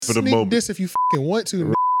for the Sneak moment. this if you fucking want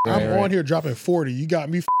to. I'm on here dropping 40. You got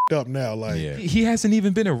me fucked up now. Like he hasn't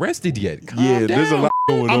even been arrested yet. Calm down. There's a lot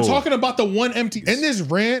going on. I'm talking about the one empty. In this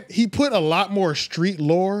rant, he put a lot more street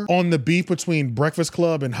lore on the beef between Breakfast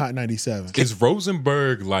Club and Hot 97. Is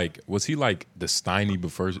Rosenberg was he like the Steiny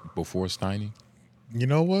before Steiny? You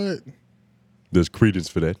know what? There's credence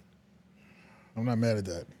for that. I'm not mad at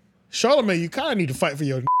that. Charlamagne, you kind of need to fight for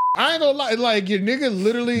your. I ain't gonna lie. Like your nigga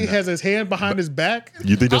literally has his hand behind his back.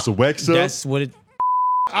 You think that's a wax up? That's what it.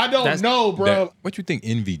 I don't know, bro. What you think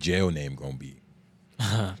Envy jail name gonna be?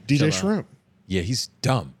 DJ Shrimp. Yeah, he's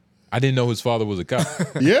dumb. I didn't know his father was a cop.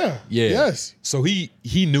 Yeah. Yeah. Yes. So he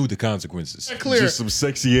knew the consequences. Clear. Just some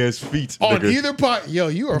sexy ass feet. On nigga. either part, yo,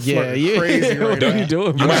 you are Yeah, fucking crazy right What are now. you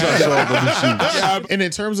doing, bro? And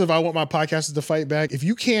in terms of I want my podcasters to fight back, if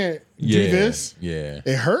you can't do this,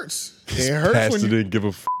 it hurts. It hurts Pastor when you. didn't give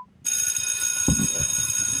a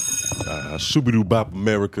Shoo-ba-doo bop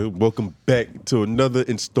America. Welcome back to another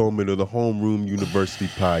installment of the Homeroom University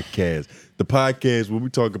podcast. The podcast where we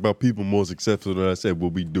talk about people more successful than us at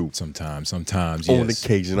what we do. Sometimes, On yes.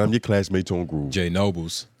 occasion, I'm your classmate on Groove. Jay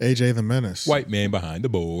Nobles, AJ the Menace. white man behind the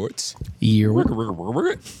boards. Yeah.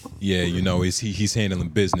 Yeah, you know, he's handling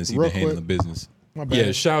business. He's Real been handling quick. business. My bad.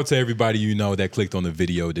 Yeah, shout out to everybody that clicked on the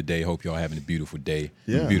video today. Hope y'all having a beautiful day,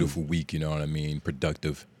 Yeah. beautiful week. You know what I mean?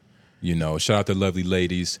 Productive. Shout out to lovely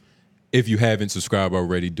ladies. If you haven't subscribed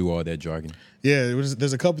already, do all that jargon. Yeah,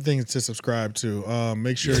 there's a couple things to subscribe to.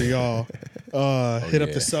 Make sure y'all hit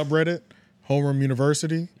up the subreddit, Homeroom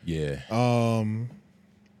University. Yeah.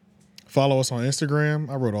 Follow us on Instagram.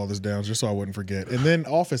 I wrote all this down just so I wouldn't forget. And then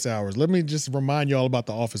office hours. Let me just remind y'all about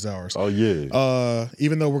the office hours. Oh, yeah.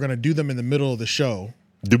 Even though we're going to do them in the middle of the show.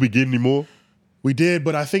 Did we get any more? We did,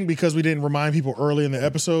 but I think because we didn't remind people early in the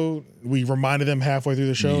episode, we reminded them halfway through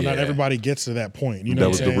the show. Yeah. Not everybody gets to that point. You know That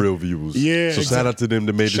what was I'm the saying? real viewers. Yeah, So shout out to them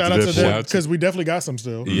that made Shout it out to to that them point. because we definitely got some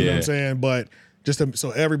still. You know what I'm saying? But just so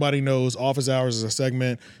everybody knows, office hours is a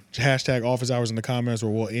segment. Hashtag office hours in the comments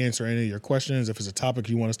where we'll answer any of your questions. If it's a topic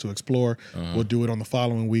you want us to explore, we'll do it on the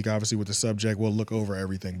following week. Obviously, with the subject, we'll look over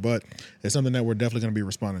everything. But it's something that we're definitely going to be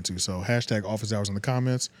responding to. So hashtag office hours in the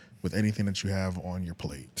comments with anything that you have on your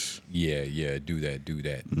plate. Yeah, do that.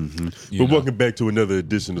 Mm-hmm. But welcome back to another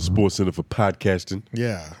edition of Sports Center for Podcasting.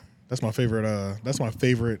 Yeah, that's my favorite. That's my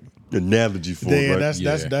favorite Analogy for it, Yeah,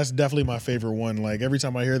 right? that's definitely my favorite one. Like every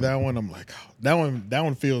time I hear that one, I'm like, oh, that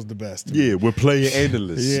one feels the best. Yeah, we're player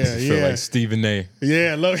analysts. Yeah, Feel like Stephen A.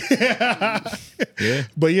 Yeah, look. Yeah.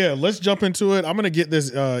 But yeah, let's jump into it. I'm gonna get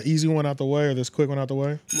this easy one out the way or this quick one out the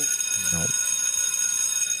way.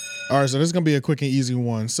 All right, so this is gonna be a quick and easy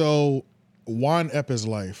one. So Juan Ep's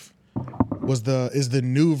life is the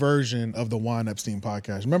new version of the Juan Epstein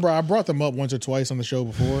podcast. Remember, I brought them up once or twice on the show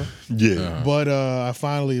before. Yeah. But I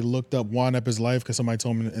finally looked up Juan Ep's life because somebody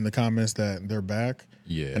told me in the comments that they're back.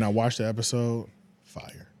 Yeah. And I watched the episode.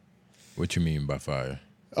 Fire. What you mean by fire?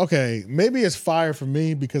 Okay, maybe it's fire for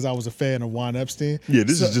me because I was a fan of Juan Epstein. Yeah,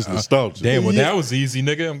 this is just nostalgia. Damn, well, Yeah. that was easy,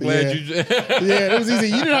 nigga. I'm glad you. Yeah, it was easy.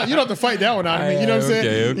 You don't have to fight that one out of me. You know what I'm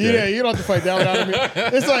saying? Okay. Yeah, you don't have to fight that one out of me.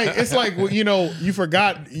 It's like you know, you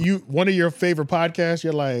forgot one of your favorite podcasts.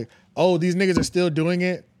 You're like, oh, these niggas are still doing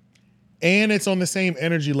it, and it's on the same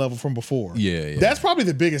energy level from before. Yeah. That's probably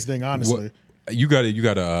the biggest thing, honestly. You gotta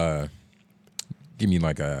give me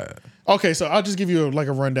like a. Okay, so I'll just give you a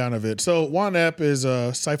rundown of it. So Juan Ep is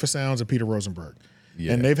Cypher Sounds and Peter Rosenberg.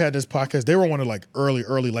 Yeah. And they've had this podcast. They were one of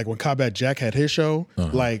early, like when Combat Jack had his show,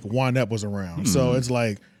 like Juan Ep was around. So it's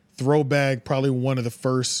like throwback, probably one of the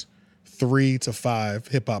first 3 to 5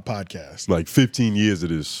 hip hop podcasts. Like 15 years of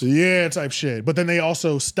this. Yeah, type shit. But then they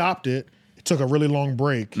also stopped it. It took a really long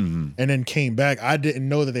break and then came back. I didn't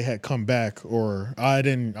know that they had come back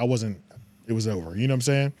it was over. You know what I'm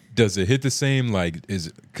saying? Does it hit the same?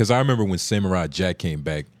 Because I remember when Samurai Jack came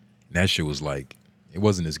back, that shit was like, it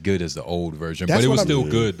wasn't as good as the old version, That's but it was what still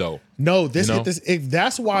good though. No, this You know? hit this.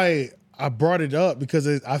 That's why I brought it up because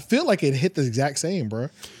I feel like it hit the exact same, bro.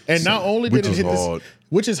 And not only did it hit this,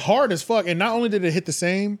 which is hard as fuck, and not only did it hit the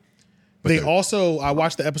same, I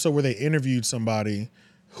watched the episode where they interviewed somebody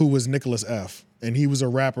who was Nicholas F. And he was a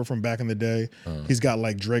rapper from back in the day. He's got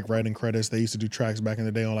Drake writing credits. They used to do tracks back in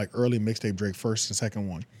the day on early mixtape Drake, first and second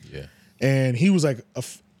one. Yeah. And he was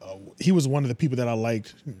he was one of the people that I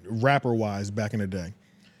liked rapper wise back in the day.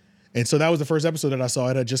 And so that was the first episode that I saw.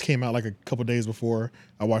 It had just came out a couple days before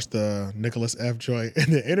I watched the Nicholas F. joint. And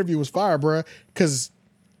the interview was fire, bro, because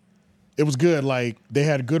it was good. They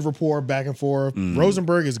had good rapport back and forth.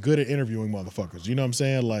 Rosenberg is good at interviewing motherfuckers. You know what I'm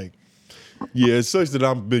saying? Yeah, it's such that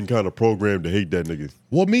I've been kind of programmed to hate that nigga.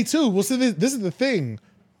 Well, me too. Well, see, this is the thing.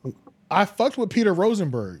 I fucked with Peter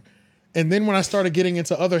Rosenberg. And then when I started getting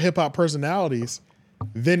into other hip hop personalities,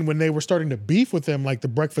 then when they were starting to beef with him, like the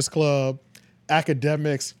Breakfast Club,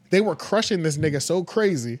 Academics, they were crushing this nigga so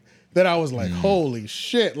crazy that I was like, holy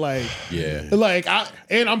shit. Like,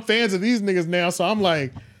 I'm fans of these niggas now. So I'm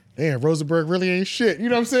like, damn, Rosenberg really ain't shit. You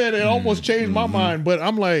know what I'm saying? It almost changed my mind. But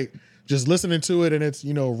I'm like, just listening to it and it's,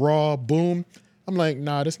 raw, boom. I'm like,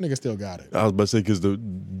 nah, this nigga still got it. I was about to say, because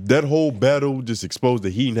that whole battle just exposed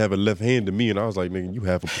that he didn't have a left hand to me. And I was like, nigga, you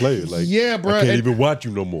have a player. Like, yeah, bro. I can't even watch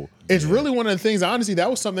you no more. It's really one of the things, honestly, that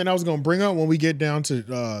was something I was going to bring up when we get down to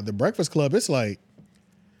the Breakfast Club. It's like,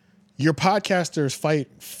 your podcasters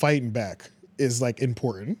fighting back is like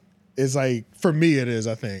important. It's like, for me, it is,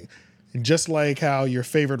 I think. And just like how your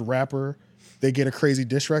favorite rapper, they get a crazy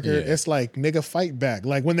diss record. Yeah. It's like, nigga, fight back.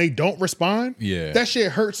 Like when they don't respond, that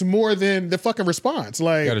shit hurts more than the fucking response.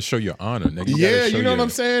 Like, you gotta show your honor, nigga. You know what I'm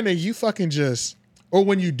saying? And you fucking just, or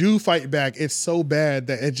when you do fight back, it's so bad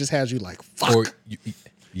that it just has you like, fuck.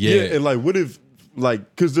 And like, what if,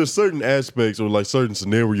 like, because there's certain aspects or like certain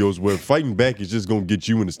scenarios where fighting back is just gonna get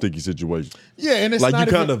you in a sticky situation. Yeah, and it's like not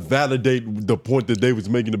you kind of validate the point that they was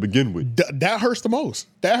making to begin with. That hurts the most.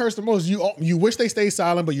 That hurts the most. You wish they stay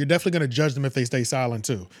silent, but you're definitely gonna judge them if they stay silent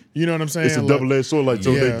too. You know what I'm saying? It's a double-edged sword. Like,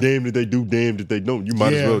 so they damned if they do, damned if they don't. You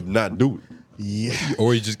might as well not do it. Yeah.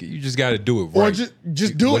 Or you just got to do it right. Or just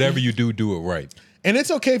do it. Whatever you do it right. And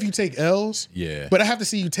it's okay if you take L's. Yeah. But I have to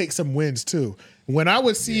see you take some wins too. When I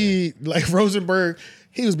would see like Rosenberg,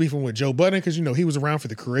 he was beefing with Joe Budden because, he was around for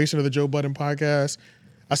the creation of the Joe Budden podcast.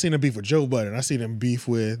 I seen him beef with Joe Budden. I seen him beef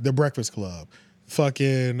with The Breakfast Club,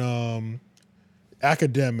 fucking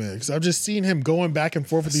Academics. I've just seen him going back and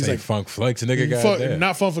forth with these like Funk Flex, nigga got that.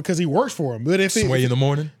 Not Funk because he works for him. But if Sway in the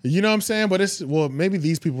morning, you know what I'm saying? But maybe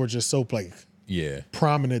these people were just so like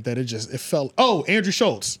prominent that it felt. Oh, Andrew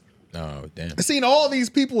Schultz. Oh, damn. I seen all these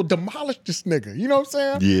people demolish this nigga. You know what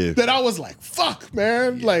I'm saying? Yeah. That I was like, fuck,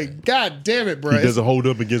 man. Yeah. Like, God damn it, bro. He doesn't hold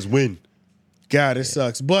up against Win. God, it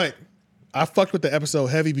sucks. But I fucked with the episode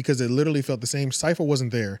heavy because it literally felt the same. Cypher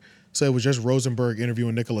wasn't there. So it was just Rosenberg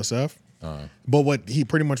interviewing Nicholas F. But what he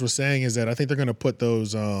pretty much was saying is that I think they're going to put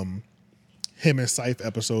those him and Cypher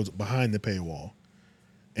episodes behind the paywall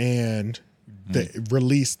and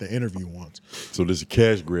release the interview ones. So there's a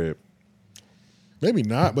cash grab. Maybe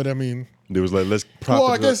not, but I mean, it was like let's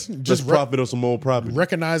profit on some more property.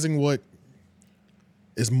 Recognizing what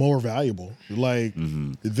is more valuable, like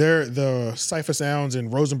the Cypher Sounds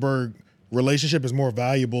and Rosenberg relationship is more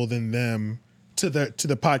valuable than them to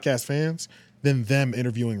the podcast fans than them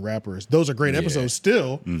interviewing rappers. Those are great episodes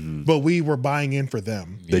still, but we were buying in for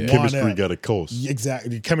them. The chemistry got a cost.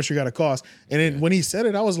 Exactly, chemistry got a cost. And then when he said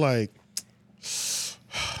it, I was like,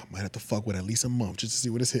 might have to fuck with at least a month just to see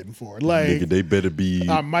what it's hitting for. Like, nigga, they better be.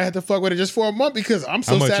 I might have to fuck with it just for a month because I'm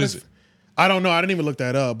so satisfied. I don't know. I didn't even look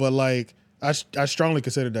that up, but like, I strongly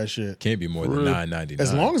consider that shit. Can't be more than $9.99.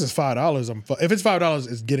 As long as it's $5, if it's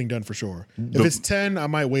 $5, it's getting done for sure. If it's $10, I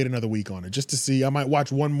might wait another week on it just to see. I might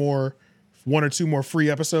watch one or two more free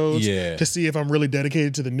episodes to see if I'm really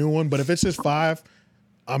dedicated to the new one. But if it's just $5.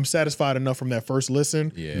 I'm satisfied enough from that first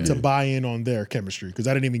listen to buy in on their chemistry because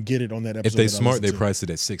I didn't even get it on that episode. If they smart, they price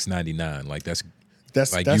it at $6.99. Like that's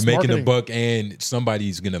like you making marketing. a buck and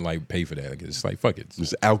somebody's gonna like pay for that. Like, it's like fuck it.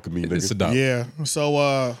 It's alchemy. Nigga. It's a dollar. Yeah.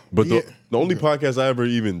 So, but the only podcast I ever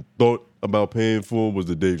even thought about paying for was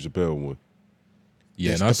the Dave Chappelle one.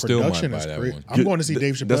 Yeah, and I still might buy that one. I'm going to see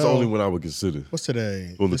Dave Chappelle. That's the only one I would consider. What's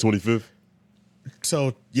today? On the 25th.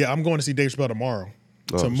 So I'm going to see Dave Chappelle tomorrow.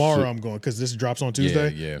 Tomorrow I'm going because this drops on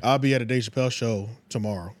Tuesday. Yeah. I'll be at a Dave Chappelle show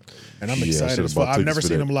tomorrow, and I'm excited as fuck. I've never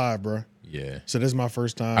seen him live, bro. Yeah. So this is my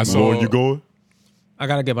first time. You going? I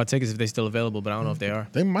gotta get my tickets if they're still available, but I don't know if they are.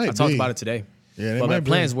 They might. I talked about it today. Yeah, but my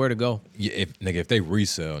plans where to go. Yeah, if they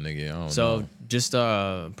resell, nigga, I don't know. So just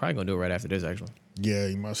probably gonna do it right after this, actually. Yeah,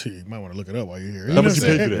 you might want to look it up while you're here. How much you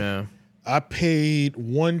pay for that? Yeah. I paid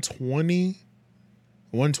 $120,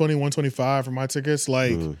 $125 for my tickets.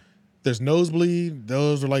 Like. There's nosebleed.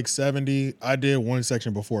 Those are like $70. I did one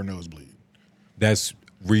section before nosebleed. That's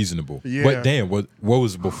reasonable. Yeah. But damn, what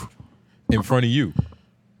was in front of you?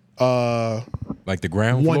 Like the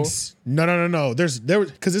ground floor? No. There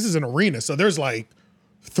because this is an arena, so there's like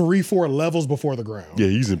 3-4 levels before the ground. Yeah,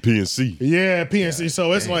 he's in PNC. Yeah, PNC.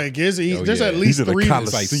 So it's like there's at least three.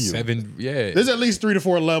 It's like 7. Yeah, there's at least 3 to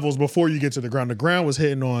 4 levels before you get to the ground. The ground was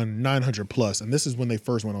hitting on 900 plus, and this is when they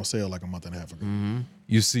first went on sale like a month and a half ago.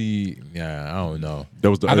 You see, I don't know. That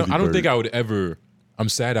was the. I don't think I would ever. I'm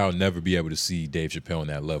sad I'll never be able to see Dave Chappelle on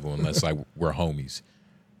that level unless like we're homies.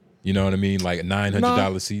 You know what I mean? Like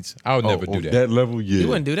 $900 seats. I would never do that. That level, yeah. You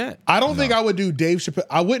wouldn't do that. I don't think I would do Dave Chappelle.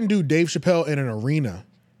 I wouldn't do Dave Chappelle in an arena.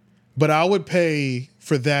 But I would pay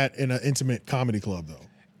for that in an intimate comedy club, though.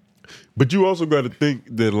 But you also got to think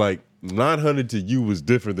that like 900 to you was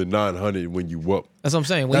different than 900 when you up. That's what I'm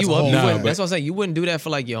saying. When That's you a up, whole- you Nah, wouldn't, but- that's what I'm saying. You wouldn't do that for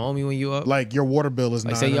like your homie when you up. Like your water bill is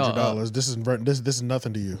Like, say, yo, $900. This is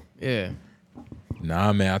nothing to you. Yeah.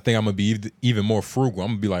 Nah, man. I think I'm gonna be even more frugal. I'm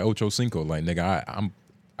gonna be like Ocho Cinco. Like, nigga,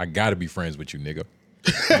 I gotta be friends with you, nigga.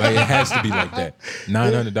 Like, it has to be like that.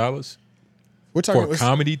 $900 We're talking for a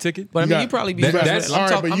comedy ticket. But I You mean, got- you probably be. that's- all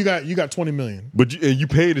right, but you got 20 million. But you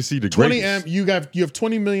pay to see the 20 greatest. M. You have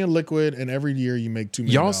 20 million liquid, and every year you make $2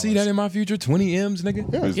 million. Y'all see that in my future? 20 M's,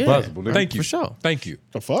 nigga. Yeah. It's Yeah. possible. Nigga. Thank you For sure. Thank you.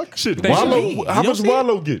 The fuck? Shit, Thank you. Wallow. You How don't much see it?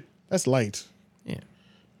 Wallow get? That's light. Yeah.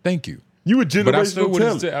 Thank you. You a But I still generational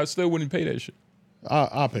talent. wouldn't. I still wouldn't pay that shit.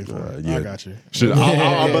 I'll pay for it. yeah. I got you. Shit,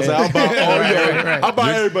 I'll buy I'll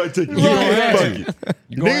buy everybody tickets. You gonna have Fuck to. it.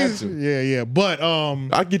 You gonna have Niggas, to. yeah. But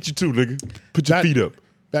I'll get you too, nigga. Put your That- feet up.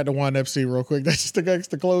 back to Juan Epstein real quick. That's just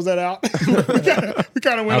to close that out. we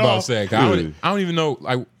kind of I went about to off. say, I don't even know.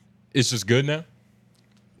 Like, it's just good now.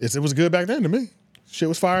 It was good back then to me. Shit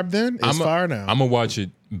was fire then. It's fire now. I'm gonna watch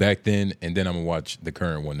it back then, and then I'm gonna watch the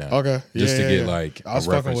current one now. Okay. just Yeah, to get yeah. like I was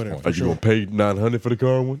a fucking reference with it, point. for Are you sure. gonna pay 900 for the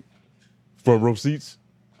car one? Front row seats?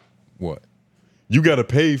 What? You gotta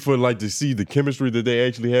pay for like to see the chemistry that they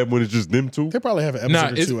actually have when it's just them two. They probably have an Nah,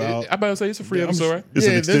 episode or two out. I'm about to say it's a free I'm episode, sure- right? It's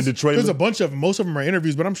an yeah, extended trailer. There's a bunch of most of them are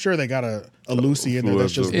interviews, but I'm sure they got a Lucy in there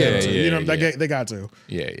that's just Yeah, them two. yeah, You know, yeah. they got to.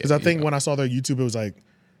 Yeah, yeah. Because I think yeah. when I saw their YouTube, it was like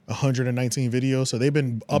 119 videos, so they've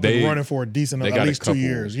been up They- and running for a decent they at got a least 2 couple.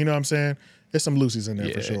 years. You know what I'm saying? There's some Lucy's in there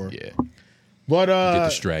yeah, for sure. Yeah. But Get the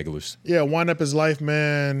stragglers. yeah, wind up his life,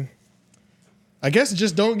 man. I guess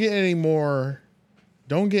just don't get into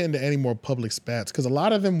any more public spats because a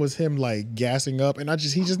lot of them was him like gassing up, and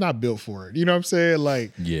he's just not built for it. You know what I'm saying?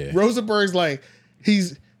 Like, Yeah. Rosenberg's like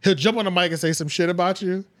he'll jump on the mic and say some shit about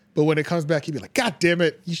you, but when it comes back, he'd be like, "God damn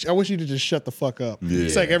it! I wish you to just shut the fuck up." Yeah.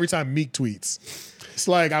 It's like every time Meek tweets. It's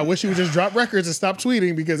like, I wish you would just drop records and stop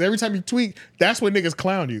tweeting because every time you tweet, that's when niggas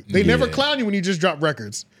clown you. They never Yeah. clown you when you just drop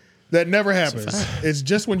records. That never happens. It's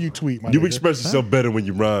just when you tweet, my You nigga. express yourself better when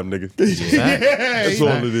you rhyme, nigga. Yeah, That's all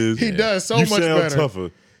it is. He does so you much sound better.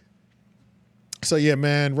 tougher. So yeah,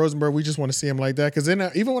 man, Rosenberg, we just want to see him like that. Because then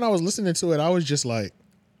even when I was listening to it, I was just like,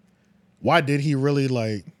 why did he really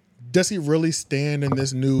like? Does he really stand in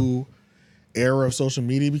this new era of social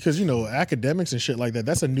media? Because academics and shit like that.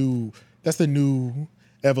 That's the new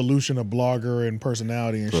evolution of blogger and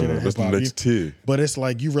personality and shit. in That's the hip-hop. next tier. But it's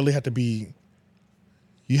like you really have to be.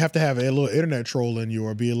 You have to have a little internet troll in you,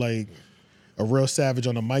 or be like a real savage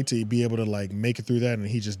on the mic to be able to like make it through that. And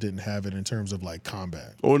he just didn't have it in terms of like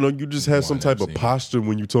combat. Or no, you just have some type of Epstein. posture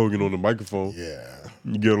when you're talking on the microphone. Yeah.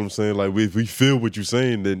 You get what I'm saying? Like if we feel what you're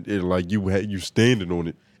saying, then it like you standing on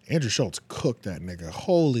it. Andrew Schultz cooked that nigga.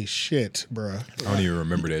 Holy shit, bruh. I don't even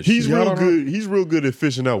remember that He's shit. Y'all real don't know? good. He's real good at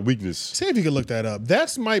fishing out weakness. See if you can look that up.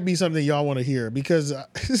 That might be something y'all want to hear because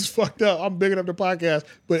this is fucked up. I'm bigging up the podcast,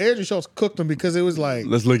 but Andrew Schultz cooked him because it was like,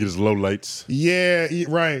 Let's look at his low lights. yeah,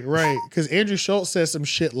 right. Because Andrew Schultz said some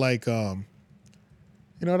shit like,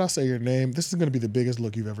 you know what? I'll say your name. This is gonna be the biggest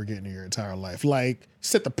look you've ever gotten in your entire life. Like,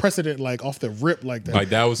 set the precedent like off the rip like that. Like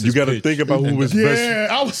that was You his got to pitch. think about who his best. yeah,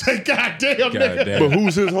 I was like, God damn, God nigga. damn. But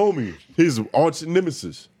who's his homie? His arch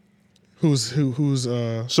nemesis. Who's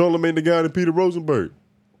Charlamagne the guy and Peter Rosenberg.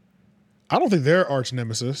 I don't think they're arch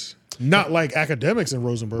nemesis. Not like academics in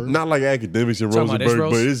Rosenberg. Not like academics in Talking about this,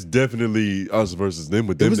 Rosenberg, but Rose? it's definitely us versus them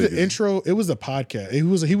with It them was niggas. the intro. It was the podcast. He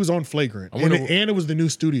was on Flagrant, wonder and it was the new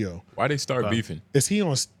studio. Why they start beefing? Is he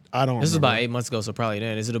on? I don't. This is remember. about 8 months ago, so probably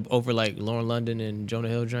then. Is it over like Lauren London and Jonah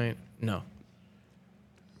Hill joint? No.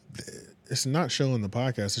 It's not showing the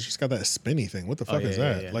podcast. It's just got that spinny thing. What the fuck yeah, is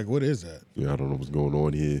yeah, that? yeah. Like, what is that? Yeah, I don't know what's going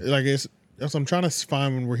on here. Like, I'm trying to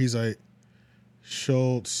find one where he's like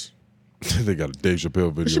Schultz. They got a Dave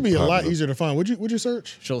Chappelle video. It should be a lot popping up. easier to find. Would you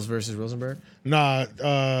search? Schultz versus Rosenberg? Nah,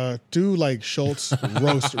 do like Schultz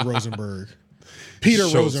roast Rosenberg. Peter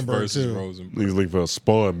Schultz Rosenberg versus too. Rosenberg. Niggas looking for a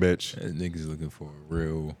sparring match. That niggas looking for a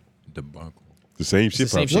real debacle. The same shit, the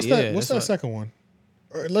same probably. What's shit. that? Yeah, What's that's that what- second one?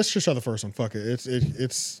 Or let's just show the first one. Fuck it.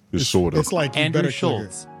 It's sort of. It's like you Andrew better click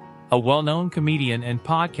it. Schultz, a well-known comedian and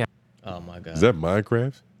podcast. Oh my God. Is that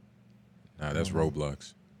Minecraft? Nah, that's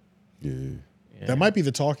Roblox. Yeah. Yeah. That might be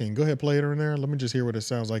the talking. Go ahead, play it in there. Let me just hear what it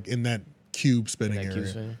sounds like in that cube spinning That area. cute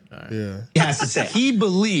spinning? All right. Yeah. He has to say. He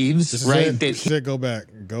believes, This is right, it. that This is it. Go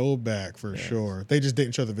back for sure. They just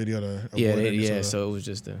didn't show the video to avoid Yeah, any sort of- so it was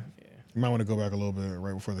just a. Yeah, You might want to go back a little bit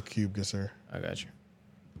right before the cube gets there. I got you.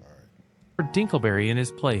 For Dinkleberry in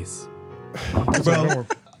his place. bro,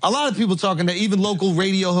 a lot of people talking that even local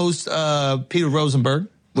radio host Peter Rosenberg,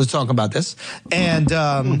 was talking about this, and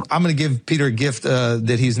I'm going to give Peter a gift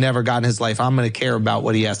that he's never got in his life. I'm going to care about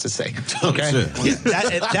what he has to say. Okay,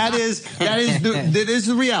 that is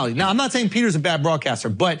the reality. Now, I'm not saying Peter's a bad broadcaster,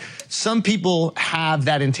 but some people have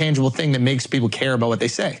that intangible thing that makes people care about what they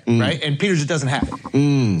say, right? And Peter just doesn't have it,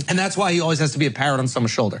 and that's why he always has to be a parrot on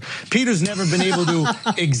someone's shoulder. Peter's never been able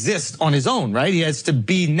to exist on his own, right? He has to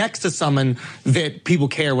be next to someone that people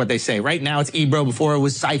care what they say. Right now, it's Ebro. Before it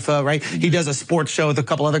was Cypher, right? He does a sports show with a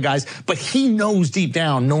couple other guys, but he knows deep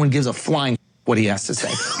down no one gives a flying what he has to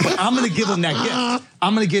say. But I'm going to give him that gift.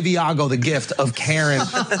 I'm going to give Iago the gift of caring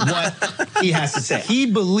what he has to say. He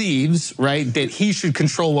believes, right, that he should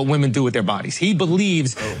control what women do with their bodies. He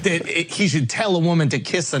believes that he should tell a woman to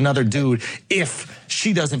kiss another dude if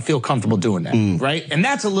she doesn't feel comfortable doing that, right? And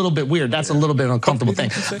that's a little bit weird. That's a little bit uncomfortable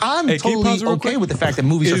thing. I'm totally okay with the fact that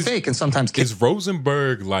movies are fake and sometimes kids. Is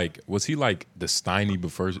Rosenberg was he like the Steiny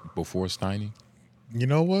before Steiny? You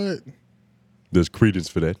know what? There's credence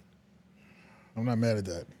for that. I'm not mad at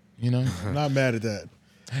that. You know? I'm not mad at that.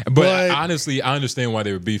 But honestly, I understand why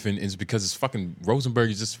they were beefing. It's because it's fucking Rosenberg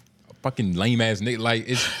is just a fucking lame ass nigga. Like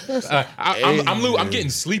I'm getting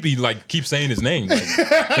sleepy. Like keep saying his name. Like,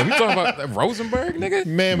 can we talk about Rosenberg, nigga?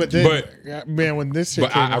 Man, when this shit.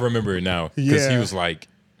 But I remember it now because he was like,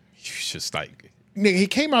 just like nigga. He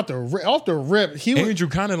came out off the rip. Andrew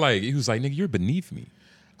kind of like he was like, nigga, you're beneath me.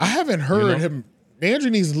 I haven't heard him. Andrew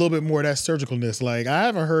needs a little bit more of that surgicalness. Like I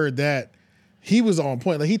haven't heard that. He was on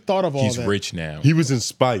point. Like he thought of all that. He's rich now. He was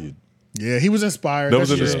inspired. Yeah, he was inspired. That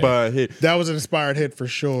was an inspired hit. That was an inspired hit for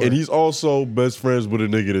sure. And he's also best friends with a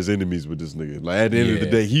nigga that's enemies with this nigga. Like at the end of the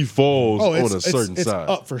day, he falls on a certain side. It's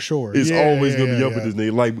up for sure. It's always gonna be up with this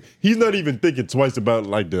nigga. Like he's not even thinking twice about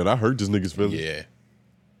like, did I hurt this nigga's feelings? Yeah.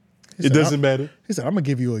 It doesn't matter. He said, I'm gonna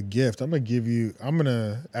give you a gift. I'm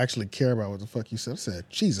gonna actually care about what the fuck you said. I said,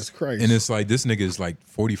 Jesus Christ. And it's like this nigga is like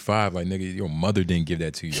 45. Like nigga, your mother didn't give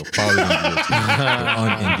that to you. Your father didn't give that to you. Your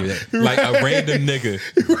aunt didn't give that. Like a random nigga.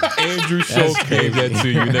 Andrew Schultz gave that to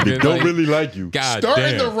you, nigga. They don't really like you. God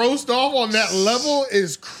Starting damn. the roast off on that level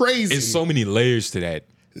is crazy. It's so many layers to that.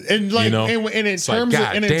 And like, you know? and in terms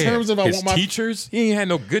of I want my teachers, he ain't had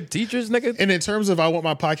no good teachers, nigga. And in terms of I want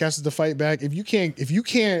my podcasters to fight back, if you can't do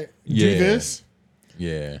this,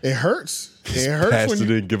 it hurts. It hurts Pastor when you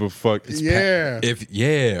didn't give a fuck. Or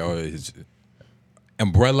his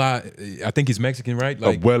Umbrella. I think he's Mexican, right?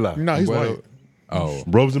 Like Abuela. No, he's white. Oh,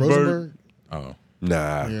 Rosenberg. oh,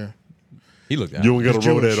 Nah. Yeah, he looked. You don't got to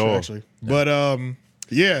roll that off. Actually. But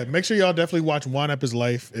yeah, make sure y'all definitely watch Wind Up His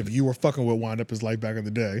Life if you were fucking with Wind Up His Life back in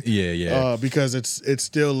the day. Yeah. Because it's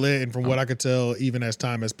still lit, and from what I could tell, even as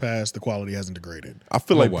time has passed, the quality hasn't degraded. I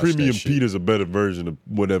feel like Premium Pete is a better version of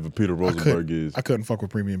whatever Peter Rosenberg is. I couldn't fuck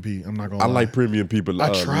with Premium Pete. I'm not gonna lie. I like Premium Pete, but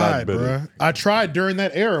I tried, bro. I tried during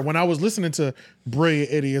that era when I was listening to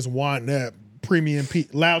Brilliant Idiots, Wind Up, Premium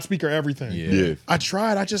Pete, loudspeaker, everything. Yeah. I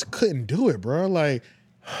tried. I just couldn't do it, bro. Like,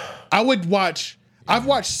 I've watched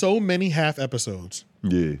so many half episodes.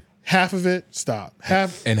 Yeah. Half of it, stop.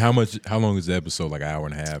 And how long is the episode? Like an hour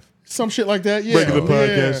and a half? Some shit like that. Yeah. Regular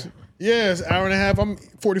podcast. Yeah, it's an hour and a half. I'm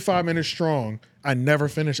 45 minutes strong. I never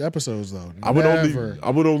finish episodes though. I would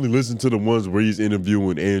only listen to the ones where he's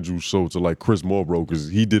interviewing Andrew Schultz or like Chris Marlboro because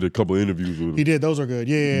he did a couple interviews with him. He did. Those are good.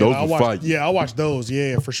 Yeah. Those were fire. Yeah, I watched those.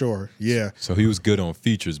 Yeah, for sure. Yeah. So he was good on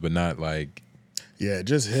features, but not like. Yeah,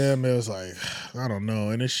 just him. It was like, I don't know.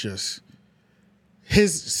 And it's just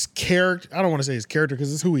his character. I don't want to say his character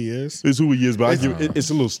because it's who he is. It's who he is, but it's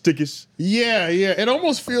a little stickish. Yeah. It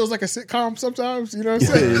almost feels like a sitcom sometimes. You know what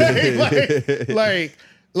I'm saying?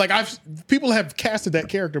 People have casted that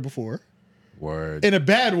character before. Word. In a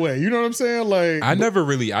bad way. You know what I'm saying? Like I never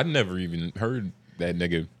even heard that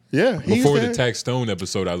nigga. Yeah. Before the Tax Stone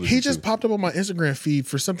episode I listened to. He just popped up on my Instagram feed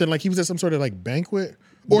for something like he was at some sort of like banquet.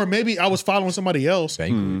 Or maybe I was following somebody else.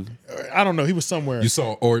 Banquet. I don't know. He was somewhere. You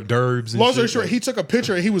saw hors d'oeuvres and long story shit, short, he took a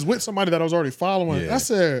picture and he was with somebody that I was already following. Yeah. I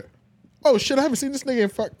said, oh shit, I haven't seen this nigga in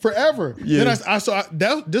forever. Yeah. Then I saw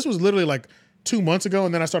this was literally like 2 months ago,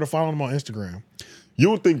 and then I started following him on Instagram. You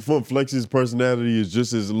don't think Funk Flex's personality is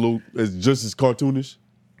just as cartoonish?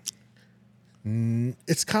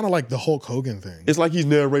 It's kind of like the Hulk Hogan thing. It's like he's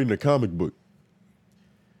narrating a comic book.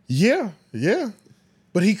 Yeah.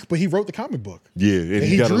 But he wrote the comic book. Yeah, and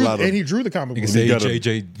he drew the comic book. Say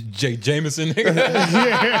J. Jameson.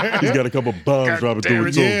 He's got a couple bombs dropping through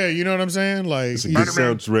it too. Yeah, you know what I'm saying? Like it's a good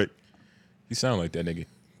soundtrack. He sound like that nigga.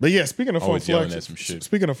 But yeah, speaking of Always Funk Flex, at some shit.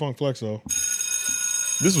 Speaking of Funk Flex though,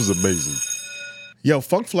 this was amazing. Yo,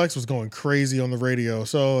 Funk Flex was going crazy on the radio.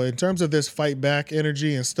 So in terms of this fight back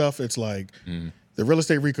energy and stuff, it's like the real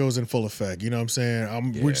estate RICO is in full effect. You know what I'm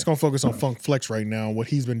saying? We're just gonna focus on Funk Flex right now. What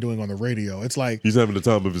he's been doing on the radio. It's like he's having the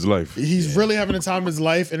time of his life. He's really having the time of his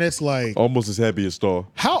life, and it's like almost as happy as Star.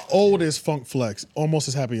 How old is Funk Flex? Almost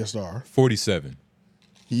as happy as Star. 47.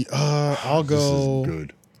 I'll go. This is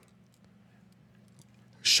good.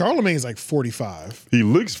 Charlamagne is like 45. He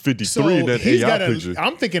looks 53 in that AI picture.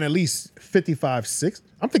 I'm thinking at least 55, 6.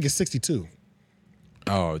 I'm thinking 62.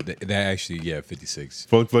 Oh, that actually, 56.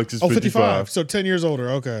 Funk Flex is 55. So 10 years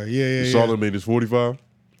older. Okay. Yeah. Charlamagne is 45.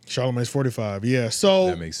 Charlamagne's 45. Yeah. So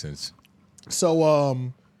that makes sense.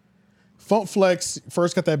 So Funk Flex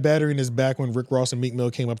first got that battery in his back when Rick Ross and Meek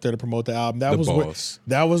Mill came up there to promote the album. That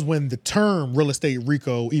was when the term real estate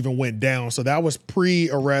RICO even went down. So that was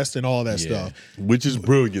pre-arrest and all that stuff. Which is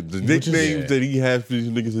brilliant. The nicknames that he has for these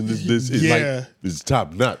niggas in this is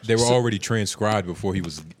top notch. They were already transcribed before he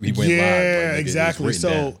went live. Yeah, exactly.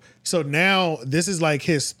 So now this is like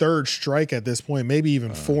his third strike at this point, maybe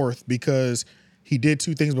even fourth, because he did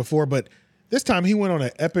two things before, but this time he went on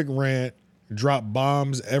an epic rant, dropped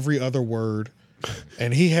bombs every other word,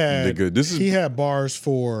 and he had had bars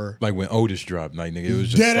for like when Otis dropped, like nigga, it was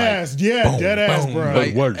just dead ass, dead ass, bro.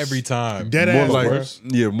 Like worse. Every time, dead more ass,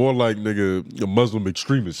 like bro. More like nigga a Muslim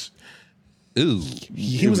extremist. Ooh,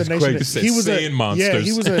 he was a nation. He was a monsters.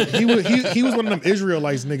 Yeah, he was one of them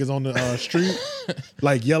Israelites niggas on the street,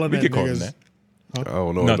 like yelling at niggas. That. I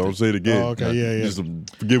don't know. Nothing. Don't say it again. Oh, okay, yeah. Just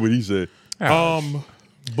forget what he said.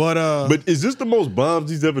 But is this the most bombs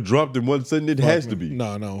he's ever dropped in one sentence? It has to be.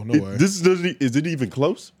 No way. Is it even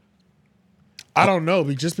close? I don't know,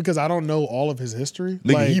 just because I don't know all of his history.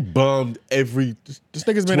 Nigga, like, he bombed every. This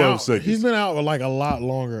nigga's been out. Seconds. He's been out like a lot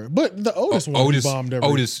longer. But the Otis one, he bombed every.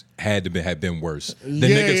 Otis had been worse. The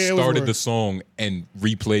nigga started the song and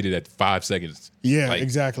replayed it at 5 seconds. Yeah,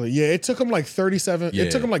 exactly. Yeah, it took him like 37. Yeah.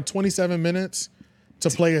 It took him like 27 minutes to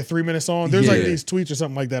play a 3-minute song. There's like these tweets or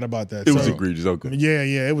something like that about that. It was egregious. Okay.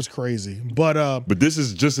 Yeah, it was crazy. But this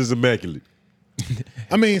is just as immaculate.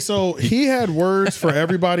 I mean, so he had words for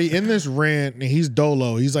everybody in this rant, and he's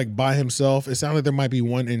dolo. He's like by himself. It sounded like there might be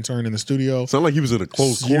one intern in the studio. Sound like he was in a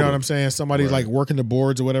close corner. You know what I'm saying? Somebody like working the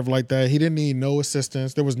boards or whatever like that. He didn't need no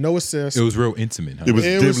assistance. There was no assist. It was real intimate. Huh? It was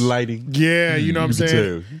dim lighting. Yeah, you know what I'm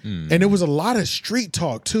saying? And it was a lot of street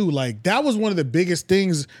talk too. Like that was one of the biggest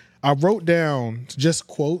things. I wrote down just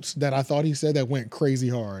quotes that I thought he said that went crazy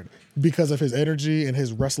hard because of his energy and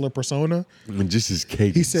his wrestler persona. And just his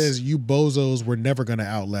cadence. He says, "You bozos were never going to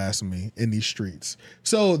outlast me in these streets."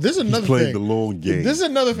 So this is another thing. He's playing the long game. This is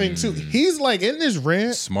another thing too. He's like in this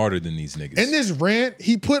rant. Smarter than these niggas. In this rant,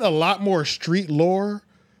 he put a lot more street lore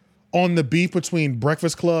on the beef between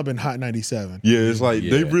Breakfast Club and Hot 97. Yeah, it's like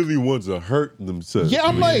they really want to hurt themselves. Yeah,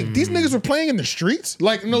 I'm like, these niggas were playing in the streets?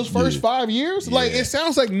 Like in those first 5 years? Like it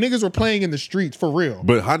sounds like niggas were playing in the streets for real.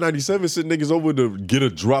 But Hot 97 sent niggas over to get a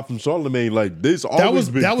drop from Charlamagne. Like this always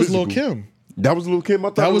been That was physical. Lil' Kim. That was Lil' Kim? I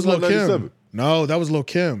thought that was Hot Lil' 97. Kim. No, that was Lil'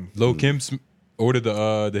 Kim. Lil' Kim ordered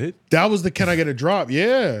the hit? That was the Can I Get a Drop?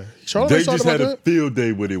 Yeah. Charlamagne they just had a field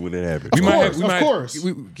day with it when it happened. Of course.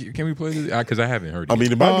 Can we play this? Because I haven't heard it. I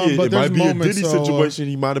mean, it might be a Diddy situation.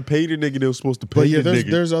 He might have paid a nigga that was supposed to pay the nigga.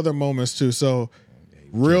 There's other moments too. So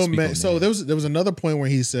real man. So there was another point where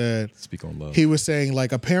he said, "Speak on love." He was saying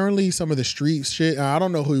like apparently some of the street shit. I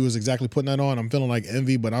don't know who he was exactly putting that on. I'm feeling like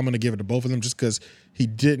envy, but I'm gonna give it to both of them just because he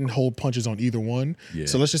didn't hold punches on either one. Yeah.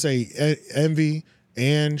 So let's just say envy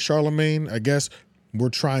and Charlamagne, I guess, we're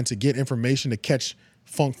trying to get information to catch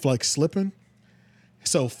Funk Flex slipping.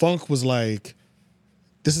 So Funk was like,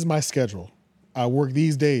 "This is my schedule. I work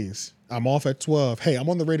these days. I'm off at 12. Hey, I'm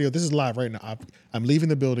on the radio. This is live right now. I'm leaving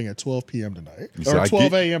the building at 12 p.m. tonight. Or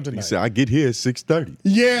 12 a.m. tonight." He said, "I get here at 6:30.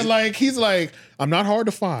 Yeah, like he's like, I'm not hard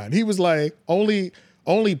to find. He was like, only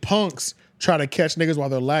punks try to catch niggas while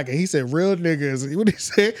they're lacking. He said, real niggas, what did he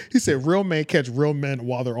say? He said, real men catch real men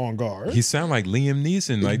while they're on guard. He sound like Liam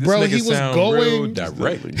Neeson. Like this bro, nigga he was sound going real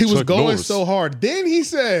direct. He was Chuck going Norris. so hard. Then he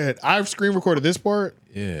said, I've screen recorded this part.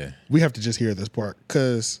 Yeah. We have to just hear this part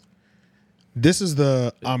because this is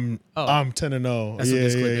the I'm 10-0. That's what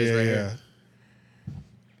this clip is right here.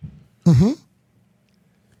 Mm-hmm.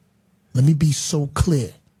 Let me be so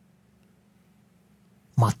clear.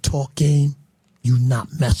 My talk game, you not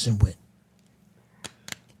messing with.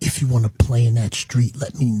 If you want to play in that street,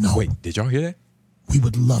 let me know. Wait, did y'all hear that? We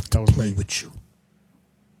would love to play with you.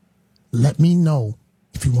 Let me know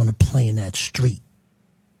if you want to play in that street.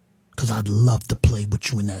 Because I'd love to play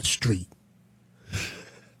with you in that street.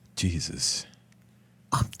 Jesus.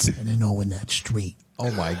 I'm 10-0 in that street. Oh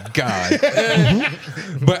my God.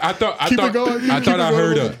 But I thought I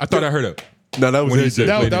heard her. No, that was when he said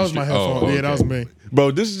that was my headphone. okay. Yeah, that was me.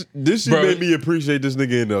 Bro, this shit made me appreciate this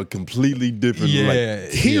nigga in a completely different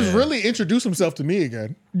light. He's really introduced himself to me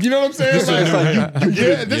again. You know what I'm saying?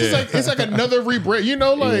 It's like another rebrand. You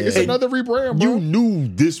know, like it's another rebrand, bro. You knew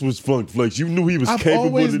this was Funk Flex. You knew he was capable of this. I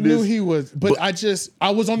always knew he was, but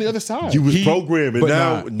I was on the other side. You was programmed,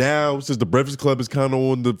 and now since the Breakfast Club is kind of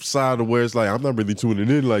on the side of where it's like I'm not really tuning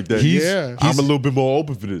in like that. I'm a little bit more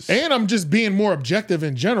open for this, and I'm just being more objective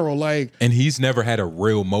in general. Like, and he's never had a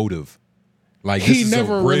real motive. Like he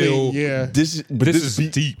never really, This is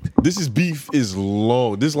deep. This beef is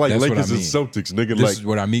long. This is like Lakers and Celtics, nigga. This is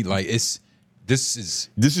what I mean. Like this is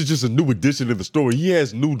just a new addition to the story. He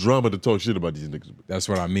has new drama to talk shit about these niggas. That's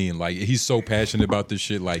what I mean. Like he's so passionate about this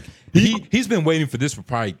shit. Like he's been waiting for this for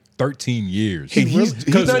probably 13 years.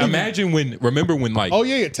 Because remember when like 10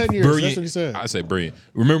 years. That's what he said. I say brilliant.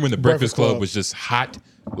 Remember when the Breakfast Club was just hot.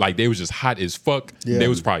 Like they was just hot as fuck. Yeah. They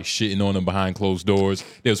was probably shitting on them behind closed doors.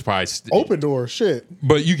 They was probably open door shit.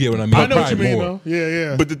 But you get what I mean. I know what you mean, though.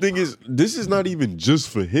 Yeah. But the thing is, this is not even just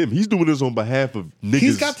for him. He's doing this on behalf of niggas.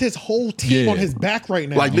 He's got his whole team on his back right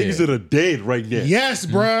now. Like niggas that are dead right now. Yes,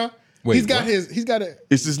 bruh. He's got it.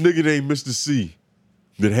 It's this nigga named Mr. C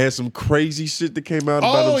that had some crazy shit that came out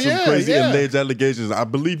about him. Some crazy alleged allegations. I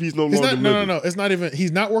believe he's no longer living. No. It's not even.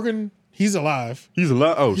 He's not working. He's alive. He's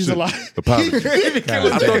alive. Oh, he's shit. Alive. Apologies. I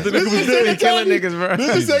thought the nigga was dead. Killing niggas, bro.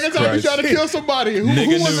 This is the second time you try to kill somebody. Who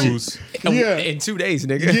was news. In 2 days,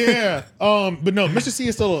 nigga. Yeah. But no, Mr. C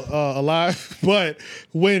is still alive. But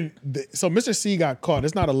so Mr. C got caught.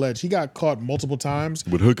 It's not alleged. He got caught multiple times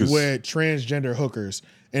with hookers, with transgender hookers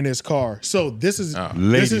in his car. So this is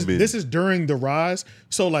during the rise.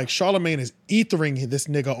 So like Charlamagne is ethering this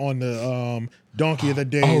nigga on the Donkey of the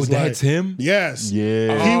Days. Oh, that's him? Yes. Yeah.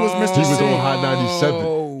 He was Mr. C. He was on Hot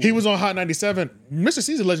 97. He was on Hot 97. Mr.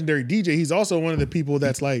 C's a legendary DJ. He's also one of the people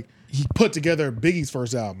that's like he put together Biggie's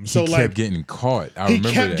first album. So he kept getting caught. He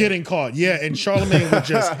kept getting caught. Yeah, and Charlamagne would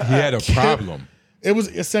just he had a problem. It was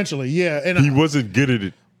essentially and he wasn't good at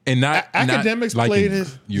it. And Academics not played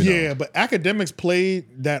his but Academics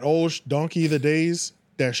played that old Donkey of the Days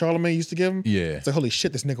that Charlamagne used to give him. Yeah, it's like holy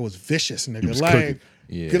shit, this nigga was vicious, nigga. Was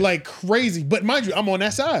like crazy. But mind you, I'm on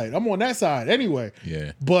that side anyway.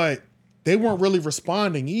 Yeah, but they weren't really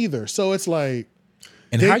responding either. So it's like,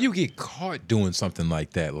 and how you get caught doing something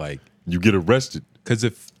like that? Like you get arrested because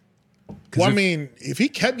I mean, if he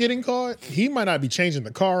kept getting caught, he might not be changing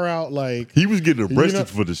the car out. Like he was getting arrested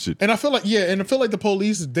for this shit. And I feel like the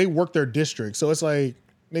police, they work their district. So it's like,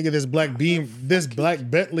 nigga, this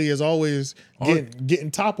black Bentley is always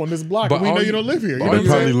getting top on this block. And we know you don't live here. You know they're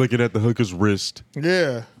probably looking at the hooker's wrist.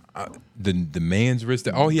 Yeah. The man's wrist.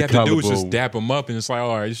 All he had to do was just dap him up, and it's like,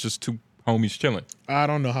 all right, it's just two homies chilling. I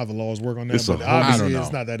don't know how the laws work on that, but obviously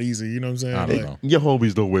it's not that easy. You know what I'm saying? I don't know. Your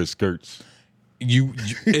homies don't wear skirts.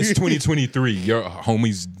 It's 2023. Your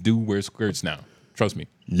homies do wear skirts now. Trust me.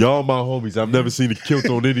 Y'all my homies. I've never seen a kilt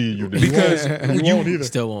on any of you. Because you won't either.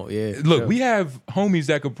 Still won't, yeah. Look, we have homies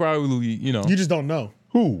that could probably, You just don't know.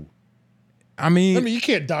 Who? I mean, you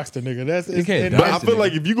can't dox the nigga. But I feel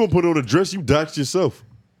like if you're going to put on a dress, you dox yourself.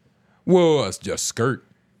 Well, it's just skirt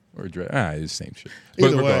or dress. It's the same shit.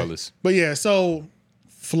 But regardless. But yeah, so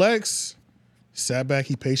Flex sat back.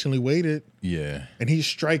 He patiently waited. Yeah. And he's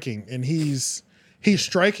striking. And he's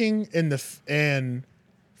striking and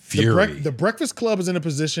Fury. The Breakfast Club is in a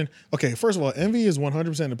position. Okay, first of all, Envy is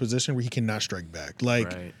 100% in a position where he cannot strike back.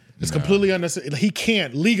 Like, it's completely unnecessary. He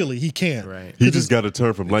can't. Legally, he can't. Right. He just got to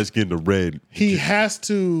turn from light skin to red. He has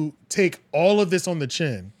to take all of this on the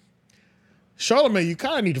chin. Charlamagne, you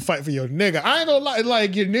kind of need to fight for your nigga. I ain't gonna lie.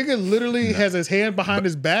 Like, your nigga literally has his hand behind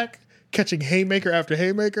his back, catching haymaker after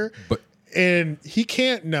haymaker. And he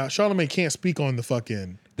can't now. Charlamagne can't speak on the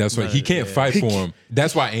fucking. That's why he can't fight for him.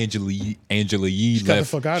 That's why Angela Yee left. Got the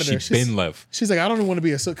fuck out of there. She's been left. She's like, I don't even want to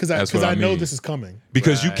be a because I know this is coming.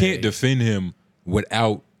 Because you can't defend him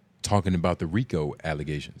without talking about the RICO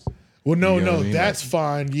allegations. Well, no, that's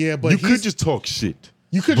fine. Yeah, but you could just talk shit.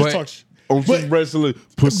 You could just talk shit. On some wrestling,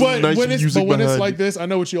 put some nice music But when behind it's like this, I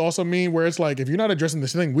know what you also mean, where it's like, if you're not addressing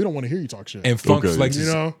this thing, we don't want to hear you talk shit. And Funk Flex,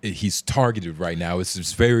 he's targeted right now.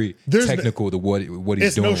 It's very technical to what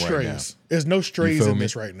he's doing right now. There's no strays in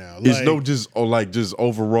this right now. It's no just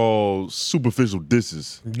overall superficial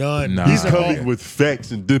disses. None. Nah. He's coming with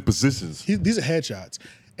facts and depositions. These are headshots.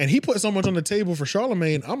 And he put so much on the table for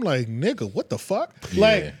Charlamagne. I'm like, nigga, what the fuck? Yeah.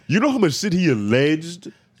 Like, you know how much shit he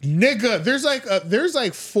alleged? Nigga, there's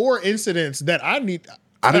like 4 incidents that I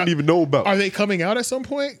didn't even know about. Are they coming out at some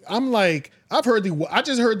point? I'm like, I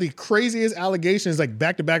just heard the craziest allegations like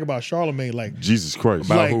back to back about Charlamagne. Like, Jesus Christ.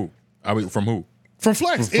 About who? I mean, from who? From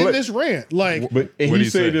Flex in this rant. Like, But he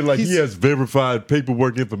said that like he has verified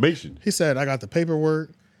paperwork information. He said, I got the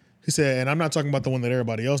paperwork. He said, and I'm not talking about the one that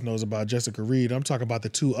everybody else knows about, Jessica Reed. I'm talking about the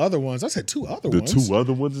 2 other ones. I said 2 other ones. The 2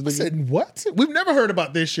 other ones, nigga? I said, what? We've never heard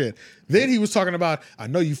about this shit. Then he was talking about, I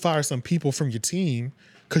know you fired some people from your team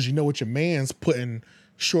because you know what your man's putting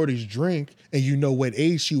Shorty's drink and you know what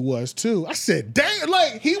age she was too. I said, damn,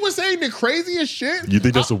 like he was saying the craziest shit. You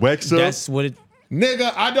think that's a wax up? That's what it.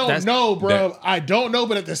 Nigga, I don't know, bro. I don't know,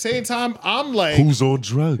 but at the same time, I'm like, who's on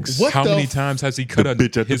drugs? How many times has he cut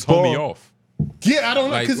his homie off? Yeah, I don't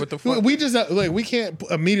know, Like, because what the fuck? we just like we can't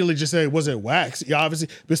immediately just say was it wax? Yeah, obviously,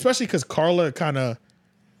 but especially because Carla kind of.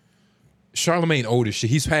 Charlamagne old as shit.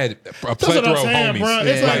 He's had a That's what plethora I'm of saying, homies. bro.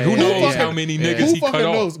 It's Like, who knows fucking- how many niggas who he cut fucking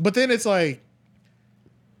off? knows? But then it's like,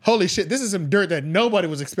 holy shit, this is some dirt that nobody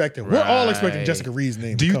was expecting. We're all expecting Right. Jessica Reed's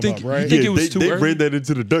name Do to you come think- up, right? you think it was too they early? ran that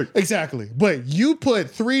into the dirt. Exactly. But you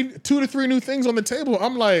put 2 to 3 new things on the table.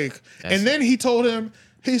 I'm like, and then he told him,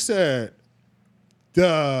 he said,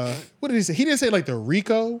 what did he say? He didn't say like the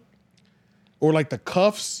RICO or like the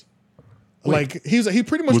cuffs. Like he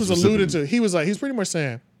pretty much was alluding to, he's pretty much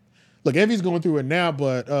saying, look, Evie's going through it now,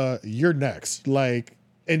 but you're next. Like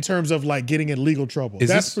in terms of like getting in legal trouble.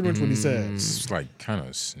 That's pretty much what he said. It's like kind of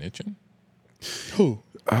snitching. Who?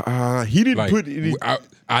 He didn't Like, put any.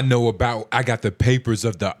 I know about. I got the papers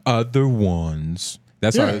of the other ones.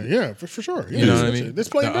 That's how. Yeah, for sure. Yeah, You know what I mean? This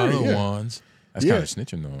plain the dirty. other Yeah. ones. That's Yeah. kind of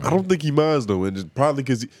snitching though. I don't think he minds though, and it's probably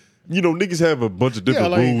because niggas have a bunch of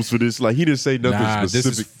different like- rules for this. Like he didn't say nothing Nah,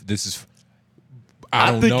 specific. this is.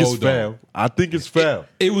 I don't think know it's though. foul. I think it's foul.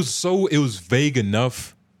 It was vague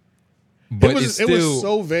enough. But It it's was still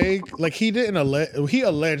so vague. Like he didn't he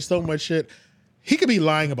alleged so much shit. He could be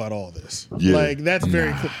lying about all this. Yeah. Like that's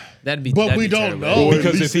very cool. That'd be. But that'd we be don't terrible. know. Or at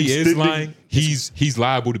because if least he is extending- lying, he's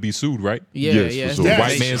liable to be sued, right? Yeah, Yes, yeah. for sure. Yes,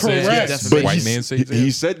 White man says correct. yes. But White he- man says he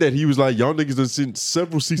yes. said that he was like, y'all niggas done sent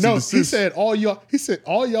several cease and No, desist. he said all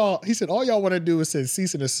y'all want to do is say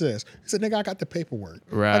cease and desist. He said, nigga, I got the paperwork.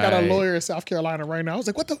 I got a Right. lawyer in South Carolina right now. I was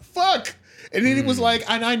like, what the fuck? And then he was like,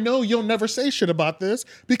 and I know you'll never say shit about this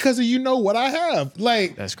because you know what I have.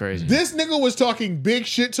 Like, That's crazy. This nigga was talking big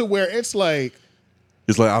shit to where it's like,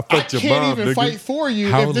 It's like I I fucked your can't mom, even nigga. fight for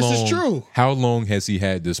you if this is true. How long has he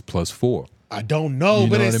had this +4? I don't know, You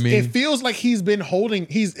but know what I mean? it feels like he's been holding.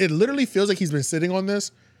 It literally feels like he's been sitting on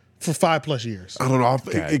this for 5+ years. I don't know.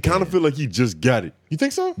 It kind of feel like he just got it, You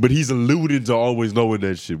think so? but he's alluded to always knowing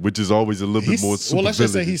that shit, which is always a little bit more. Well, let's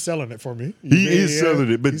just say supervillainous. he's selling it for me. He is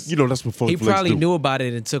selling it, but that's what He Flex probably do. knew about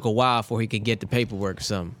it and took a while before he could get the paperwork or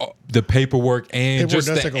something. The paperwork and Paperwork just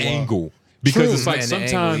does the take a while. angle. Because True. it's like And the angle,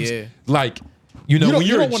 sometimes, yeah. like, You don't- when you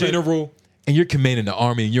you're a don't wanna- general and you're commanding the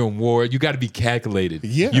army and you're in war, you got to be calculated.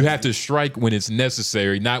 Yeah. You have to strike when it's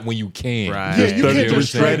necessary, not when you can. Right. Yeah, Yeah, you study can't your just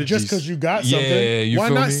strike strategies. just because you got Yeah, something. you Why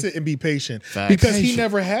feel not me? sit and be patient? Facts. Because he Patient.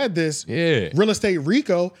 never had this Yeah. real estate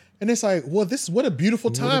RICO, and it's like, well, what a beautiful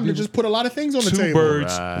time to just put a lot of things on the Two table.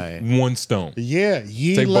 birds, Right. one stone. Yeah,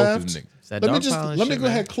 Ye Take both left. of them niggas. That Let me dog piling let me shit, go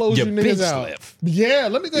ahead man. and close Your you niggas bitch out. left. Yeah,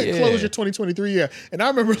 let me go ahead and Yeah. close your 2023 year. And I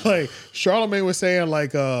remember like Charlamagne was saying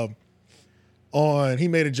like he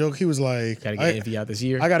made a joke. He was like, Gotta get Envy out this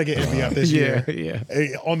year. I gotta get Envy out this year. yeah.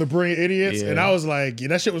 On the Brilliant Idiots. Yeah. And I was like, yeah,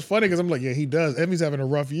 that shit was funny because I'm like, yeah, he does. Envy's having a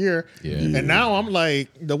rough year. Yeah. And now I'm like,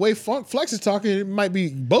 the way Flex is talking, it might be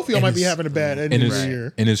both of y'all And might be it's- having a bad And ending it's, this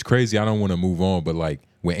year. and it's crazy. I don't want to move on, but like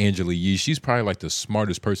with Angela Yee, she's probably like the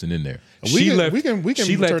smartest person in there. We She can- left. we can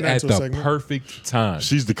She left turn that at into a the segment. perfect time.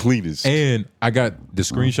 She's the cleanest. And I got the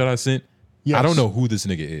screenshot I sent. Yes. I don't know who this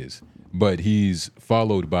nigga is, but he's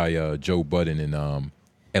followed by Joe Budden and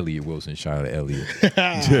Elliot Wilson. Shout out to Elliot.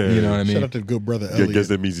 You know what I mean? Shout out to good brother I Elliot. guess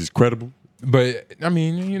that means he's credible. But I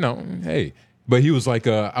mean, hey. But he was like,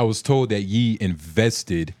 I was told that Yee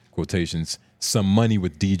invested quotations some money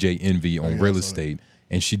with DJ Envy on real estate,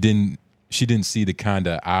 and she didn't see the kind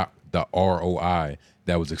of the ROI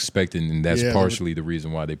that was expected, and that's Yeah, partially the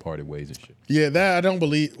reason why they parted ways and shit. Yeah, that I don't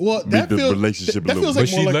believe. Well, that the feels relationship a that little feels bit. like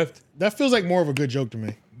But more she like left. that feels like more of a good joke to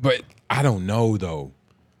me. But I don't know though.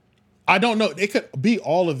 I don't know. It could be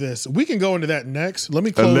all of this. We can go into that next. Let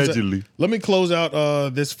me close. Allegedly. Let me close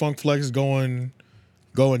out this Funk Flex going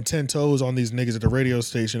 10 toes on these niggas at the radio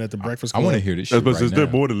station at the Breakfast I Club. want to hear this Is shit right there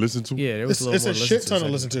now. more to listen to? Yeah, there was It's a shit ton to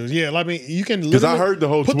listen to. Yeah, I mean, you can Because I literally heard the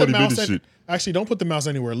whole put 20 mouse minute shit. Actually, don't put the mouse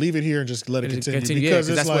anywhere. Leave it here and just let it continue. Yeah, Because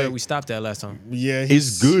it's that's like, where we stopped at last time. yeah,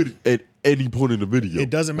 It's good at any point in the video. It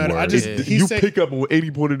doesn't matter. I Word. just It's- he's you saying, pick up on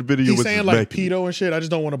any point in the video. he's what's saying his like back. pedo and shit. I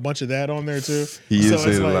just don't want a bunch of that on there too. He is it's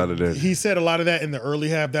saying a lot of that. He said a lot of that in the early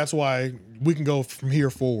half. That's why we can go from here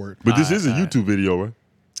forward. But this is a YouTube video, right?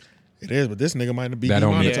 It is, but this nigga might be That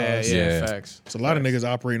don't mean- demonetized. Yeah. Facts. It's a lot of niggas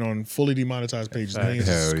operating on fully demonetized pages, millions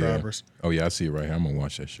of Hell subscribers. yeah. Oh yeah, I see it right here. I'm gonna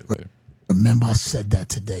watch that shit later. Remember I said that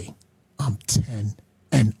today. I'm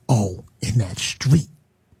 10-0 in that street.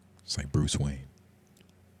 It's like Bruce Wayne.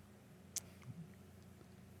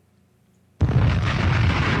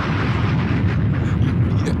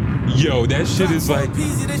 Yo, that shit is like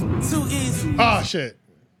Oh shit.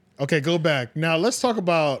 Okay, go back. Now let's talk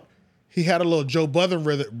about. He had a little Joe Budden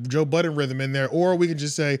rhythm in there, or we could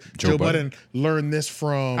just say Joe Budden learned this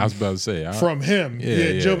from. I was about to say from him.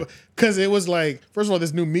 Yeah. Joe. Because it was like, first of all,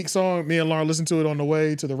 this new Meek song. Me and Lauren listened to it on the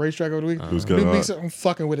way to the racetrack over the week. It was New kinda Meek hard. song, I'm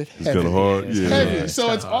fucking with it. It's Heavy. kind of hard. It's Yeah. heavy.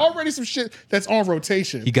 So it's already some shit that's on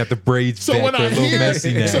rotation. he got the braids So back. when They're I a little hear,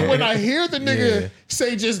 messy now. so when I hear the nigga Yeah.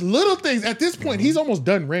 say just little things, at this point he's almost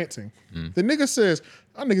done ranting. The nigga says,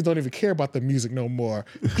 "Our niggas don't even care about the music no more.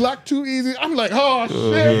 Glock too easy." I'm like, oh shit,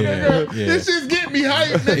 nigga, yeah. this is getting me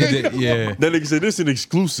hyped, nigga. yeah. That nigga said this an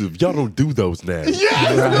exclusive. Y'all don't do those now.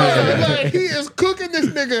 Yes, bro. Like, he is cooking this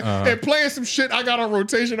nigga and playing some shit I got on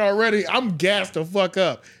rotation already. I'm gassed the fuck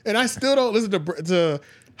up, and I still don't listen to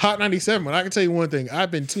Hot 97. But I can tell you one thing: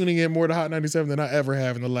 I've been tuning in more to Hot 97 than I ever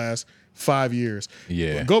have in the last 5 years.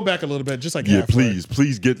 Yeah. Go back a little bit, just like Yeah, halfway.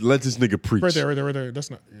 please let this nigga preach. Right there.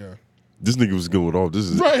 That's not. Yeah. This nigga was going off. This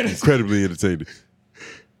is Right. incredibly entertaining.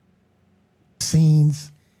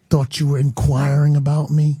 Scenes, thought you were inquiring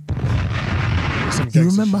about me. Some You gangsta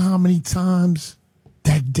remember shit. how many times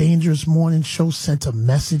that Dangerous Morning Show sent a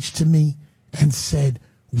message to me and said,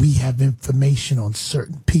 "We have information on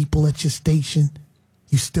certain people at your station.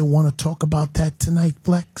 You still want to talk about that tonight,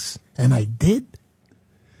 Flex?" And I did.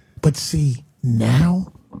 But see,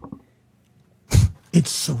 now,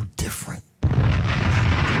 it's so different.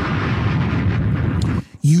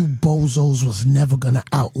 You bozos was never going to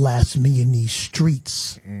outlast me in these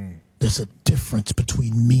streets. There's a difference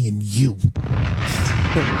between me and you.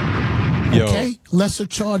 Yo, Okay? Lesser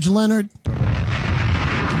charge Leonard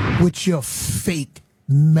with your fake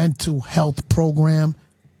mental health program.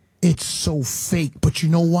 It's so fake, but you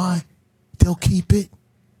know why? They'll keep it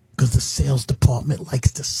because the sales department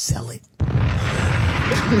likes to sell it.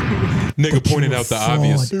 nigga But pointed you a out the fraud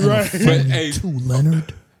obvious. and a Right. phony But, hey- too,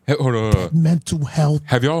 Leonard. Hey, hold on. Mental health.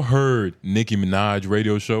 Have y'all heard Nicki Minaj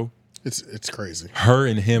radio show? It's crazy. Her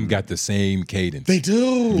and him got the same cadence. They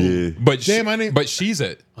do. Yeah. But Damn, I need- but she's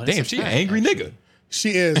a damn. She an angry nigga.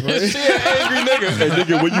 She is, right? She an angry nigga. Hey,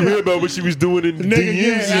 nigga, when you hear about what she was doing in the Nigga,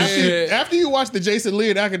 DMs, yeah. After you watch the Jason Lee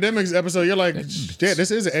and Academics episode, you're like, yeah, this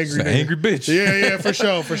is an angry It's an nigga. angry bitch. Yeah,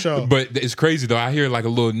 for sure. But it's crazy though. I hear like a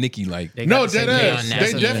little Nicki like They No, got the same dead name ass. on They NASA.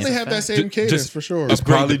 definitely That's have a that fact. same cadence just- for sure. it's it's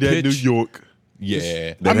probably the that New pitch. York.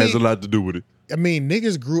 yeah. That has a mean- lot to do with it. I mean,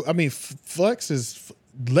 niggas grew. I mean, Flex is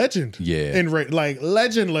legend. Yeah. In like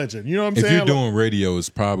legend. You know what I'm If saying? you're doing radio, it's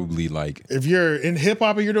probably like If you're in hip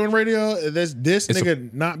hop and you're doing radio, this It's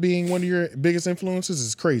nigga not being one of your biggest influences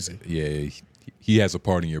is crazy. yeah. He has a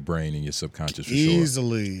part in your brain and your subconscious for sure.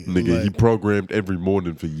 Easily. Nigga, he Like, programmed every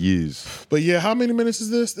morning for years. but yeah, how many minutes is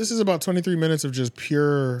this? This is about 23 minutes of just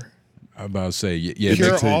pure I'm about to say yeah. pure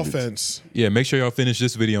entertainment. offense. Yeah, make sure y'all finish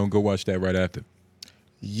this video and go watch that right after.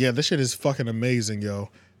 Yeah, this shit is fucking amazing, yo.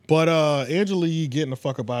 But Angela Yee getting the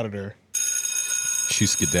fuck up out of there. She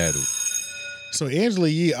skedaddled. So Angela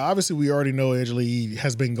Yee, obviously we already know Angela Yee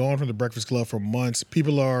has been gone from the Breakfast Club for months.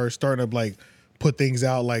 People are starting to like put things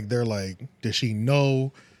out like they're like, did she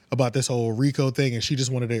know about this whole RICO thing? And she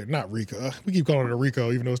just wanted to, not RICO. We keep calling it a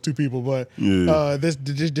RICO, even though it's two people. But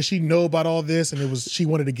did she know about all this? And she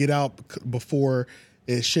wanted to get out before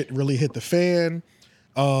shit really hit the fan.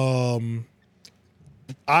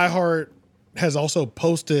 iHeart has also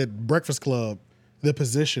posted Breakfast Club, the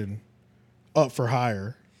position, up for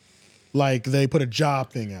hire. Like they put a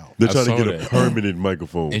job thing out. They're I trying to saw get a that. permanent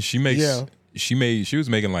microphone. And she makes Yeah. she was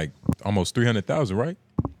making like almost 300,000, right?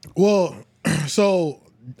 Well, so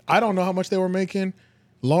I don't know how much they were making.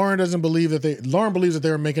 Lauren believes that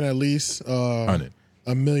they were making at least 100.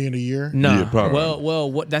 $1 million a year. Nah. Yeah,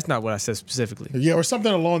 probably. What? That's not what I said specifically. Yeah, or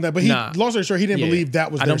something along that. But Nah. long story short, he didn't Yeah. believe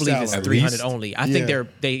that was I their don't believe salary. it's 300 least? only. I Yeah. think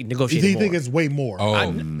they Do negotiated you more. think it's way more? Oh,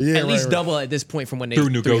 Yeah, At least right. double at this point from when they Through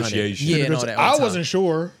 300. negotiation. Yeah, and Because all that. I wasn't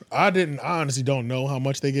sure. I honestly don't know how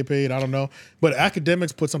much they get paid. I don't know. But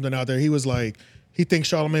Academics put something out there. He was like, he thinks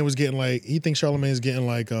Charlamagne is getting like, he thinks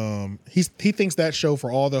he thinks that show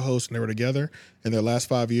for all the hosts when they were together in their last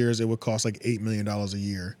 5 years, it would cost like $8 million a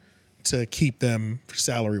year to keep them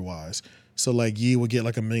salary wise. So like Yee would get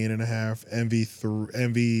like $1.5 million,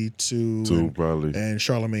 MV2 Two, probably. and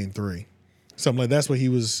Charlamagne 3. Something like that's what he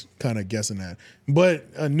was kind of guessing at. But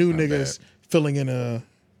a new nigga's filling in a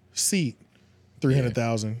seat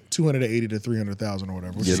 300,000, 280 to 300,000 or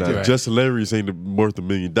whatever. Yeah, nah, Just Hilarious ain't worth $1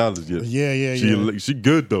 million yet. Yeah. She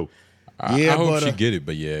good though. I hope she get it,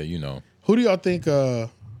 but yeah, you know. Who do y'all think? Who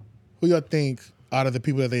y'all think out of the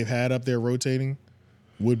people that they've had up there rotating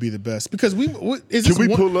would be the best? Because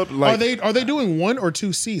pull up? Like, are they doing 1 or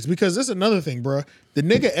 2 seats? Because this is another thing, bro. The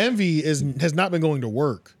nigga Envy has not been going to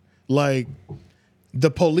work. Like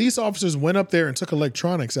the police officers went up there and took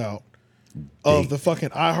electronics out of the fucking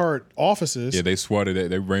iHeart offices. Yeah, they swatted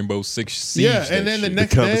at that Rainbow Six Siege. Yeah, and then the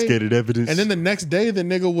next day, confiscated evidence. And then the next day, the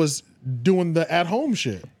nigga was doing the at-home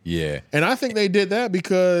shit. Yeah, and I think they did that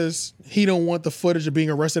because he don't want the footage of being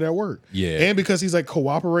arrested at work. Yeah, and because he's like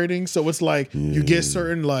cooperating, so it's like you get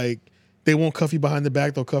certain like they won't cuff you behind the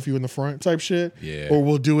back, they'll cuff you in the front type shit. Yeah, or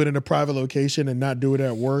we'll do it in a private location and not do it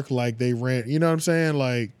at work like they rent. You know what I'm saying?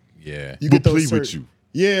 Like, yeah, you get those with you.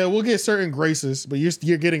 Yeah, we'll get certain graces, but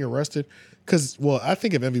you're getting arrested. Because, well, I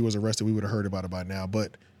think if Envy was arrested, we would have heard about it by now.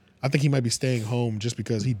 But I think he might be staying home just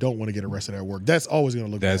because he don't want to get arrested at work. That's always going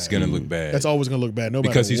to look bad. That's going to look bad. That's always going to look bad. No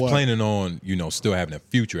because matter he's what. planning on, still having a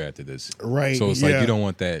future after this. Right. So it's like you don't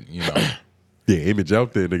want that, Yeah, image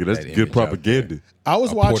out there, nigga. That's good propaganda. I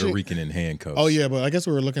was watching Puerto Rican in handcuffs. Oh yeah, but I guess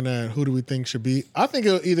we were looking at who do we think should be. I think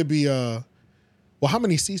it'll either be well, how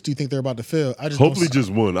many seats do you think they're about to fill? Hopefully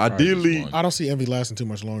just one. Ideally, I don't see Envy lasting too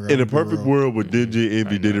much longer. In a perfect world where DJ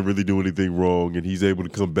Envy didn't really do anything wrong and he's able to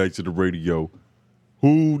come back to the radio,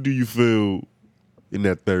 who do you feel in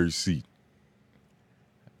that third seat?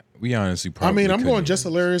 We honestly probably I'm going Just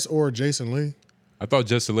Hilarious or Jason Lee. I thought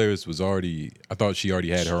Just Hilarious I thought she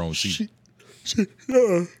already had her own seat.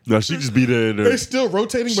 No, she just be there. They're still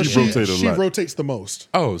rotating, but she rotates the most.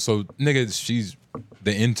 Oh, so nigga, she's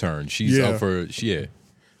the intern. She's up for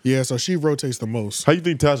Yeah, so she rotates the most. How you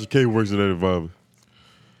think Tasha K works in that environment?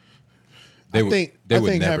 I think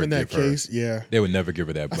having that case, they would never give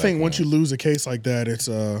her that. I think once you lose a case like that, it's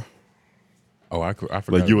I forgot.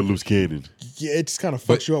 Like you a loose cannon. Yeah, it just kind of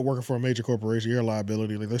fucks you up working for a major corporation. You're a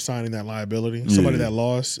liability. Like they're signing that liability. Somebody that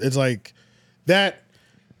lost. It's like that.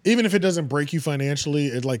 Even if it doesn't break you financially,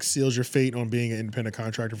 it like seals your fate on being an independent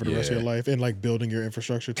contractor for the rest of your life and like building your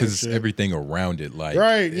infrastructure. Because everything around it, like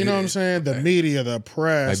right, you know what I'm saying? The media, the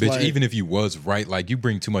press. Like, bitch, even if you was right, like you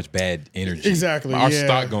bring too much bad energy. Exactly. Our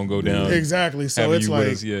stock gonna go down. Exactly. So it's like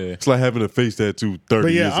it's like having a face tattoo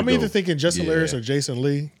 30 years ago. I'm either thinking Just Hilarious or Jason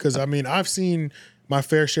Lee because I've seen my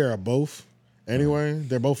fair share of both. Anyway,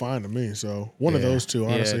 they're both fine to me. So one of those two,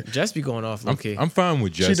 honestly. Jess be going off low key. I'm fine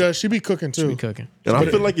with Jess. She does. She be cooking too. She be cooking. And I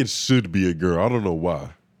feel like it should be a girl. I don't know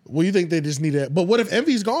why. Well, you think they just need that? But what if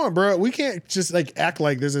Envy's gone, bro? We can't just like act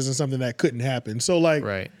like this isn't something that couldn't happen. So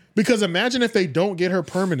like, because imagine if they don't get her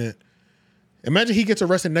permanent. Imagine he gets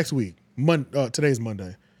arrested next week. Today's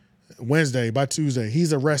Monday, Wednesday. By Tuesday,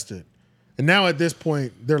 he's arrested, and now at this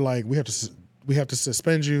point, they're like, we have to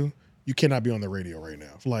suspend you. You cannot be on the radio right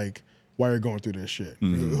now. Like. Why you're going through this shit?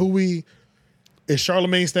 Is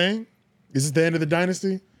Charlamagne staying? Is this the end of the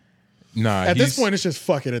dynasty? Nah. At this point, it's just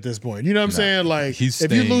fuck it. At this point, you know what I'm saying? Like,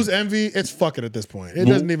 if you lose Envy, it's fuck it. At this point, it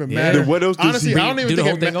doesn't even matter. Then what else does Honestly, I don't even do the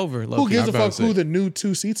think whole thing over. Who gives a fuck who the new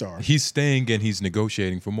 2 seats are? He's staying and he's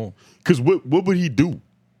negotiating for more. Because what would he do?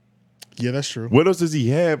 Yeah, that's true. What else does he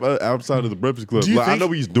have outside of the Breakfast Club? Like, I know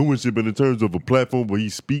he's doing shit, but in terms of a platform where he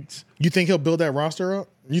speaks, you think he'll build that roster up?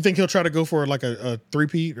 You think he'll try to go for like a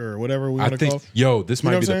three-peat or whatever we want to call it? This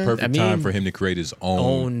might be the perfect time for him to create his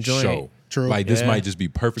own show. True. Like this might just be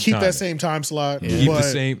perfect. Keep time. that same time slot. Keep the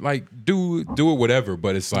same. Like do it whatever.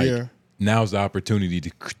 But it's like now's the opportunity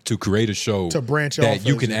to create a show to branch that off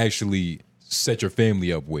you can actually set your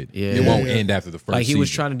family up with. Yeah. It won't end after the first Like he was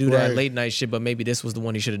season. trying to do that late night shit, but maybe this was the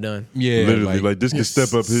one he should have done. Yeah, literally, like this can step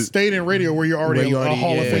up his stayed in radio where you're already a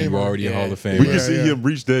Hall of Famer. You're already a Hall of Famer. We can see him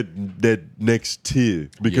reach that next tier.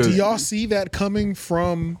 Because do y'all see that coming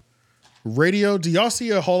from radio? Do y'all see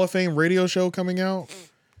a Hall of Fame radio show coming out?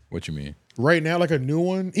 What you mean? Right now, like a new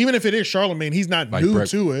one? Even if it is Charlamagne, he's not new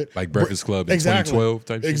to it. Like Breakfast Club in 2012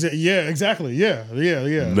 type shit? Yeah, exactly. Yeah.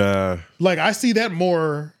 Nah. Like I see that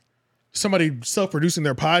more somebody self-producing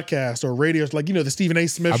their podcast or radios, like, the Stephen A.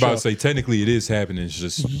 Smith show. I'm about to say, technically it is happening, it's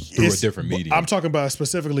just through a different medium. I'm talking about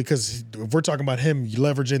specifically because if we're talking about him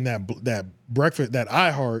leveraging that breakfast, that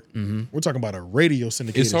iHeart, we're talking about a radio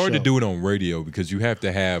syndicated It's hard show. to do it on radio because you have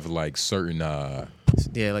to have like certain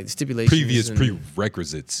like stipulations, previous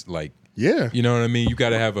prerequisites, like you know what I mean. You got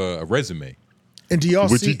to have a resume, and do y'all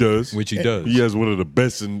he does, which he does. He has one of the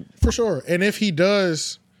best for sure. And if he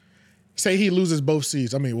does, say he loses both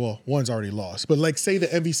seats. I mean, well, one's already lost, but like say the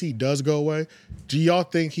MVC does go away. Do y'all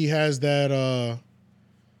think he has that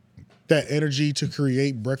energy to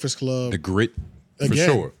create Breakfast Club, the grit? For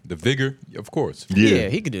sure. The vigor, of course. Yeah,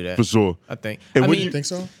 he could do that. For sure. I think. And I when mean, You think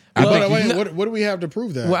so? Well, What do we have to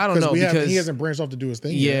prove that? Well, I don't know, because he hasn't branched off to do his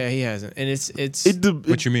thing. yeah, yet. he hasn't. And it's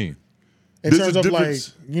what you mean? In There's terms a of like,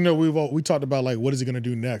 difference. we talked about like, what is he gonna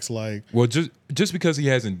do next? Like, Well, just because he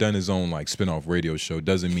hasn't done his own like spin-off radio show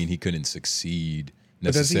doesn't mean he couldn't succeed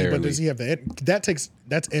necessarily. But does he have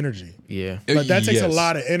that's energy. yeah. Like, that takes a Yes.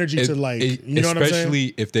 lot of energy to like, you know what I'm saying?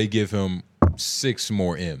 Especially if they give him 6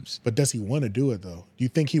 more M's. But does he want to do it though? Do you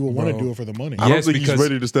think he would want to do it for the money? I don't Yes, think he's because-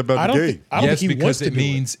 ready to step out I the don't game. think. I don't Yes, think he because wants to it do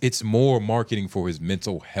means it's more marketing for his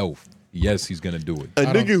mental health. Yes, he's gonna do it. A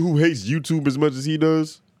nigga who hates YouTube as much as he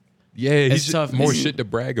does, Yeah, It's he's just tough. more It's- shit to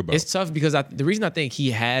brag about. It's tough because the reason I think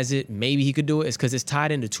he has it, maybe he could do it, is because it's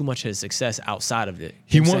tied into too much of his success outside of it.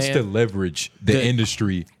 He You know what wants I'm to saying? leverage the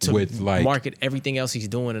industry to with like market everything else he's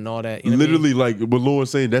doing and all that. You know what I mean? literally, like what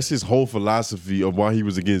Lauren's saying, that's his whole philosophy of why he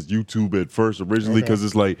was against YouTube at first originally, because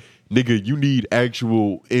it's like, nigga, you need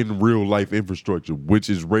actual in real life infrastructure, which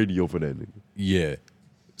is radio for that nigga. Yeah.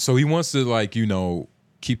 So he wants to like,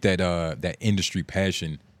 keep that that industry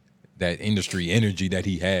passion, that industry energy that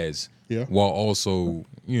he has. Yeah. While also,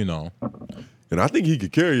 And I think he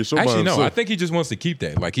could carry a show by actually himself. no, I think he just wants to keep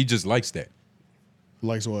that. Like he just likes that.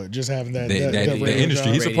 Likes what? Just having that, The radio industry.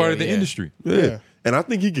 job? He's a part of the yeah. industry. Yeah. And I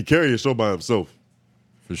think he could carry a show by himself.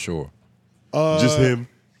 For sure. Just him.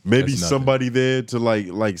 Maybe That's nothing. somebody there to like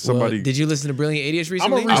Well, somebody. did you listen to Brilliant Idiots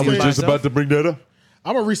recently? restate- I was by just about to bring that up.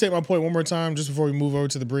 I'm gonna restate my point one more time just before we move over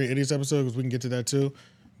to the Brilliant Idiots episode because we can get to that too.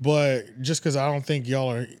 But just because I don't think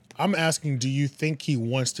y'all are, I'm asking, do you think he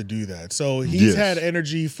wants to do that? So he's Yes. had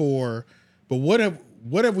energy for, but what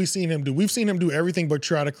have we seen him do? We've seen him do everything but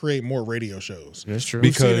try to create more radio shows. That's true.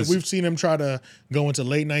 Because We've seen him try to go into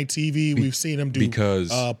late night TV. We've seen him do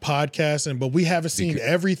podcasting, but we haven't seen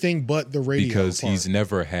everything but the radio. because part. he's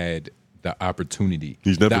never had the opportunity.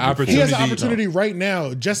 He's never the been- opportunity. He has an opportunity right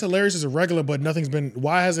now. Just Hilarious is a regular, but nothing's been.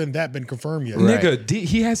 Why hasn't that been confirmed yet? Nigga,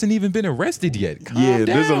 he hasn't even been arrested yet. Calm Yeah,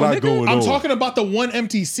 there's a down, lot nigga. going on. I'm talking about the one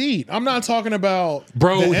empty seat. I'm not talking about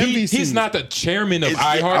Bro, the MVC. he's not the chairman of It's-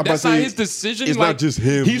 I'm iHeart. about That's to not say, his decision. it's like, not just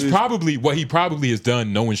him. He's It's- probably what he probably has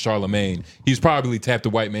done. Knowing Charlamagne, he's probably tapped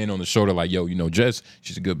the white man on the shoulder, like, "Yo, Jess,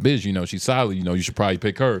 she's a good bitch. She's solid. You should probably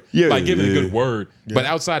pick her." Yeah, like give it a yeah. good word. But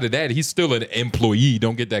outside of that, he's still an employee.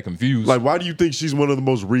 Don't get that confused. Like, why do you think she's one of the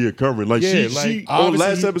most reoccurring? Like, Yeah, she like, on obviously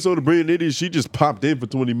last episode of Brilliant Idiots, she just popped in for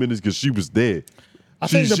 20 minutes because she was there. I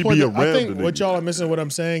think the she point. be That, I around think the what nigga. y'all are missing. What I'm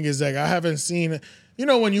saying is like I haven't seen.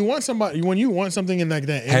 When you want something in like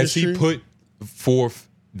that has industry. he put forth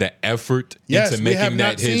the effort Yes, into we have making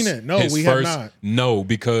not that his, seen it. No, his we have first? not. No,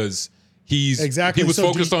 because Exactly. he was So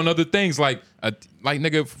do focused you- on other things like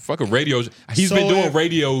nigga, fuck a radio. He's So been doing if-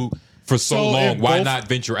 radio for so so long. if Why both- not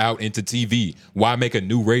venture out into TV? Why make a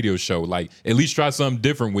new radio show? Like at least try something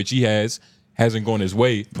different, which he hasn't gone his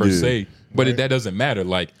way per Yeah. se. But that doesn't matter.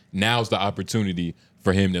 Like now's the opportunity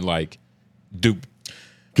for him to like do.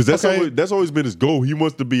 Because Okay. that's always been his goal. He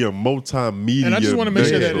wants to be a multimedia. And I just want to make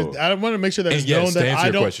sure megastar. that I want to make sure that And it's yes, known to that answer I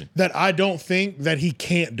your don't question. that I don't think that he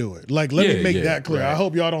can't do it. Like let me Yeah, make yeah, that clear. right. I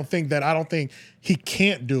hope y'all don't think that I don't think he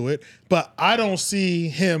can't do it, but I don't see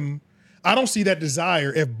him. I don't see that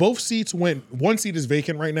desire. If both seats went, one seat is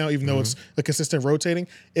vacant right now, even though it's a consistent rotating.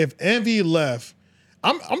 If Envy left,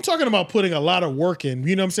 I'm talking about putting a lot of work in.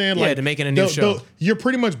 You know what I'm saying? Yeah, to making a new show. You're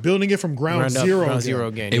pretty much building it from ground Ground zero. zero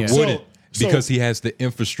again. It Yeah. wouldn't So- because he has the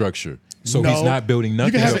infrastructure. So No. he's not building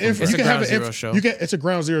nothing. You can have up an from It's you a can have ground an zero show. It's a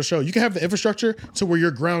ground zero show. You can have the infrastructure to where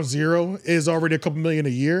your ground zero is already a couple million a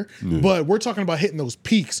year, but we're talking about hitting those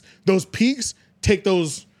peaks. Those peaks take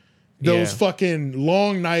those Yeah. fucking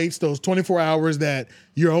long nights, those 24 hours that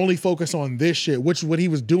you're only focused on this shit, which is what he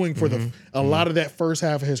was doing for a lot of that first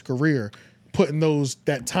half of his career, putting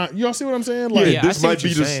that time. Y'all see what I'm saying? Like, Yeah, I this see might what be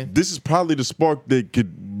you're this. saying. This is probably the spark that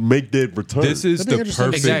could make that return. This is That'd be the interesting.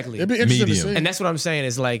 perfect Exactly. It'd be interesting to medium. see. And that's what I'm saying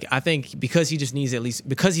is like I think because he just needs at least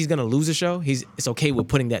because he's gonna lose a show, it's okay with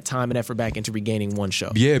putting that time and effort back into regaining one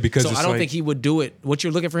show. Yeah, because so it's I don't like- think he would do it. What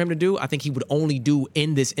you're looking for him to do, I think he would only do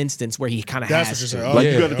in this instance where he kind of That's has what to. you're saying. Like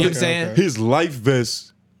Yeah. you got to You know what I'm saying? His life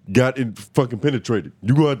vest got fucking penetrated.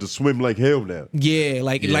 You gonna have to swim like hell now. Yeah,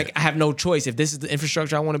 like I have no choice. If this is the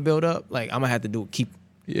infrastructure I want to build up, like I'm gonna have to do keep.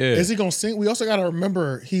 Yeah. Is he gonna sing? We also got to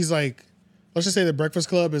remember he's like, let's just say the Breakfast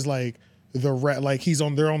Club is like like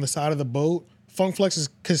they're on the side of the boat. Funk Flex is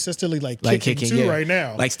consistently like kicking too yeah. right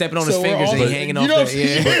now, like stepping on his we're fingers all- and he hanging you off know that.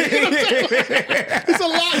 Yeah. It's a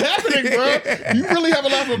lot happening, bro. You really have a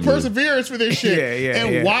lot of perseverance for this shit.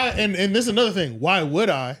 And why? And this is another thing. Why would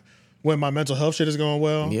I, when my mental health shit is going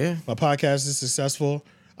well? Yeah. My podcast is successful.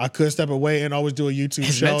 I could step away and always do a YouTube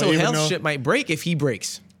His show. mental even health though- shit might break if he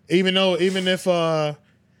breaks. even if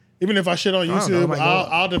Even if I shit on I don't know, YouTube, I might go up.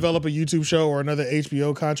 I'll develop a YouTube show or another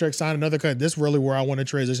HBO contract, sign another contract. This is really where I want to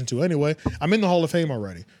transition to anyway. I'm in the Hall of Fame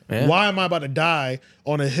already. Yeah. Why am I about to die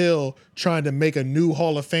on a hill trying to make a new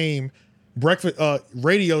Hall of Fame breakfast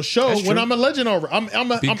radio show That's when true. I'm a legend over? I'm in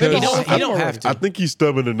the Because- Hall of You Fame don't have already. to. I think he's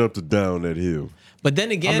stubborn enough to down that hill. But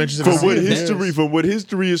then again, I'm interested From to see what if it history, is. from what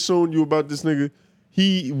history has shown you about this nigga,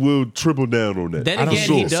 he will triple down on that. then I'm again,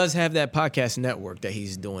 sure. he does have that podcast network that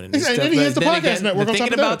he's doing. And, And stuff. he has the Then podcast network on top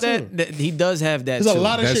Thinking of about that, that, he does have that. There's a too.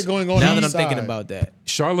 lot of That's- shit going on. Now on that the I'm thinking side. about that,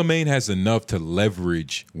 Charlamagne has enough to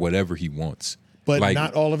leverage whatever he wants. But Like,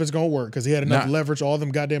 not all of it's gonna work because he had enough Not- leverage. All them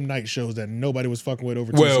goddamn night shows that nobody was fucking with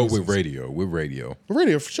over. 2 well, seasons. with radio.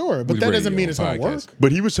 radio for sure, but With that doesn't radio mean it's gonna podcast. work.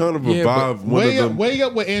 But he was trying to revive one Way of up, them. way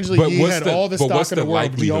up with Angela But Yee what's had the- all the but stock what's in the the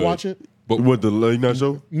world. Do y'all likelihood? watch it? But What, the late night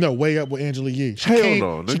show? No, way up with Angela Yee. She Hell came,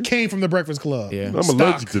 no, she nigga. came from the Breakfast Club. Yeah. I'm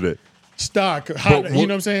allergic to that. Stock, But you know what-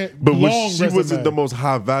 what I'm saying? But Long she resume. wasn't the most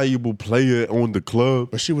high valuable player on the club.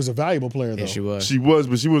 But she was a valuable player though. yeah, she was. She was,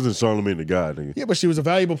 but she wasn't Charlamagne the God, nigga. Yeah, but she was a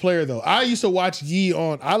valuable player though. I used to watch Yee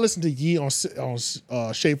on. I listened to Yee on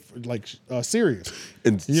Shape Sirius.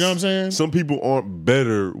 And You know what I'm saying? Some people aren't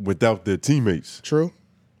better without their teammates. True.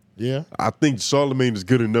 Yeah. I think Charlamagne is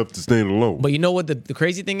good enough to stand alone. But you know what the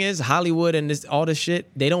crazy thing is? Hollywood and all this shit,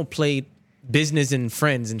 they don't play business and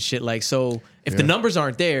friends and shit. Like, so if the numbers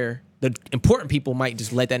aren't there, the important people might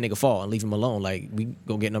just let that nigga fall and leave him alone. Like, we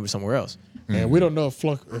go get numbers somewhere else. And we don't know if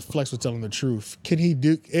Flex was telling the truth. Can he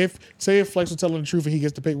do if Flex was telling the truth and he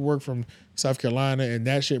gets the paperwork from South Carolina and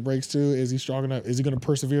that shit breaks too? Is he strong enough? Is he going to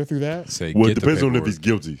persevere through that? say, well, it get the depends on if paperwork. he's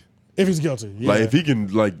guilty. If he's guilty, yeah. Like if he can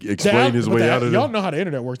explain his but way out of y'all it. know how the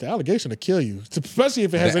internet works. The allegation to kill you, especially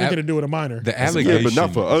if it has The anything al- to do with a minor. The Yeah, allegation, but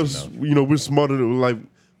not for is us. enough. You know, we're smarter than like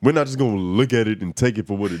we're not just gonna look at it and take it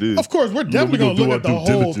for what it is. Of course, we're You know, definitely we gonna do look our at the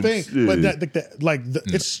due whole thing, diligence. but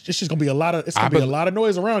it's just gonna be a lot of I be- a lot of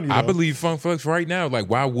noise around you. I though. believe Funk Flex right now. Like,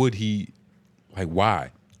 why would he? Like,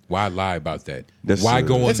 why? Why lie about that? That's why a-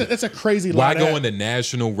 go on? it's a crazy lie. Why go on the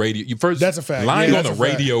national radio? You first, That's a fact. Lying Yeah, on that's the a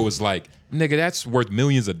fact. radio is like, nigga, that's worth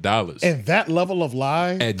millions of dollars. And that level of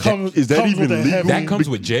lie And comes, is that comes even with a legal? heavy. that comes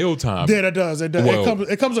with jail time. Yeah, that does. It does. Well,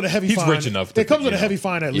 it comes with a heavy he's fine. rich enough to- It comes with you a know. heavy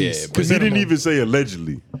fine at Yeah, least. but Because he didn't minimum. even say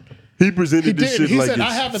allegedly. He presented He this did. shit He like said, it's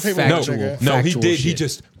 "I have the No, paperwork." nigga. no, he Factual did. He shit.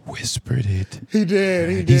 just whispered it. He did.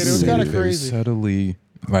 He did. It was kind of Very crazy. subtly.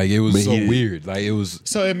 Like, it was Man, so he- weird. Like, it was.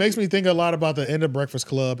 So it makes me think a lot about the end of Breakfast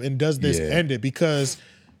Club and does this Yeah. end it? Because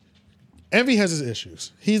Envy has his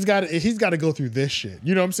issues. He's got to go through this shit.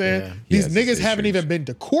 You know what I'm saying? Yeah. These He has his niggas haven't issues. even been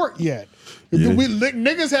to court yet. Yeah.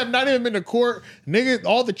 Niggas have not even been to court. Niggas,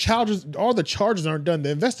 all the charges aren't done.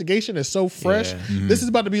 The investigation is so fresh. Yeah. This is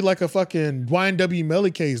about to be like a fucking YNW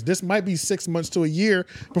Melly case. This might be 6 months to a year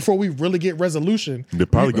before we really get resolution. they're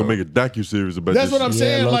probably gonna make a docu-series about That's this what I'm shit.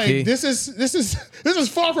 saying. low Like key. this is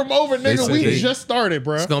far from over, nigga. said We they- just started,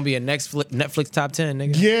 bro. It's gonna be a Netflix top 10,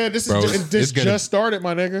 nigga. Yeah, this Bro, is it's this gonna- just started,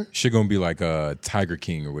 my nigga. Shit gonna be like Tiger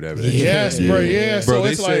King or whatever. Yes, bro. Yeah. Bro, So they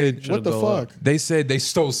it's said- like, what the Should've go fuck? They said they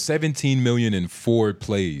stole 17 million in 4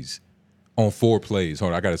 plays. On 4 plays.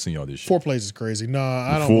 Hold on, I gotta send y'all this shit. 4 plays is crazy. Nah,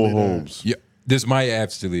 I don't. Four believe that. homes. Yeah, this might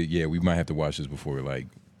actually. Yeah, we might have to watch this before. Like,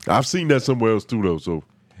 I've seen that somewhere else too, though. So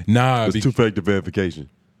nah, it's two-factor verification.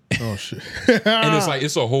 Oh shit. and it's like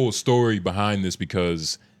it's a whole story behind this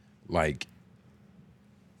because, like,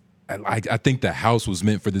 I think the house was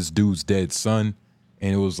meant for this dude's dead son,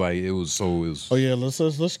 and it was Oh yeah,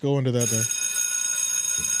 let's go into that then.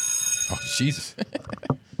 oh Jesus,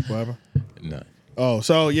 Whatever. nah. Oh,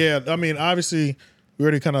 so yeah, I mean, obviously, we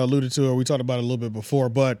already kind of alluded to it. We talked about it a little bit before,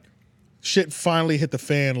 but shit finally hit the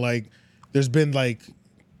fan. Like, there's been like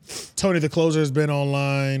Tony the Closer has been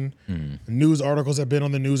online. News articles have been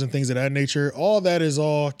on the news and things of that nature. All that is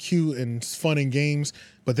all cute and fun and games.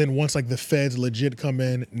 But then once like the feds legit come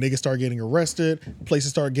in, niggas start getting arrested, places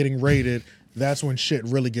start getting raided. That's when shit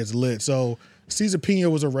really gets lit. So Cesar Pina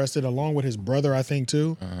was arrested along with his brother, I think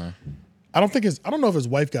too. I don't know if his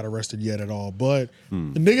wife got arrested yet at all, but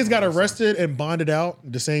the niggas got arrested and bonded out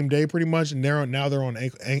the same day pretty much, and now they're on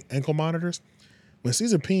ankle monitors. When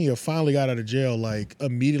Cesar Pina finally got out of jail, like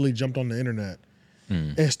immediately jumped on the internet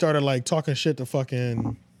and started like talking shit to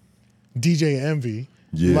fucking DJ Envy.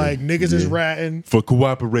 Yeah, Like niggas is yeah. ratting For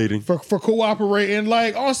cooperating. for cooperating,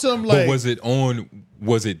 like on some But like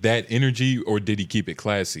was it that energy or did he keep it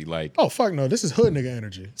classy? Like, oh fuck no, this is hood nigga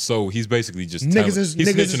energy. so he's basically just Niggas is he's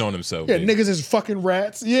niggas snitching is, on himself. Yeah, man. niggas is fucking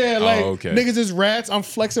rats. Yeah, like okay. niggas is rats. I'm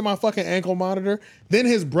flexing my fucking ankle monitor. Then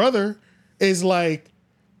his brother is like,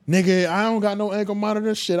 nigga, I don't got no ankle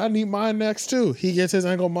monitor. Shit, I need mine next too. He gets his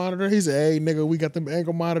ankle monitor. He said, hey, nigga, we got them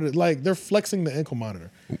ankle monitor. Like, they're flexing the ankle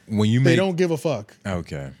monitor. They don't give a fuck.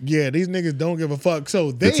 Okay. Yeah, these niggas don't give a fuck.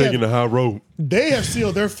 So they're taking the high road. They have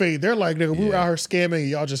sealed their fate. They're like, nigga, we were out here scamming.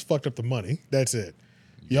 Y'all just fucked up the money. That's it.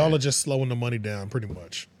 Y'all are just slowing the money down, pretty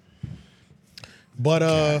much. But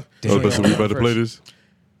so we about to play this.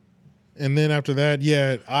 And then after that,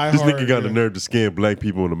 iHeart. This nigga got the nerve to scam black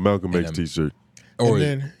people in a Malcolm X t-shirt.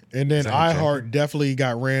 And then iHeart definitely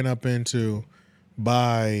got ran up into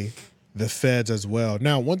by the feds as well.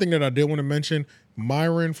 Now, one thing that I did want to mention,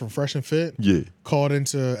 Myron from Fresh and Fit called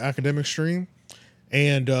into Academic Stream.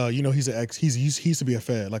 And he's an ex. He used to be a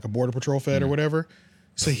fed, like a Border Patrol fed or whatever.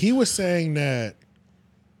 So he was saying that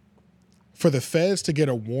for the feds to get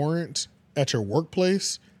a warrant at your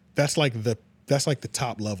workplace, that's like the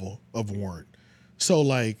top level of warrant. So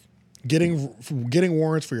like getting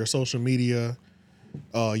warrants for your social media,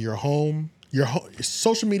 your home,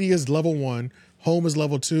 social media is level 1, home is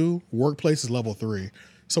level 2, workplace is level 3.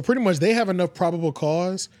 So pretty much they have enough probable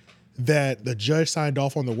cause that the judge signed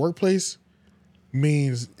off on the workplace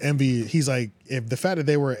means Envy. He's like, if the fact that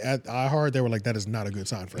they were at iHeart, they were like, that is not a good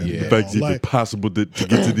sign for Envy. The fact it's even possible to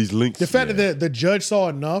get to these links. The fact that the judge saw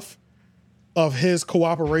enough of his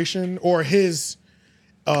cooperation or his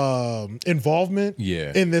involvement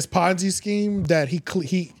in this Ponzi scheme that he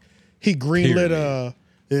greenlit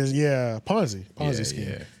Ponzi scheme.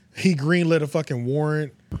 Yeah. He greenlit a fucking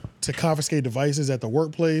warrant to confiscate devices at the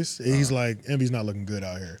workplace. He's like, Envy's not looking good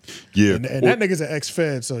out here. Yeah. And that nigga's an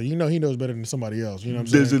ex-fed, so he knows better than somebody else. You know what I'm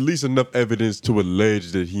saying? There's at least enough evidence to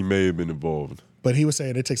allege that he may have been involved. But he was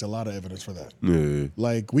saying it takes a lot of evidence for that. Yeah.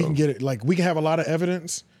 Like we can get it, like we can have a lot of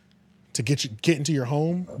evidence to get into your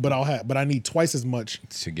home, but I need twice as much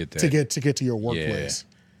to get to your workplace.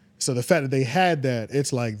 Yeah. So the fact that they had that,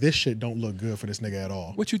 it's like this shit don't look good for this nigga at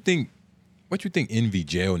all. What you think Envy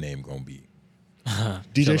jail name gonna be?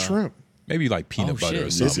 DJ Shrimp. Maybe like peanut butter or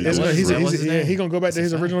something. He gonna go back to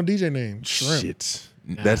his original DJ name. Shrimp. Shit.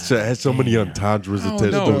 That's has so many entendres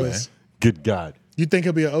attached to it. Good God. You think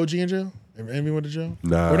he'll be an OG in jail? If Envy went to jail?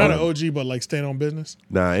 Nah. Or not an OG, but like staying on business?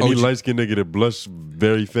 Nah, any light-skinned nigga that blush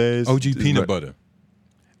very fast. OG peanut butter.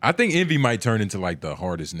 I think Envy might turn into like the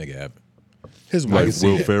hardest nigga ever. His wife,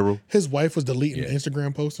 Will Ferrell. His wife was deleting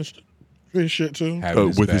Instagram posts and shit too.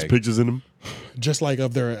 With his pictures in them? Just like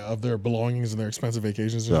of their belongings and their expensive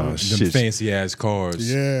vacations. Them fancy ass cars.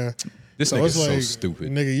 Yeah. This nigga's so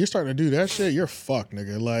stupid. Nigga, you're starting to do that shit, you're fucked,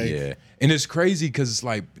 nigga. Like, yeah. And it's crazy because it's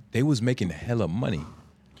like they was making hella money.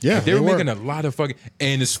 Yeah, like they were making a lot of fucking,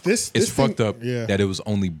 and it's fucked up that it was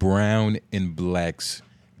only brown and blacks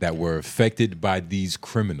that were affected by these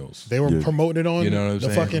criminals. They were promoting it on the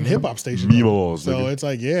fucking hip hop station. So it's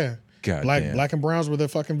like, black and browns were the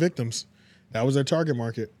fucking victims. That was their target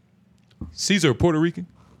market. Caesar, Puerto Rican?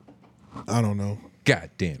 I don't know. God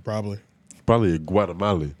damn. Probably a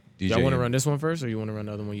Guatemalan. Y'all want to run this one first, or you want to run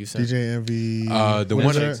the other one you said? DJ Envy. The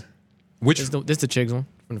one. Which this the Chigs one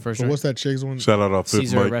from the first one? What's that Chigs one? Shout out our fifth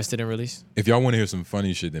Caesar mic. arrested and released. If y'all want to hear some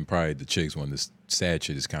funny shit, then probably the Chigs one. This sad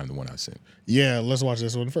shit is kind of the one I sent. Yeah, let's watch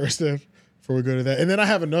this one first then, before we go to that. And then I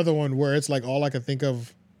have another one where it's like all I can think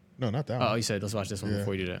of. No, not that one. Oh, you said let's watch this one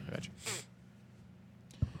before you do that. I got you.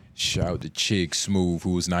 Shout out to Chig Smooth,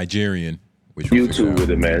 who was Nigerian. YouTube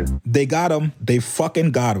with it, man. They got him. They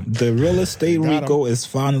fucking got him. The real estate RICO is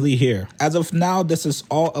finally here. As of now, this is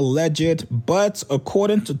all alleged, but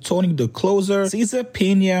according to Tony the Closer, Cesar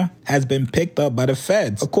Pena has been picked up by the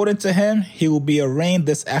feds. According to him, he will be arraigned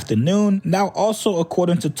this afternoon. Now, also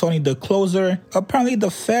according to Tony the Closer, apparently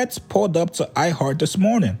the feds pulled up to iHeart this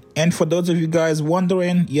morning. And for those of you guys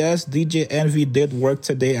wondering, yes, DJ Envy did work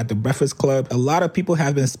today at the Breakfast Club. A lot of people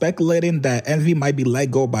have been speculating that Envy might be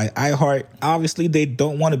let go by iHeart. Obviously, they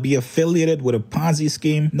don't want to be affiliated with a Ponzi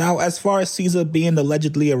scheme. Now, as far as Caesar being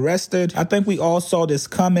allegedly arrested, I think we all saw this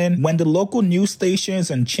coming. When the local news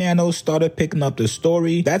stations and channels started picking up the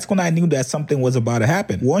story, that's when I knew that something was about to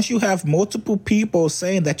happen. Once you have multiple people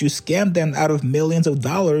saying that you scammed them out of millions of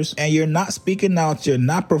dollars and you're not speaking out, you're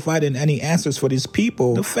not providing any answers for these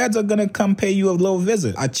people, the feds are gonna come pay you a little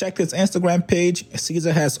visit. I checked his Instagram page.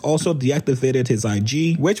 Caesar has also deactivated his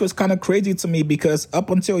IG, which was kind of crazy to me because up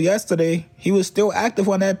until yesterday, he was still active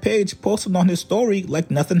on that page, posting on his story like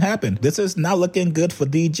nothing happened. This is not looking good for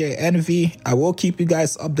DJ Envy. I will keep you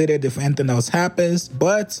guys updated if anything else happens,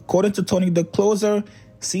 but according to Tony the Closer,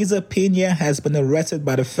 Cesar Pena has been arrested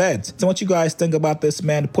by the feds. So what you guys think about this,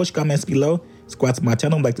 man? Push comments below. Subscribe to my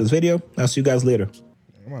channel, like this video. I'll see you guys later.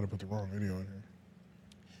 I might have put the wrong video in here.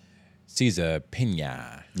 Caesar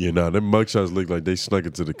Pena. Yeah, nah, them mugshots look like they snuck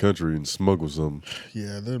into the country and smuggled something.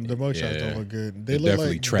 Yeah, the mugshots don't look good. They They're look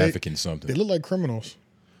definitely like trafficking something. They look like criminals.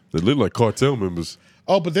 They look like cartel members.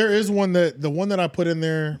 Oh, but there is one the one that I put in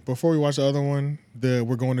there before we watch the other one.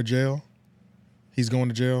 We're going to jail. He's going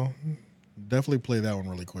to jail. Definitely play that one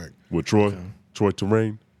really quick. With Troy? Troy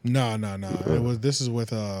Terrain? No. This is with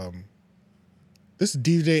this is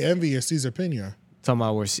DJ Envy and Caesar Pena. Talking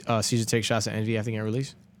about where Caesar takes shots at Envy after getting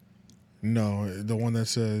released? No, the one that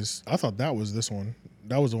says I thought that was this one.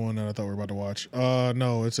 That was the one that I thought we were about to watch.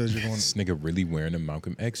 No, it says you're going. This nigga really wearing a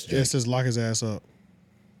Malcolm X jacket. It says lock his ass up.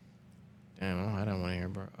 Damn, I don't want to hear,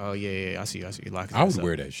 bro. Oh yeah, I see. Lock his I would ass up.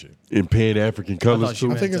 wear that shit. In Pan-African colors,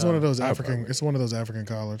 too? I think it's one of those African. It's one of those African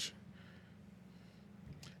college.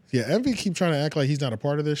 Yeah, Envy keep trying to act like he's not a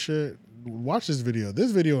part of this shit. Watch this video.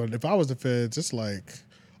 This video, if I was the feds, it's like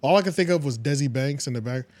all I could think of was Desi Banks in the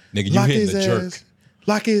back. Nigga, you hitting the jerk.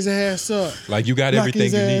 Lock his ass up. Like you got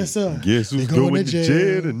everything you need. Up. Guess who's going to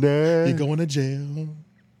jail tonight? He going to jail.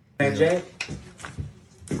 Man, Jay.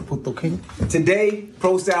 Today,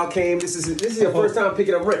 Pro Style came. This is your first time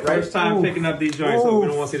picking up rent, right? First time picking up these joints, so we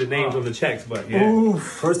don't want to see the names on the checks, but yeah.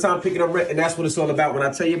 First time picking up rent, and that's what it's all about. When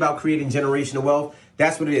I tell you about creating generational wealth,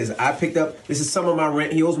 that's what it is. I picked up, this is some of my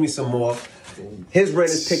rent. He owes me some more. His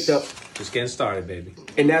rent is picked up. Just getting started, baby.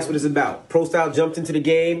 And that's what it's about. Pro Style jumped into the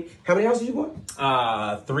game. How many houses you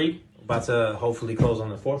bought? 3. About to hopefully close on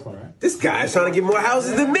the 4th one, right? This guy's trying to get more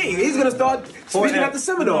houses than me. He's going to start speaking at the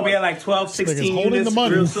seminar. We'll be at like 12, 16 units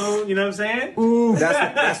real soon. You know what I'm saying?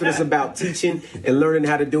 That's what it's about, teaching and learning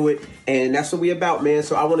how to do it. And that's what we about, man.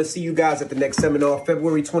 So I want to see you guys at the next seminar,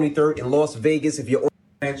 February 23rd in Las Vegas. If you're on,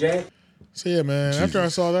 man, Jay. So yeah, man. Jesus. After I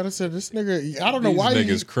saw that, I said, "This nigga, I don't know why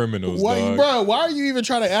these niggas criminals, dog. Bro, why are you even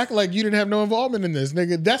trying to act like you didn't have no involvement in this,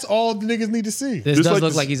 nigga? That's all the niggas need to see. This does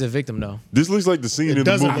look like he's a victim, though. This looks like the scene in the movie.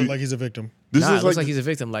 It doesn't look like he's a victim. This looks like he's a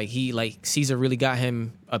victim. Like Caesar really got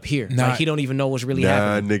him up here. Like he don't even know what's really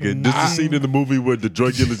happening. Nigga. This is the scene in the movie where the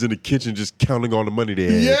drug dealer's in the kitchen just counting all the money they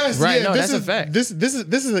have. Yes, right. Yeah, No, that's a fact. This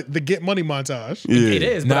is the get money montage. Yeah. It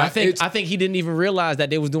is, but I think he didn't even realize that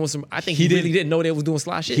they was doing some. I think he really didn't know they was doing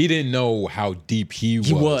sly shit. He didn't know how deep he was.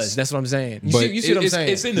 He was. That's what I'm saying. You see what I'm saying?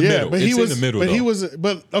 It's in the middle. But it's in the middle. But he was.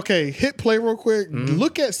 But okay, hit play real quick.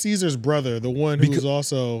 Look at Caesar's brother, the one who's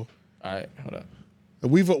also. All right, hold up.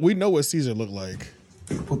 We know what Caesar looked like.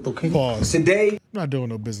 Pause. Today, I'm not doing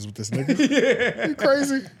no business with this nigga. You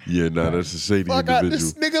crazy? Yeah, that's a shady individual.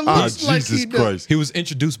 This nigga looks like Jesus Christ. He was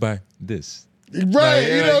introduced by this. Right,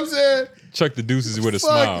 you know what I'm saying? Chuck the deuces with a fuck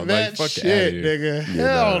smile. That like, fuck shit, out here. nigga.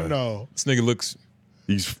 Hell no. This nigga looks.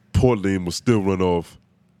 He's portly and will still run off.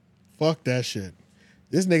 Fuck that shit.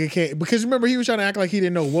 This nigga can't, because remember he was trying to act like he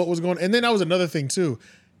didn't know what was going on. And then that was another thing too.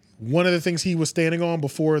 One of the things he was standing on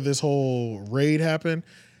before this whole raid happened,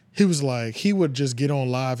 he was like, he would just get on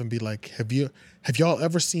live and be like, have y'all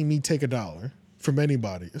ever seen me take $1 from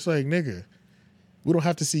anybody? It's like, nigga, we don't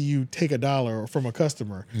have to see you take $1 from a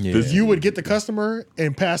customer. Yeah. You would get the customer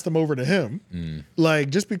and pass them over to him.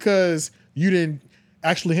 Like, just because you didn't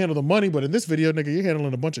actually handle the money, but in this video, nigga, you're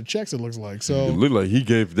handling a bunch of checks, it looks like. So It looked like he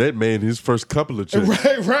gave that man his first couple of checks.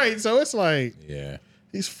 Right. So it's like, yeah,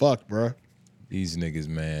 he's fucked, bro. These niggas,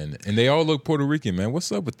 man. And they all look Puerto Rican, man. What's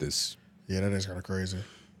up with this? Yeah, that is kind of crazy.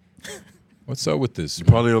 What's up with this? You're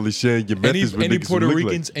probably only sharing your methods with any niggas Puerto who look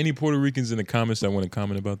Ricans? Any Puerto Ricans in the comments that want to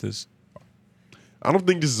comment about this? I don't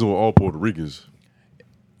think this is on all Puerto Ricans.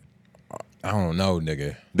 I don't know,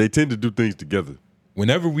 nigga. They tend to do things together.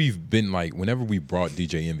 Whenever we brought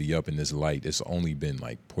DJ Envy up in this light, it's only been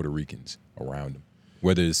like Puerto Ricans around him,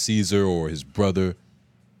 whether it's Caesar or his brother.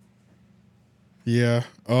 Yeah.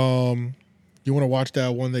 You want to watch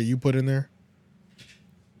that one that you put in there?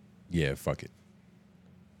 Yeah, fuck it.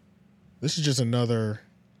 This is just another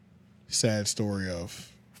sad story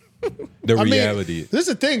of the reality. This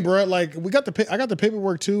is the thing, bro. Like I got the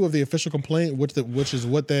paperwork too of the official complaint, which is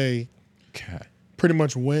what they pretty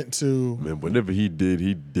much went to. Man, whatever he did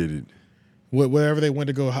it. Whatever they went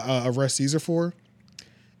to go arrest Caesar for.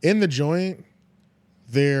 In the joint,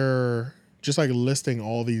 they're just like listing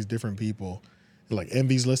all these different people. Like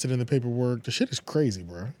Envy's listed in the paperwork. The shit is crazy,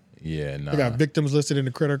 bro. Yeah, nah. They got victims listed in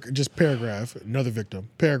the credit, just paragraph, another victim,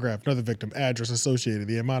 paragraph, another victim, address associated,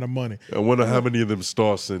 the amount of money. I wonder how many of them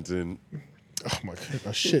stars sent in. Oh my God,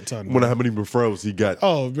 a shit ton. I wonder how many referrals he got.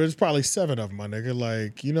 Oh, there's probably 7 of them, my nigga.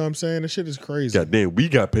 Like, you know what I'm saying? This shit is crazy. God damn, we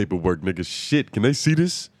got paperwork, nigga. Shit, can they see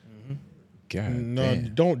this? God no,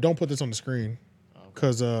 damn. don't put this on the screen,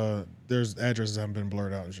 because there's addresses that haven't been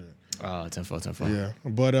blurred out and shit. Oh, 10-4. Yeah,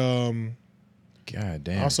 but God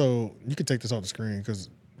damn. Also, you can take this off the screen because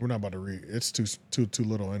we're not about to read. It's too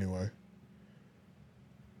little anyway.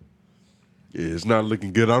 Yeah, it's not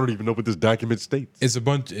looking good. I don't even know what this document states. It's a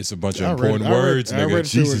bunch of important words, nigga. I read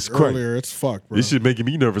Jesus it Christ. earlier. It's fucked, bro. This shit making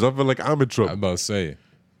me nervous. I feel like I'm in trouble. I'm about to say.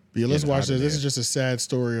 Yeah, let's watch this. This is just a sad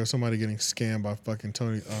story of somebody getting scammed by fucking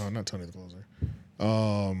Tony. Not Tony the Closer.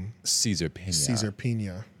 Cesar Pena. Cesar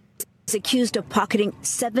Pena. Is accused of pocketing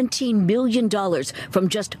 $17 million from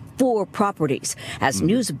just 4 properties. As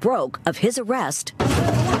news broke of his arrest,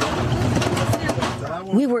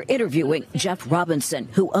 we were interviewing Jeff Robinson,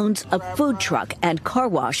 who owns a food truck and car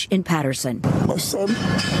wash in Patterson. My son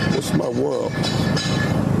was my world,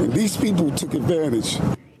 and these people took advantage.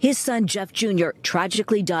 His son, Jeff Jr.,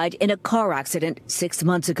 tragically died in a car accident 6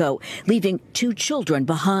 months ago, leaving 2 children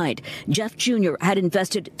behind. Jeff Jr. had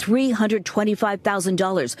invested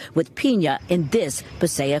 $325,000 with Pena in this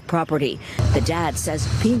Passaic property. The dad says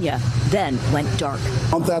Pena then went dark. A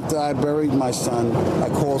month after I buried my son, I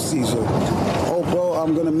called Caesar. Oh, bro,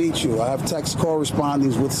 I'm going to meet you. I have text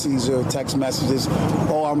correspondence with Caesar, text messages.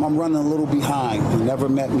 Oh, I'm running a little behind. He never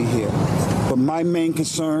met me here. But my main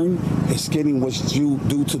concern is getting what's due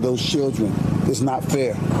to those children. It's not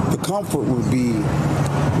fair. The comfort would be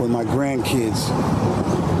when my grandkids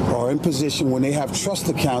are in position when they have trust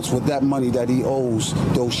accounts with that money that he owes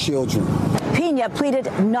those children. Pena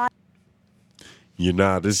pleaded not.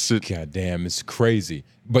 This shit. Goddamn, it's crazy.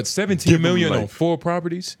 But $17 million on 4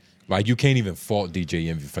 properties? Like, you can't even fault DJ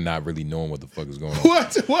Envy for not really knowing what the fuck is going on.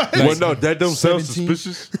 What? Like, well, no, that don't sound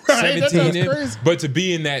suspicious. Right, 17 that crazy. But to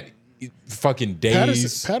be in that fucking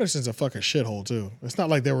days. Patterson's a fucking shithole too. It's not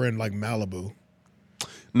like they were in like Malibu.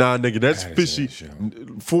 Nah, nigga, that's fishy.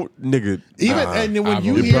 Nigga, Even and then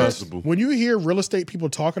when you hear real estate people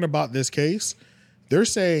talking about this case, they're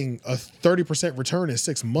saying a 30% return in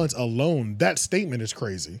 6 months alone. That statement is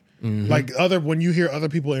crazy. Like when you hear other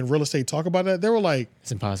people in real estate talk about that, they were like,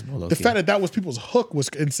 it's impossible. The fact that was people's hook was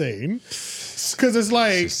insane. Because it's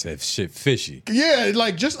like shit fishy. Yeah,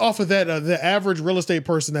 like just off of that, the average real estate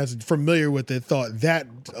person that's familiar with it thought that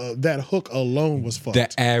that hook alone was fucked.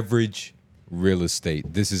 The average real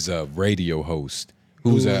estate. This is a radio host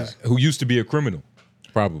who used to be a criminal,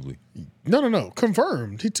 probably. No.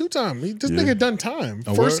 Confirmed. He 2-time. This nigga done time.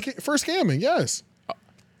 First scamming. Yes.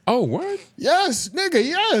 Oh, what? Yes, nigga,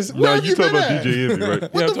 yes. No, you talking about DJ Envy, right? Yeah,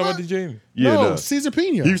 I'm talking about DJ Envy. Yeah, no, Cesar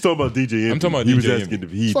Pena. He was talking about DJ Envy. I'm talking about he DJ was asking Envy.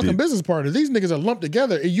 if he fucking did. business partners. These niggas are lumped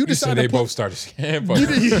together, and you decide they both started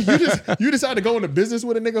scamming. You decide to go into business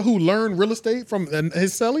with a nigga who learned real estate from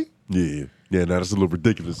his celly? Yeah, now that's a little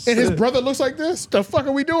ridiculous. And his brother looks like this? The fuck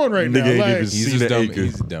are we doing right now? Ain't like, even he's a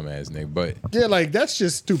dumbass nigga, but yeah, like that's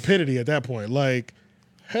just stupidity at that point. Like,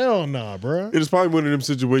 hell nah, bro. It's probably one of them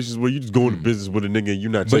situations where you just go into business with a nigga and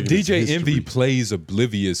you're not. But checking DJ his Envy history. plays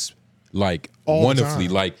oblivious, like All the wonderfully.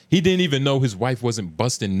 time. Like he didn't even know his wife wasn't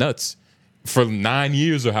busting nuts for 9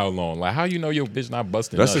 years or how long. Like how you know your bitch not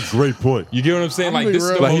busting nuts? That's a great point. You get what I'm saying? Like this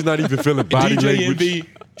is like he's not even feeling body DJ language. Envy,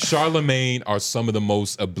 Charlamagne are some of the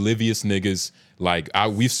most oblivious niggas. Like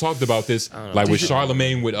we've talked about this. Like with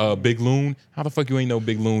Charlamagne with Big Loon. How the fuck you ain't know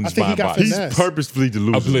Big Loon's I think he got body? finesse. He's purposefully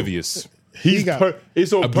delusional. Oblivious.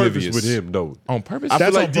 It's on oblivious. purpose with him though. On purpose? I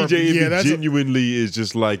feel That's like on DJ purpose. Envy Yeah, that's genuinely is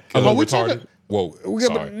just like A little we retarded. talking- Whoa, Yeah,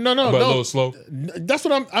 sorry. but no, But a little slow. That's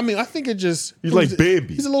what I think it just. He's like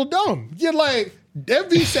Bambi. He's a little dumb. Yeah, like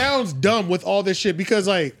Envy sounds dumb with all this shit because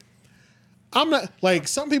like I'm not like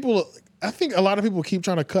some people. I think a lot of people keep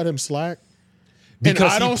trying to cut him slack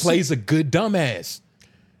Because and he plays a good dumbass.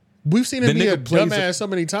 We've seen him The be a nigga plays dumbass so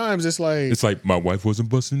many times. It's like my wife wasn't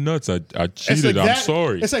busting nuts. I it's cheated. like I'm that-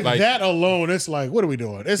 sorry. It's like that alone. It's like, what are we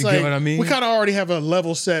doing? It's You like get what I mean? we kind of already have a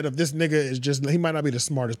level set of this nigga is just he might not be the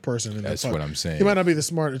smartest person. In That's the what I'm saying. He might not be the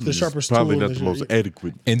smartest, the sharpest. Probably tool not in the most shit.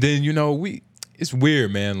 adequate. And then it's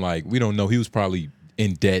weird, man. Like we don't know. He was probably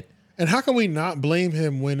in debt. And how can we not blame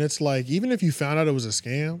him when it's like even if you found out it was a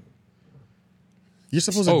scam? You're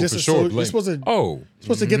supposed to for sure. You're supposed to Oh,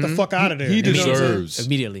 get the fuck out of there. he You know what I'm saying? deserves.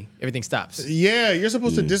 Immediately, everything stops. Yeah, you're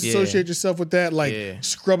supposed to disassociate yourself with that. Like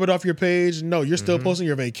scrub it off your page. No, you're still posting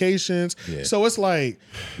your vacations. Yeah. So it's like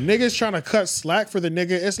niggas trying to cut slack for the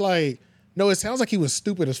nigga. It's like no, it sounds like he was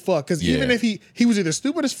stupid as fuck. Because even if he was either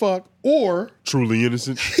stupid as fuck or Truly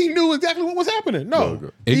innocent. he knew exactly what was happening.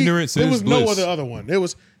 No, Ignorance there is was no bliss. other one. It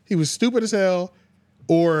was he was stupid as hell,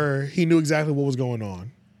 or he knew exactly what was going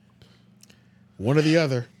on. One or the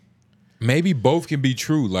other. Maybe both can be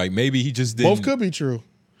true. Like maybe he just didn't. Both could be true.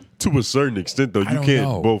 To a certain extent, though, you don't can't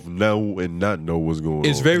know. both know and not know what's going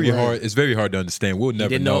It's on. very hard. It's very hard to understand. We'll He never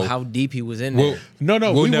didn't know how deep he was in there. No,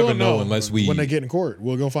 we'll we never will know unless we. when they get in court.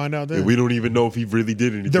 We'll go find out then. And we don't even know if he really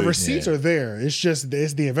did anything. The receipts are there. It's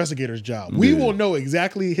the investigator's job. We will know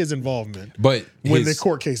exactly his involvement But when the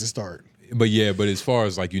court cases start. but as far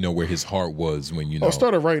as like where his heart was when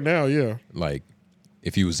started right now, yeah. Like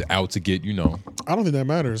if he was out to get I don't think that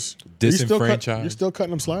matters. disenfranchised. You're still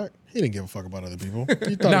cutting him slack. He didn't give a fuck about other people.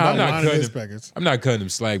 He thought about minding his packets. I'm not cutting him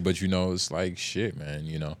slack, but it's like shit, man.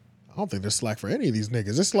 I don't think there's slack for any of these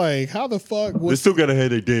niggas. It's like how the fuck they still gotta have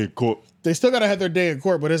their day in court. They still gotta have their day in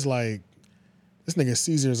court, but it's like this nigga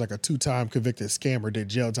Caesar is like a 2-time convicted scammer, did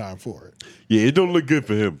jail time for it. Yeah, it don't look good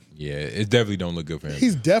for him. Yeah, it definitely don't look good for him.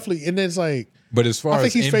 He's definitely, and it's like, but as far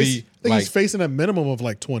as envy, he's facing a minimum of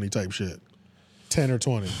like 20 type shit, 10 or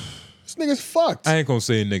 20. This nigga's fucked. I ain't gonna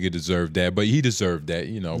say a nigga deserved that, but he deserved that,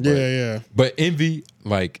 But, yeah. But envy,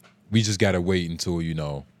 like, we just gotta wait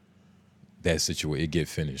until that situation it get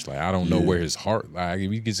finished. Like, I don't know where his heart. Like,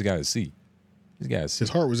 we just gotta see. His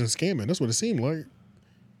heart was in scamming. That's what it seemed like.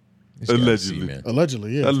 Allegedly, man.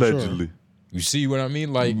 Allegedly, yeah. Allegedly. Sure. You see what I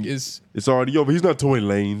mean? Like it's already over. He's not toying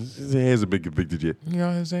lanes. His hasn't been convicted yet. You know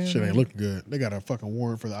what I'm saying? Shit ain't looking good. They got a fucking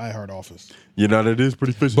warrant for the iHeart office. That is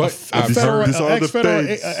pretty fishy. But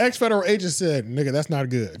ex-federal agent said, "Nigga, that's not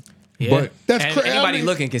good." Yeah. But that's crazy. Anybody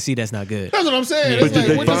looking can see that's not good. That's what I'm saying. But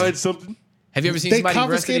did they find something? Have you ever seen they somebody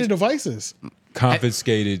confiscated devices?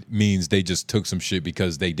 Confiscated means they just took some shit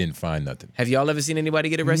because they didn't find nothing. Have y'all ever seen anybody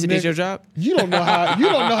get arrested at your job? You don't know how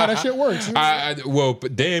that shit works.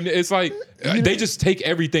 But damn, it's like they just take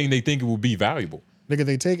everything they think it will be valuable. Nigga,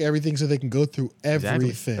 they take everything so they can go through everything.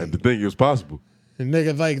 Exactly. And to think it was possible. And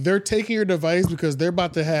nigga, like they're taking your device because they're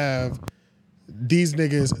about to have these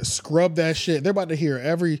niggas scrub that shit. They're about to hear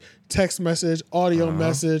every text message, audio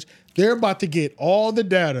message. They're about to get all the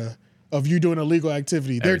data of you doing illegal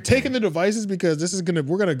activity. They're taking the devices because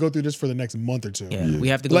we're gonna go through this for the next month or two. Yeah. We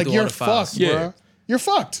have to go through all the files. Fucked, bro. You're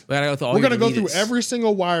fucked. We're gonna go through every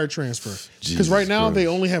single wire transfer. Because right now they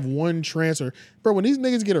only have one transfer. Bro, when these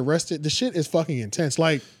niggas get arrested, the shit is fucking intense.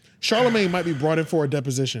 Like Charlamagne might be brought in for a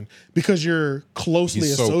deposition because you're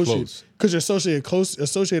closely associated. Because you're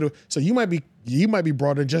associated. So you might be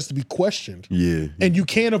brought in just to be questioned. Yeah. And you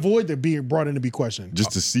can't avoid being brought in to be questioned.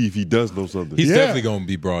 Just to see if he does know something. He's definitely gonna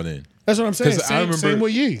be brought in. That's what I'm saying. Same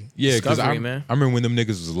with Yee. Yeah, because I remember when them niggas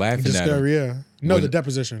was laughing at him. Yeah. No, the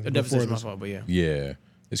deposition. The deposition was my fault, but yeah. Yeah.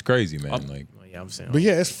 It's crazy, man. I'm saying. But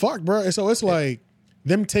yeah, it's fucked, bro. So it's like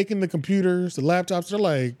them taking the computers, the laptops,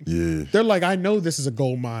 they're like, I know this is a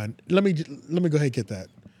gold mine. Let me go ahead and get that.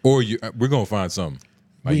 Or we're gonna find something.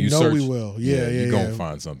 Like we know we will. Yeah, you're gonna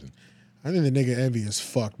find something. I think the nigga envy is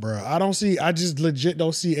fucked, bro. I just legit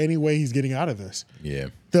don't see any way he's getting out of this. Yeah.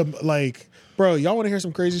 Bro, y'all want to hear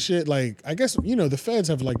some crazy shit? Like, I guess, the feds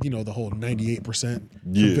have the whole 98%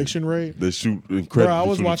 conviction rate. They shoot incredible. Bro, I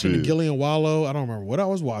was watching the Gillian Wallow. I don't remember what I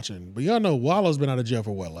was watching. But y'all know Wallow's been out of jail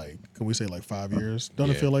for what, can we say 5 years?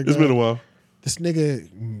 Don't it feel like that? It's been a while. This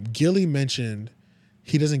nigga, Gilly mentioned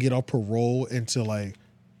he doesn't get off parole until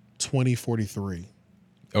 2043.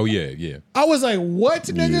 Oh, yeah. I was like, what,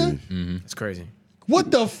 nigga? Yeah. Mm-hmm. It's crazy.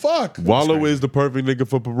 What the fuck? Wallow is the perfect nigga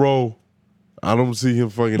for parole. I don't see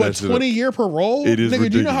him fucking that shit. But 20-year parole? It is nigga,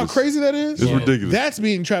 ridiculous. Do you know how crazy that is? It's ridiculous. That's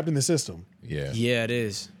being trapped in the system. Yeah. Yeah, it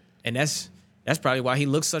is. And that's probably why he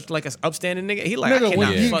looks such like an upstanding nigga. He I cannot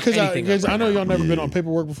fuck anything Because I know y'all never been on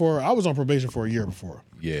paperwork before. I was on probation for a year before.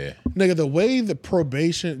 Yeah. Nigga, the way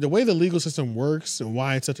the legal system works and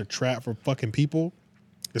why it's such a trap for fucking people,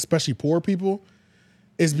 especially poor people,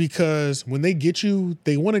 is because when they get you,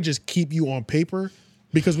 they want to just keep you on paper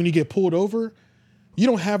because when you get pulled over, you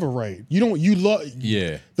don't have a right.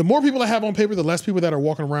 The more people that have on paper, the less people that are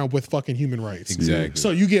walking around with fucking human rights. Exactly.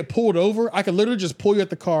 So you get pulled over, I could literally just pull you at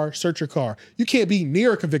the car, search your car. You can't be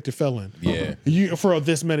near a convicted felon. Yeah. For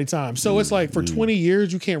this many times. So it's like for 20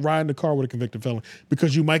 years, you can't ride in the car with a convicted felon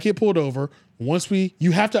because you might get pulled over.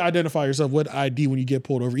 You have to identify yourself with ID when you get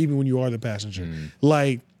pulled over, even when you are the passenger.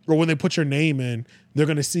 Or when they put your name in, they're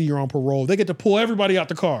gonna see you're on parole. They get to pull everybody out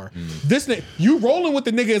the car. You rolling with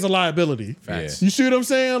the nigga is a liability. Facts. You see what I'm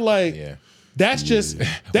saying? That's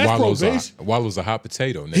probation. Wallow's a hot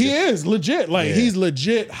potato, nigga. He is legit. He's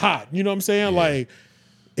legit hot. You know what I'm saying? Yeah.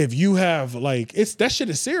 If you have that shit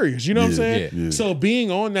is serious. You know what I'm saying? Yeah. So being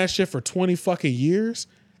on that shit for 20 fucking years,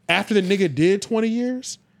 after the nigga did 20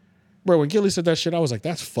 years. Bro, when Gilly said that shit, I was like,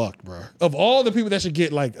 that's fucked, bro. Of all the people that should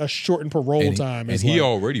get a shortened parole time. And he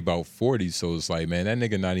already about 40, so it's like, man, that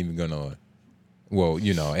nigga not even gonna,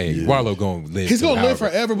 Wallow gonna live. He's gonna live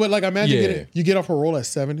forever, but imagine you get off parole at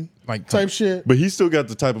 70, type shit. But he still got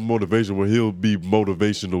the type of motivation where he'll be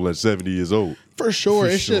motivational at 70 years old. For sure.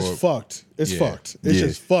 It's just fucked. It's fucked. It's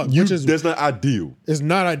just fucked. That's not ideal. It's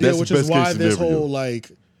not ideal, which is why this whole,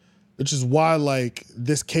 Which is why, like,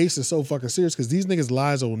 this case is so fucking serious because these niggas'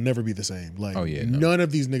 lives will never be the same. Like, none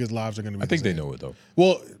of these niggas' lives are going to be the same. I think they know it, though.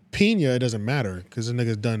 Well, Pena, it doesn't matter because the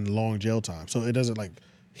nigga's done long jail time. So it doesn't, like,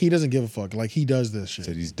 he doesn't give a fuck. Like, he does this shit.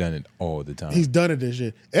 Said he's done it all the time. He's done it this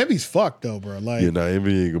shit. Envy's fucked, though, bro. Like, Envy ain't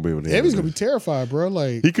going to be able to handle Envy's going to be terrified, bro.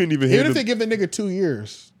 Like, he couldn't even even if they give the nigga 2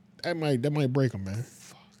 years, that might break him, man.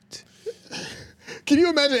 Can you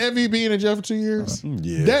imagine Envy being in jail for 2 years?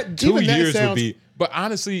 Yeah. That, 2 even years that sounds, would be... But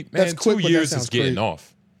honestly, man, that's quick, 2 but that years sounds is getting crazy.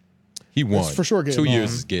 off. He won. It's for sure getting 2 off.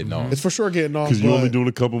 years is getting off. It's for sure getting off. Because you're but- only doing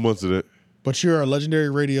a couple months of that. But you're a legendary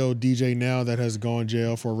radio DJ now that has gone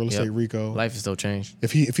jail for real estate Yep. RICO. Life is still changed.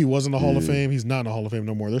 If he was in the Hall of Fame, he's not in the Hall of Fame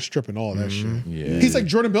no more. They're stripping all that shit. Yeah. He's like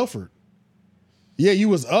Jordan Belfort. Yeah, you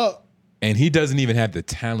was up. And he doesn't even have the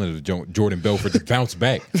talent of Jordan Belfort to bounce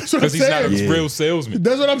back. That's what I'm Because he's not a saying. real salesman.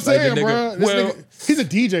 That's what I'm Like, saying, the bro. nigga- This well, nigga, he's a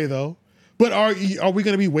DJ though. But are we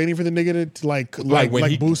gonna be waiting for the nigga to like when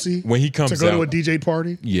he- Boosie when he comes to go to out- a DJ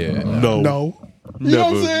party? Yeah. No. You know what I'm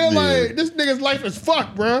Never, saying? yeah. Like this nigga's life is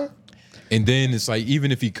fucked, bro. And then it's like, even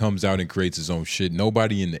if he comes out and creates his own shit,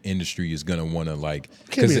 nobody in the industry is gonna want to like.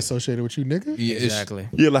 Can't be 'cause associated with you, nigga. Yeah, it's- Exactly.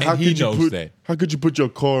 Yeah, like And he knows that. How could you put your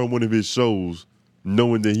car in one of his shows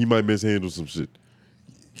knowing that he might mishandle some shit?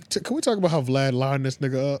 Can we talk about how Vlad lined this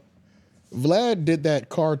nigga up? Vlad did that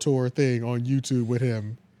car tour thing on YouTube with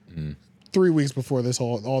him 3 weeks before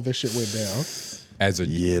all this shit went down. As a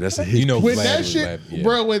that's a hit. You know, When Vlad that was shit, Vlad, yeah.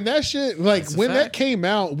 bro, when that shit, like That's a when that fact. came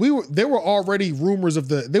out, there were already rumors of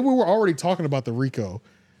they were already talking about the RICO,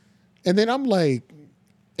 and then I'm like,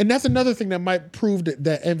 and that's another thing that might prove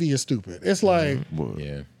that Envy is stupid. It's like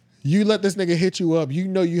Yeah. you let this nigga hit you up, you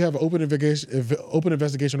know you have an open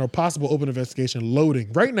investigation or possible open investigation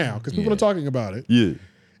loading right now because people are talking about it. Yeah.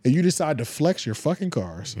 And you decide to flex your fucking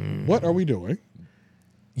cars. What are we doing?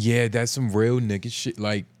 Yeah, that's some real nigga shit.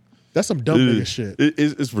 Like, That's some dumb nigga shit.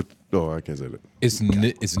 No, I can't say that. it's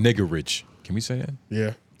nigga rich. Can we say that?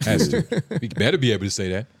 Yeah. Has to. We better be able to say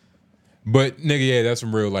that. But nigga, yeah, that's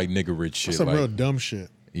some real like nigga rich shit. That's some like, real dumb shit.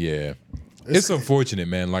 Yeah. It's unfortunate,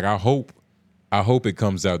 man. Like I hope it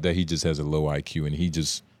comes out that he just has a low IQ and he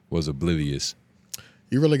just was oblivious.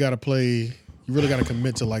 You really got to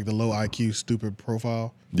commit to like the low IQ stupid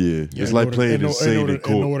profile. Yeah. It's like playing insane in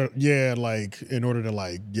court. In order to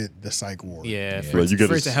like get the psych ward. Yeah, Like, for you it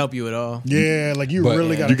gotta to help you at all. Yeah, like you But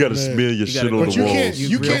really got You got to smear your shit on But the you walls. can't You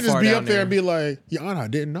you real can't just far be down up there there. and be like, Your Honor, I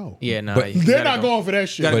didn't know. Yeah, nah. Like, you they're gotta not go- going for that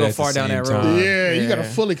shit. You gotta But go at the far down same that road. time- Yeah, you got to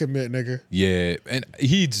fully commit, nigga. Yeah, and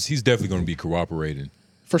he's definitely going to be cooperating.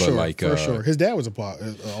 For But sure. like, for sure. His dad was an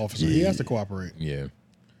officer. He has to cooperate. Yeah.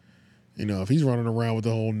 You know, if he's running around with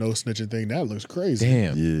the whole no snitching thing, that looks crazy.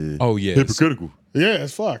 Damn. Yeah. Oh yeah. Hypocritical. Yeah,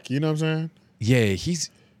 it's fuck. You know what I'm saying?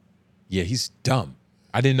 Yeah, he's dumb.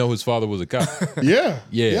 I didn't know his father was a cop. Yeah.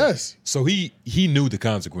 Yeah. Yes. So he knew the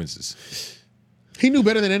consequences. He knew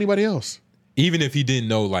better than anybody else. Even if he didn't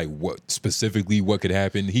know like what could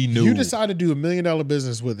happen, he knew. You decide to do $1 million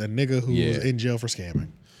business with a nigga who was in jail for scamming.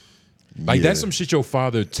 Like that's some shit your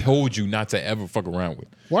father told you not to ever fuck around with.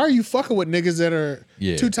 Why are you fucking with niggas that are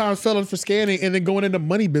 2 times felon for scamming and then going into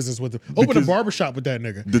money business with them? Open a barbershop with that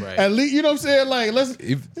nigga. At least, you know what I'm saying? Like,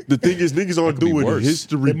 the thing is, niggas aren't doing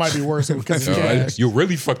history. It might be worse because of cash. You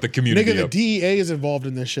really fucked the community Nigga, the up. DEA is involved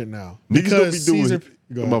in this shit now. Niggas don't be Caesar,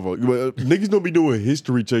 doing. My fault. Niggas don't be doing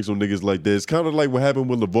history checks on niggas like that. It's kind of like what happened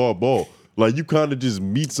with LeVar Ball. Like you kind of just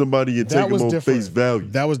meet somebody and take them on face value.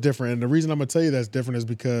 That was different. And the reason I'm gonna tell you that's different is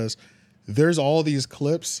because there's all these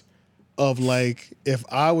clips of like if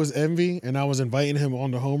I was Envy and I was inviting him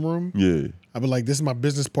on the homeroom, I'd be like, this is my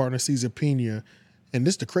business partner, Caesar Pena. And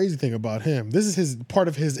this is the crazy thing about him. This is part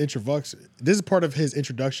of his introduction. This is part of his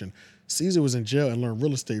introduction. Caesar was in jail and learned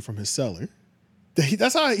real estate from his seller.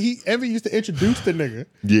 That's how Envy used to introduce the nigga.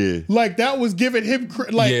 Yeah. Like that was giving him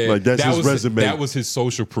like that's his resume. That was his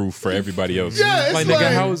social proof for everybody else. Yeah, it's like like,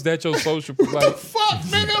 nigga, how is that your social proof? Like, fuck,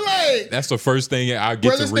 nigga, like that's the first thing I get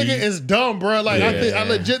bro, to this read. nigga is dumb, bro. Like I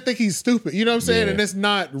legit think he's stupid. You know what I'm saying? Yeah. And it's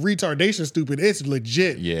not retardation stupid. It's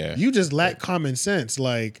legit. Yeah. You just lack common sense.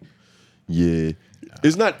 Like, yeah.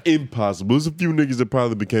 It's not impossible. There's a few niggas that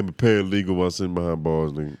probably became a paralegal while sitting behind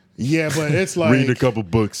bars, nigga. yeah, but it's like Reading a couple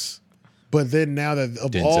books. But then now that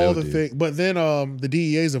of Denzel all the did. things, but then the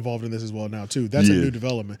DEA is involved in this as well now too. That's a new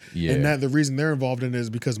development. Yeah. And that the reason they're involved in it is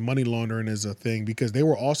because money laundering is a thing because they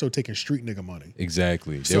were also taking street nigga money.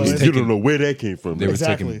 Exactly. They So was it's- You taking, don't know where that came from. They were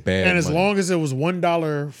Exactly. taking bad and as money. long as it was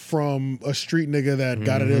 $1 from a street nigga that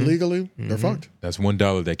got it illegally, they're fucked. That's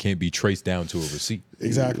 $1 that can't be traced down to a receipt.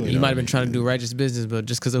 Exactly. You might have been trying to do righteous business, but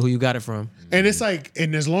just because of who you got it from. And it's like,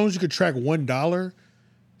 and as long as you could track $1,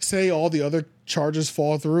 say all the other charges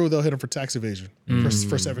fall through, they'll hit him for tax evasion for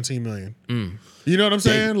 $17 million. You know what I'm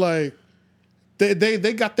saying? Like they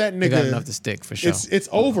got that nigga. They got enough to stick for sure. It's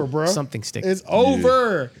over, bro. Something sticks. It's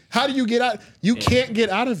over. How do you get out? You can't get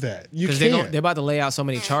out of that. You can't. They're about to lay out so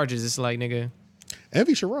many charges. It's like, nigga,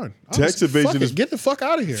 Envy should run. Tax evasion is get the fuck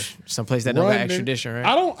out of here. Someplace that don't got extradition, right?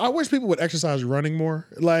 I wish people would exercise running more.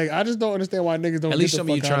 Like I just don't understand why niggas don't. At least get show the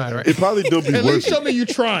me you fuck out trying, of right? here. It probably don't be At worth least show me you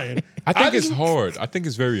trying. I think it's hard. I think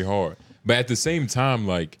it's very hard. But at the same time,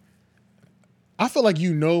 like, I feel like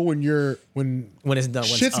when it's done, when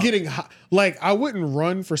shit's it's up. getting hot. Like I wouldn't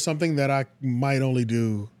run for something that I might only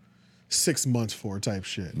do 6 months for type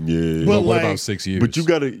shit. Yeah. But what about 6 years? But you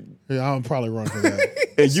gotta. Yeah, I'll probably run for that.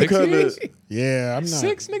 And you 6 kind of. years? Yeah, I'm not.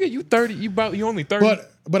 6, nigga. You 30. You only 30.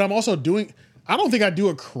 But I'm also doing. I don't think I do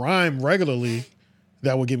a crime regularly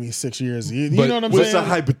that would give me 6 years. You know what I'm What's saying? a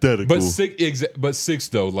hypothetical? But 6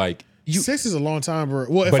 though, like 6 is a long time, bro.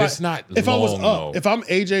 Well, But it's not If I was long, up, though. if I'm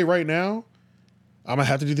AJ right now, I'm gonna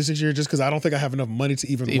have to do the 6 years just because I don't think I have enough money to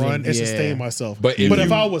even run and sustain myself. But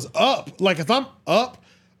if I was up, like if I'm up,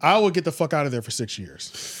 I would get the fuck out of there for 6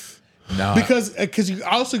 years. Nah. Because you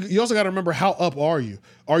also got to remember, how up are you?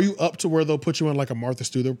 Are you up to where they'll put you in like a Martha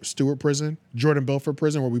Stewart prison, Jordan Belfort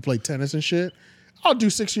prison, where we play tennis and shit? I'll do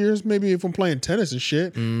 6 years maybe if I'm playing tennis and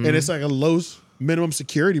shit, and it's like a low minimum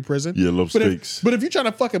security prison. Yeah, low stakes. But if you're trying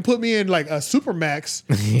to fucking put me in like a Supermax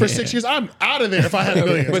for 6 years, I'm out of there if I had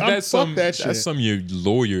millions. But that's that shit. That's some of your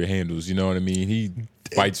lawyer handles. You know what I mean? He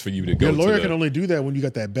fights for you to go. Your lawyer to can only do that when you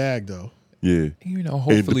got that bag, though. Yeah. You know, And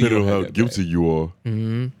hopefully you depending don't on have how that guilty you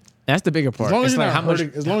are. That's the bigger part. As long as It's you're like not how much.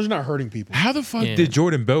 hurting, as long as you're not hurting people. How the fuck did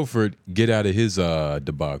Jordan Belfort get out of his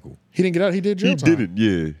debacle? He didn't get out. He did jail He time. didn't,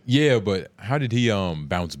 yeah. Yeah, but how did he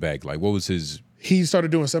bounce back? Like, what was his? He started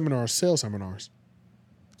doing sales seminars.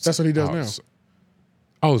 That's what he does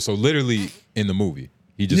now. So literally in the movie,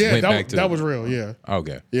 he just went back to that was real. Yeah.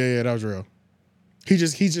 Okay. Yeah, that was real. He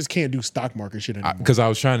just can't do stock market shit anymore. Because I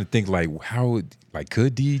was trying to think like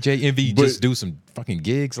could DJ Envy just do some fucking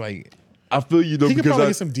gigs? Like, I feel you though, he could because probably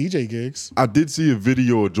get some DJ gigs. I did see a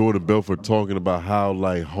video of Jordan Belfort talking about how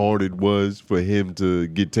like hard it was for him to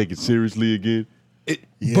get taken seriously again.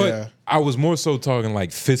 But I was more so talking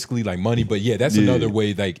like fiscally, like money. But yeah, that's another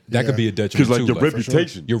way. Like that could be a detriment because like too. your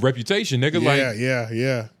reputation, your reputation, nigga.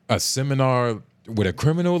 Yeah. A seminar with a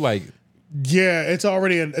criminal, like it's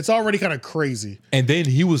already kind of crazy. And then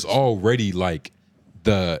he was already like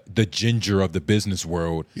the ginger of the business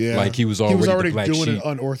world. Yeah, like he was already the black doing sheep. it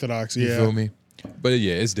unorthodox. You Yeah, feel me? But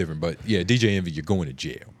yeah, it's different. But yeah, DJ Envy, you're going to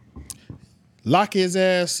jail. Lock his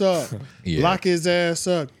ass up. Yeah. Lock his ass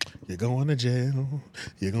up. You're going to jail.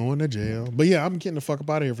 You're going to jail. But yeah, I'm getting the fuck up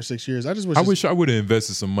out of here for 6 years. I wish I would have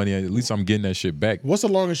invested some money. At least I'm getting that shit back. What's the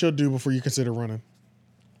longest you'll do before you consider running?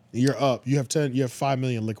 You're up. You have 5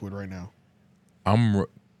 million liquid right now. I'm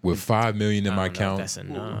with 5 million in my account. That's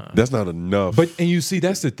enough. That's not enough. But and you see,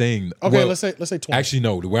 that's the thing. Okay, Well, let's say 20. Actually,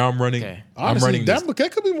 no. The way I'm running, Okay. I'm Honestly, running.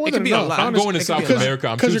 that could be more It than could be a enough. lot. I'm going to South Because- America.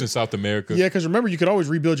 I'm because choosing you're- South America. Yeah, because remember, you could always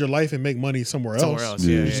rebuild your life and make money somewhere else. Somewhere else,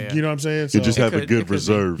 yeah. You know what I'm saying? you just have a could- it good could be.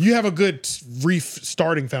 reserve. You have a good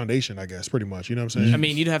starting foundation, I guess, pretty much. You know what I'm saying? I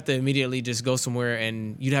mean, you'd have to immediately just go somewhere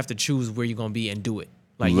and you'd have to choose where you're gonna be and do it.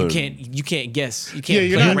 Like Learn. you can't guess. You can't Yeah,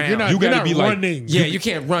 you're play not, around. you're not, You you're gotta not be like- running. Yeah, you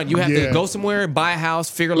can't run. You have Yeah. to go somewhere, buy a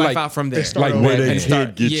house, figure life out from there. and start Like over. where they And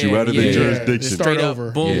can't get you out of their jurisdiction. Start Straight up,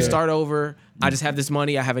 over. boom, Yeah. start over. I just have this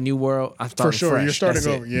money. I have a new world. I'm For starting sure, fresh. you're starting That's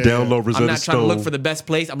over. it. Yeah. Download Rosetta I'm not trying to look Stone. for the best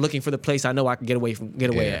place. I'm looking for the place I know I can get away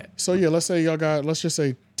at. So yeah, let's say let's just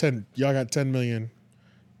say 10. Y'all got 10 million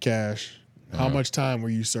cash. How much time were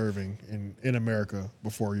you serving in America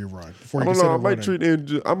before you run? Before I you don't know.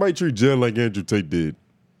 consider I might treat jail like Andrew Tate did.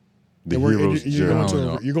 The running? hero's You're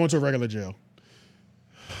jail. you're going to a regular jail.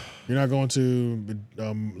 You're not going to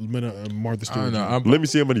Martha I Stewart. don't know. jail. Let me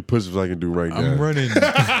see how many push-ups I can do right now. I'm running.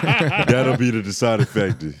 That'll be the deciding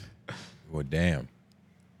factor. Well, damn.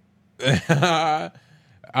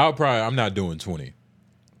 I'm not doing 20.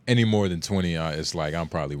 Any more than 20, it's like I'm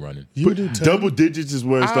probably running. You do 10? Double digits is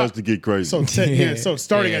where it starts to get crazy. So 10. Yeah. So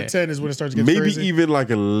starting Yeah. at 10 is when it starts to get Maybe crazy. even like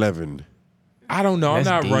 11. I don't know. I'm That's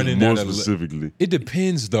not deep. running More at a- specifically. It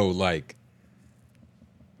depends though. Like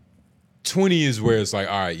 20 is where it's like,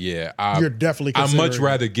 all right, yeah. You're definitely I'd much considering-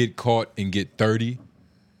 rather get caught and get 30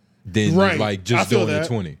 than Right. like I just feel doing the that.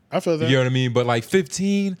 20. I feel that. You know what I mean? But like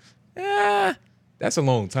 15, that's a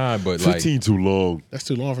long time. But 15 too long. That's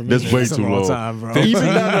too long for me. That's way That's a too long long. time, bro. Even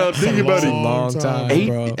now, think about long it. time,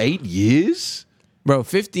 bro. 8 years? Bro,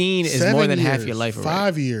 15 is 7 more than half years, your life already.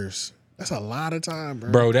 5 years. That's a lot of time,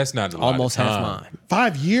 bro. bro, that's not a lot Almost of half time. mine.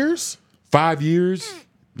 5 years 5 years,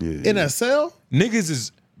 Yeah. in a cell? niggas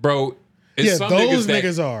is bro. Yeah, those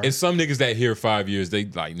niggas are. And some niggas that hear 5 years, they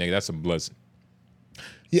like, nigga, that's a blessing.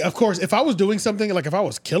 Yeah, of course. If I was doing something, like if I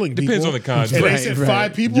was killing people. Depends on the contract. And they said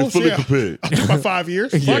 5 people. You're fully prepared. I took my 5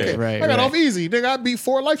 years. Fuck it. right, I got off easy. Nigga, I beat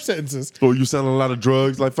 4 life sentences. So you selling a lot of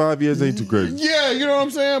drugs? Like 5 years ain't too crazy. Yeah, you know what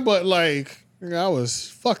I'm saying? But like, I was,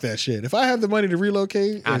 fuck that shit. If I have the money to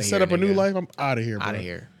relocate and set up a new life, I'm out of here, bro. Out of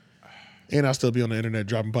here. And I'll still be on the internet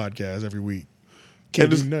dropping podcasts every week. Can't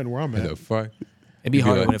do nothing where I'm at. The fuck? It'd be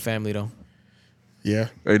harder with a family though. Yeah.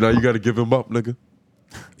 Hey, now you got to give him up, nigga.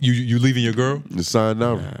 You leaving your girl? You sign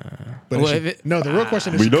out. But no, the real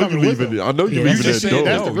question is, We she know you coming with leaving. him? I know you Yeah, leaving that dog.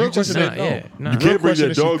 That's the real question. You can't bring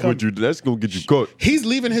that dog with you. That's gonna get you caught. He's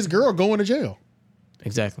leaving his girl going to jail.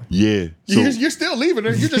 Exactly. Yeah. So You're still leaving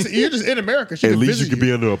her. You're just in America. She at can least you visit could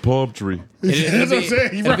be under a palm tree. That's what I'm saying.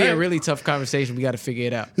 It'll be a Right. really tough conversation. We got to figure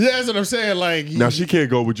it out. Yeah, that's what I'm saying. Like, Now she can't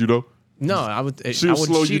go with you though. No, I would. She'll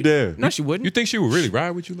slow you down. No, she wouldn't. You think she would really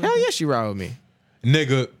ride with you? Like Hell yeah, she ride with me.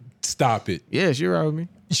 Nigga, stop it. Yeah, she ride with me.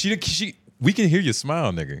 She. We can hear your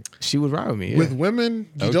smile, nigga. She would ride with me. Yeah. with women,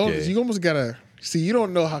 you don't. Okay. You almost gotta see. You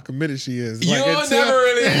don't know how committed she is. You'll Like, never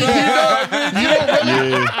really know. You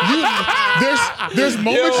don't really. There's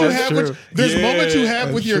moments Yo, you have. true. There's moments you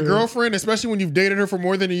have with your true. girlfriend, especially when you've dated her for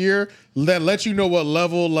more than a year, that let you know what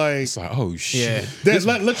level. Like, It's like, oh shit. Yeah. that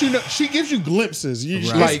let you know. She gives you glimpses. You,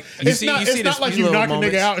 Right. Like, You it's see- not. you It's see not the like sweet you little knock a nigga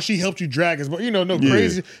moments. out and she helped you drag his. But no Yeah.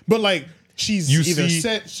 crazy. But like. She's You either see-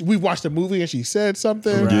 said we watched a movie and she said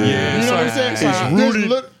something. Right. Yeah. You know what I'm saying? It's There's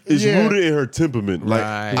rooted. It's rooted in her temperament. Like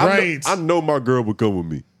Right. Right. I know my girl would come with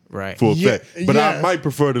me Right. for a Yeah, fact, but I yeah. might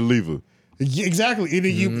prefer to leave her. Yeah, exactly. And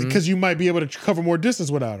then you because you might be able to cover more distance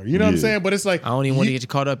without her. You know what I'm Yeah. saying? But it's like I don't even want to get you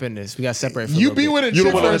caught up in this. We got to separate. For a you little be bit. with a You chick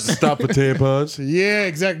don't want to have for to stop for tampons. yeah,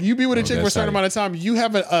 exactly. You be with a chick for a that's certain how amount of time. You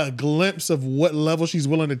have a glimpse of what level she's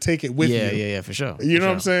willing to take it with Yeah, you. yeah, for sure. You know For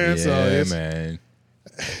what I'm sure. saying? Yeah, So it's, man.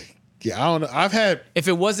 yeah, I don't know. I've had If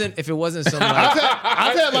it wasn't some like,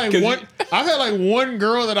 I've had like one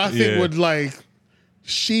girl that I think Yeah. would like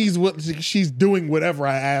she's doing whatever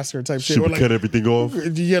I ask her type She shit. Or would like, cut everything off.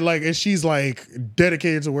 yeah, like and she's like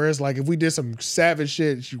dedicated to where it's like if we did some savage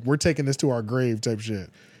shit, we're taking this to our grave type shit.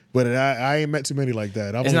 But I ain't met too many like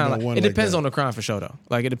that. I've it's only not met like, one. it like depends that. on the crime for sure though.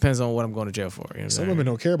 Like it depends on what I'm going to jail for. You know what I'm Some saying? women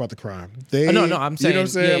don't care about the crime. They No, I'm saying, you know what I'm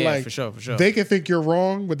saying? yeah, like for sure. They can think you're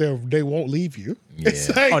wrong, but they won't leave you. Yeah. It's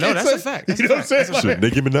like, Oh, no, it's that's a fact. That's you a know what I'm fact. saying? Shit,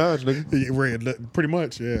 Nicki Minaj, nigga. Yeah, right, pretty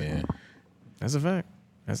much, yeah. That's a fact.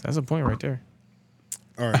 That's a point right there.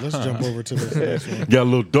 All right, let's jump over to the next one. Got a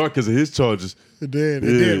little dark because of his charges. It did,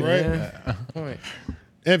 right? Yeah. Point.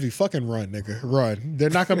 Evie, fucking run, nigga. Run.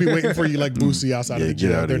 They're not gonna be waiting for you like Boosie outside Yeah, of the get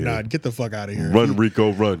jail. outta They're here. not. Get the fuck out of here. Run,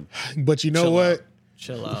 Rico, run. But you know Chill what? out.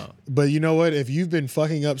 Chill out. But you know what? If you've been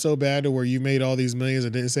fucking up so bad to where you made all these millions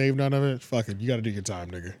and didn't save none of it, fuck it. You gotta do your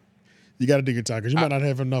time, nigga. You gotta do your time because you might not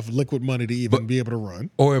have enough liquid money to even be able to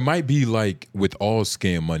run. Or it might be like with all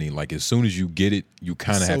scam money, like as soon as you get it, you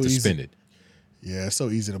kind of So have to easy. spend it. Yeah, it's so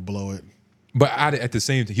easy to blow it. But at the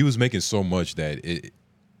same time, he was making so much that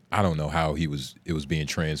I don't know how it was being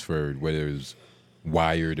transferred, whether it was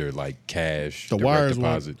wired or like cash, The direct wires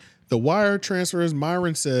deposit. The wire transfers,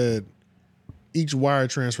 Myron said each wire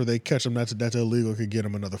transfer they catch them that's illegal could get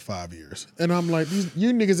them another 5 years. And I'm like,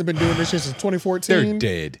 you niggas have been doing this shit since 2014. They're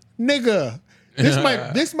dead. Nigga.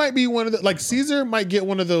 This might be one of the like Caesar might get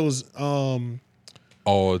one of those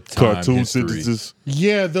All-time Cartoon history. sentences.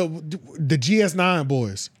 yeah, the GS9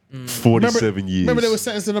 boys. 47 years. Remember they were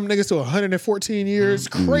sentencing them niggas to 114 years?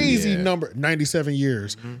 Crazy Yeah. number. 97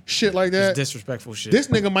 years. Shit like that. It's disrespectful shit. This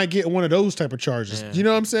nigga might get one of those type of charges. You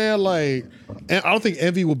know what I'm saying? Like, and I don't think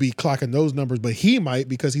Envy will be clocking those numbers, but he might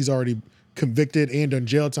because he's already convicted and done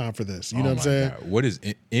jail time for this. You know what I'm saying? God. What is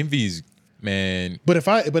Envy's, man? But if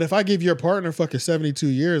I give your partner fucking 72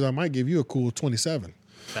 years, I might give you a cool 27.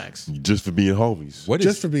 Facts. Just for being homies.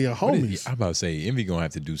 Just for being what is- homies. I'm about to say, Envy gonna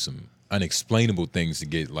have to do some unexplainable things to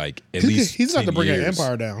get like at He- least he's not 10 to bring an years.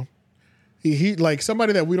 empire down. He like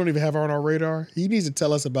somebody that we don't even have on our radar. He needs to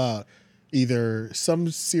tell us about either some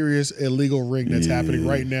serious illegal ring that's happening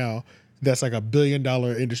right now. That's like $1 billion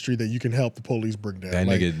industry that you can help the police bring down. That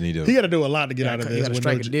Like, nigga need to. he got to do a lot to get out of You this. gotta with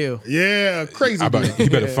strike no a deal. Yeah, crazy. deal. He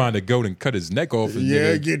better find a goat and cut his neck off. And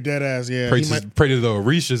Yeah, nigga, get that ass. Yeah, pray, he to, might, pray to the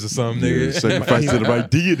Orishas or something, Yeah, nigga. sacrifice to the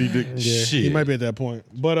right deity, nigga. yeah, Shit. he might be at that point.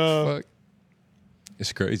 But Fuck.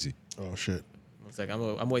 It's crazy. oh shit. One second. I'm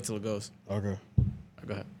gonna wait till it goes. Okay,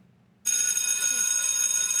 Go ahead.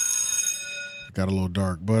 got a little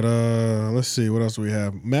dark. But let's see what else do we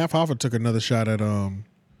have. Math Hoffa took another shot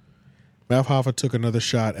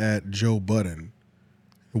at Joe Budden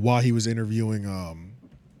while he was interviewing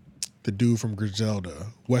the dude from Griselda,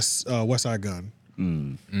 West Side Gun.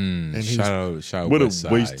 And Shout out what West a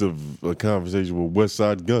Side. waste of a conversation with West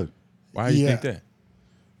Side Gun. Why do you think that?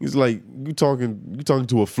 He's like you talking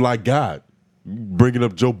to a fly god. You bringing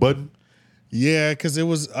up Joe Budden. Yeah, because it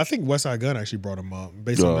was. I think West Side Gun actually brought him up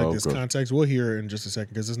based on like this okay. context. We'll hear it in just a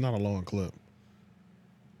second because it's not a long clip.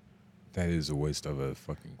 That is a waste of a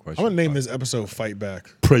fucking question. I'm gonna name this episode "Fight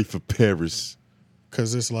Back." Pray for Paris.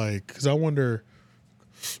 Because it's like, because I wonder.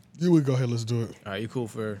 Yeah, we go ahead. Let's do it. All right, you cool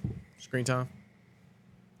for screen time?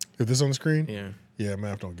 If this on the screen, Yeah.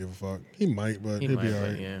 Math don't give a fuck. He might, but He he'll might, be all but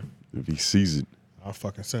right. yeah. If he sees it. I'll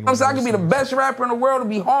fucking send him. I'm saying I could be the best rapper in the world and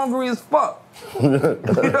be hungry as fuck. You know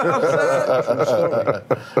what I'm saying?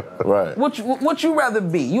 Right. What you rather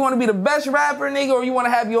be? You want to be the best rapper, nigga, or you want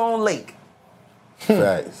to have your own lake?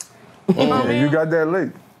 Facts. You know what I mean? You got that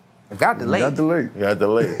lake. I got the lake. You got the lake. You got the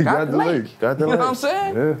lake. You got the lake. Got the You lake. know what I'm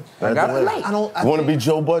saying? Yeah. I got the lake. You want to be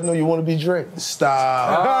Joe Budden or you want to be Drake?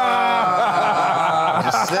 Stop.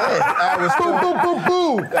 Just saying. That was corny.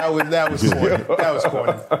 That was corny. That was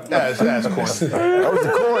corny. That's corny. That was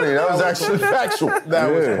corny. That was actually factual.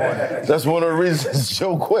 That was corny. That's one of the reasons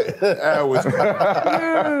Joe quit. That was corny.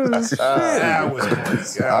 That was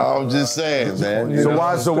corny. I'm just saying, man.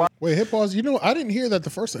 So why? Wait, hit pause. You know, I didn't hear that the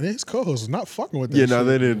first time. His co-host was not fucking with that. Yeah, shit. no,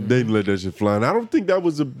 they didn't let that shit fly. And I don't think that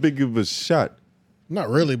was a big of a shot. Not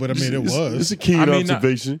really, but I mean, it was. It's a keen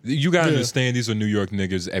observation. You gotta understand, these are New York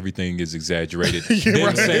niggas. Everything is exaggerated.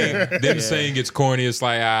 Yeah, them right. saying it's corny. It's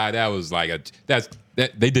like that was like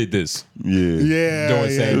they did this. Yeah,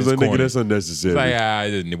 Saying it was it's like, nigga, corny. that's unnecessary.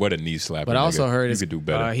 It's like what a knee slapper. But I also heard you it's, could do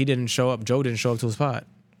better. he didn't show up. Joe didn't show up to his pod.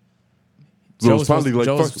 So it's probably like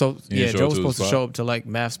Joe was fuck. supposed to show up to like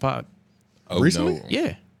Math's pod. Oh, Recently? no.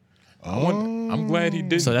 Yeah. I'm glad he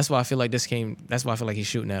did. So that's why I feel like that's why I feel like he's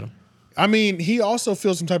shooting at him. I mean, he also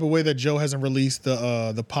feels some type of way that Joe hasn't released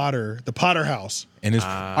the Potter House. And it's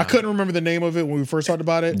I couldn't remember the name of it when we first talked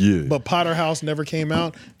about it. Yeah. But Potter House never came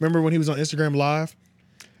out. Remember when he was on Instagram Live?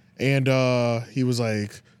 And he was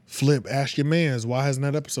like, Flip, ask your mans, why hasn't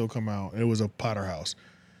that episode come out? And it was a Potter House.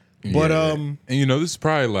 But and this is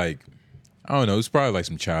probably like, I don't know, it's probably like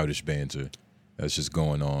some childish banter that's just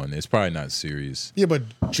going on. It's probably not serious. yeah, but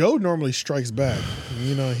Joe normally strikes back.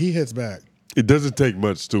 You know, he hits back. It doesn't take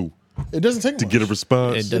much to It doesn't take much. get a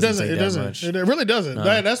response. It doesn't take It that doesn't. much. It really doesn't.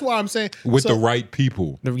 That's why I'm saying With so- the right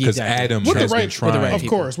people. Because Exactly. Adams With the has been right- trying. of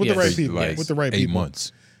course, with the right people. Like With the right 8 people.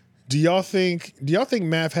 months. Do y'all think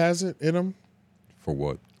Math has it in him For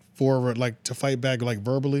what? for like to fight back like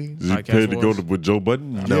verbally? Is he Podcast paid to go wars. with Joe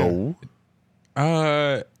Budden? No.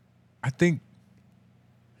 I think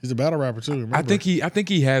He's a battle rapper too. Remember? I think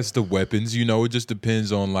he has the weapons. You know, it just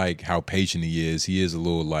depends on like how patient he is. He is a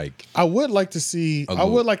little like. I would like to see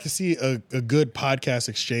a good podcast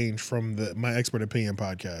exchange from the My Expert Opinion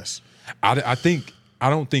podcast. I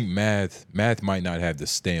don't think math might not have the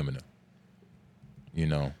stamina. You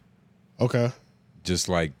know. Okay. Just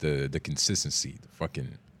like the consistency, the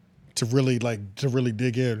fucking. To really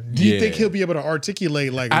dig in. Do you think he'll be able to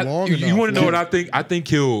articulate long enough? You want to know what I think? I think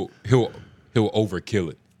he'll overkill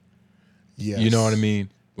it. Yes. You know what I mean?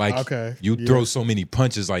 Like, Okay. you Yeah. throw so many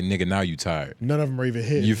punches, like, nigga, now you tired. None of them are even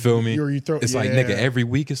hit. You feel me? It's like, nigga, every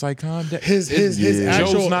week it's like, calm down. His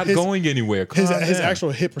actual Joe's not going anywhere. Calm his down. actual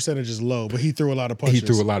hit percentage is low, but he threw a lot of punches. He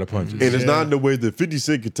threw a lot of punches. And it's not in the way that 50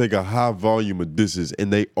 Cent could take a high volume of disses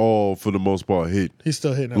and they all, for the most part, hit. He's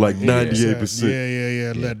still hitting like 98%.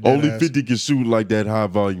 98%. Yeah. Only 50 can shoot like that high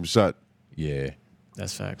volume shot. Yeah.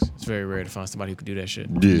 That's facts. It's very rare to find somebody who can do that shit.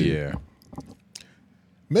 Yeah.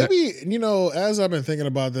 Maybe, as I've been thinking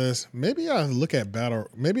about this, maybe I look at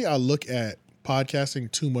podcasting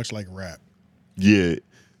too much like rap. Yeah.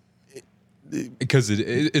 Because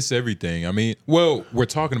it's everything. I mean, well, we're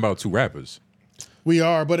talking about two rappers. We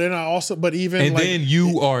are, but even And then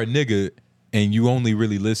you are a nigga and you only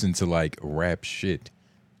really listen to like rap shit.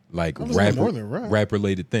 Like I listen to more than rap. rap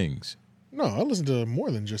related things. No, I listen to more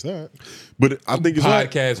than just that. But I think it's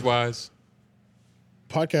podcast wise.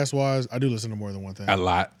 Podcast wise, I do listen to more than one thing. A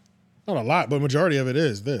lot. Not a lot, but majority of it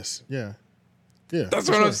is this. Yeah. Yeah. That's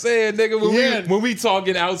for what sure. I'm saying, nigga. When we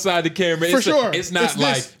talking outside the camera, For sure. It's not It's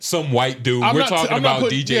like this. some white dude. I'm We're not- talking I'm not about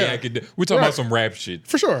putting- DJ yeah. Acad. We're talking Right. about some rap shit.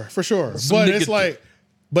 For sure. Some But nigga it's like,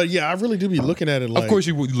 but yeah, I really do be looking at it like. Of course,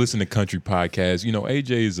 you would listen to country podcasts. You know,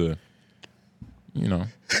 AJ's a, you know,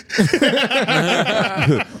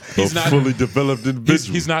 he's not fully developed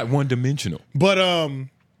individual. He's not one dimensional. But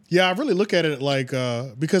yeah, I really look at it like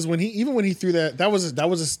because when he threw that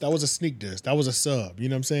was a sneak diss. That was a sub. You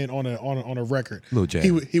know what I'm saying on a record. Lil Jab.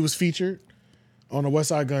 He was featured on a West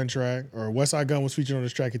Side Gun track, or West Side Gun was featured on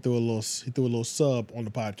this track. He threw a little sub on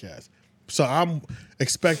the podcast. So I'm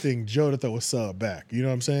expecting Joe to throw a sub back. You know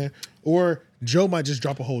what I'm saying? Or Joe might just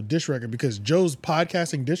drop a whole diss record because Joe's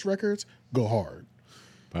podcasting diss records go hard.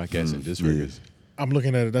 Podcasting diss records. I'm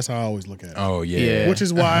looking at it. That's how I always look at it. Oh yeah. Which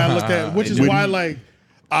is why I look at. Which is why like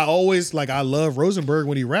I always like I love Rosenberg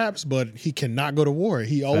when he raps, but he cannot go to war.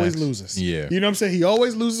 He always loses. Yeah. You know what I'm saying? He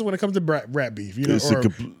always loses when it comes to rap beef. You know,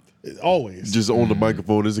 always. Just on the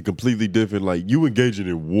microphone is a completely different. Like you engaging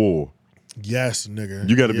in war. Yes, nigga.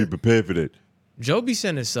 You got to be prepared for that. Joe be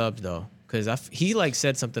sending subs though, because he like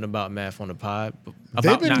said something about Math on the pod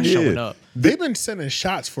about not showing up. They've been sending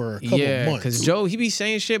shots for a couple months. Because Joe, he be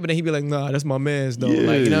saying shit, but then he be like, nah, that's my man's though. Yeah,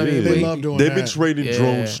 like, you know what I mean? They love doing They've that. been trading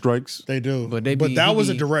drone strikes. They do. But that was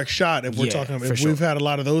a direct shot. If we're talking, if we've had a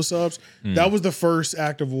lot of those subs, that was the first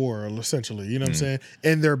act of war, essentially. You know what I'm saying?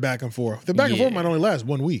 And they're back and forth. The back and forth might only last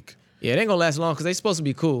 1 week. Yeah, it ain't gonna last long because they supposed to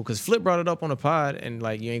be cool. Because Flip brought it up on the pod and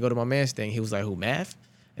like, you ain't go to my man's thing. He was like, who, Math?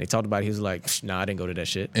 And they talked about it. He was like, nah, I didn't go to that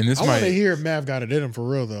shit. And I want to hear if Mav got it in him for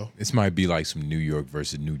real though. This might be like some New York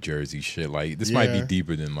versus New Jersey shit. Like this might be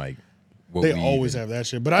deeper than like what They we always have that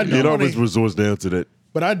shit. But I do It always resorts down to that.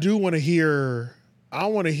 But I do want to hear. I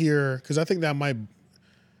want to hear because I think that might.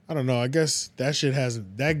 I don't know. I guess that shit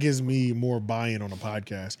that gives me more buy-in on a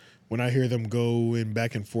podcast when I hear them go in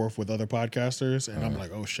back and forth with other podcasters, and I'm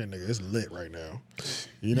like, oh shit, nigga, it's lit right now.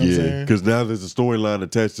 You know what I'm saying? Because now there's a storyline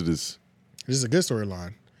attached to this. This is a good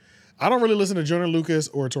storyline. I don't really listen to Jonah Lucas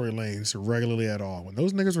or Tory Lanez regularly at all. When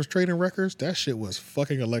those niggas was trading records, that shit was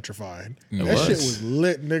fucking electrifying. That shit was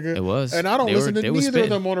lit, nigga. It was. And I don't listen to neither of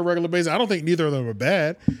them on a regular basis. I don't think neither of them are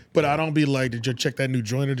bad, but I don't be like, did you check that new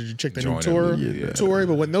Joyner? Did you check that new Tory?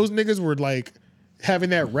 But when those niggas were like having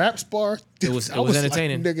that rap spar, it was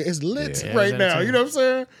entertaining. Like, nigga, it's lit right now. You know what I'm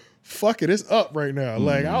saying? Fuck it, it's up right now.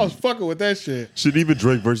 Like I was fucking with that shit. Shit, even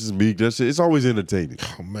Drake versus Meek, that shit, it's always entertaining.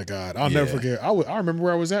 Oh my god, I'll never forget. I remember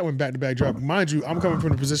where I was at when back to back dropped. Mind you, I'm coming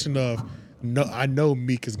from the position of no, I know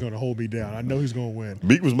Meek is going to hold me down. I know he's going to win.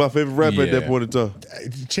 Meek was my favorite rapper at that point in time.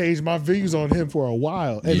 It changed my views on him for a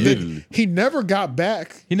while. And then he never got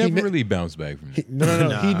back. He never really bounced back from it.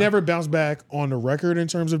 No. He never bounced back on the record in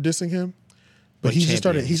terms of dissing him. But he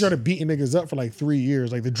started beating niggas up for like 3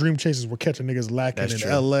 years. Like the Dream Chasers were catching niggas lacking in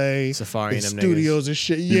LA, Safari in and them studios niggas. And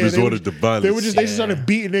shit. He resorted to violence. They just started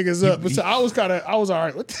beating niggas up. But so I was all right. I was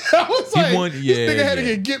like, this nigga had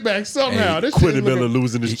to get back somehow. This Quentin Miller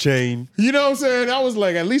losing his chain. You know what I'm saying? I was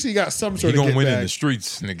like, at least he got some sort of get back. He gonna win in the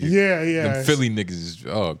streets, nigga. Yeah. Them Philly niggas,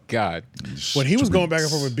 oh God. When he was going back and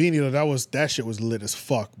forth with Beanie, that shit was lit as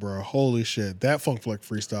fuck, bro. Holy shit. That Funk Flex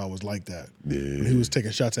freestyle was like that. Yeah. When he was taking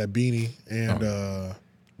shots at Beanie and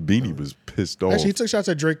Beanie was pissed off. Actually, he took shots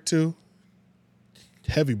at Drake too.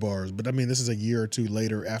 Heavy bars, but I mean, this is a year or two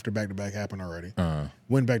later after Back to Back happened already.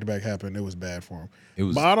 When Back to Back happened, it was bad for him. It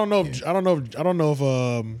was. But I don't know. I don't know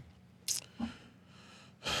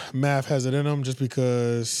if Math has it in him, just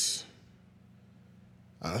because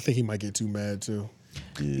I think he might get too mad too.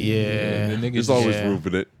 Yeah. There's always room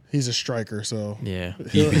for that. He's a striker, so yeah,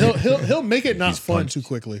 he'll make it not fun too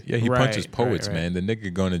quickly. Yeah, he punches poets, man. The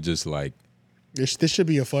nigga gonna just like. This should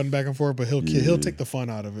be a fun back and forth, but he'll take the fun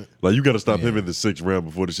out of it. Like you got to stop him in the 6th round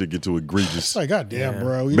before the shit get too egregious. It's like, goddamn,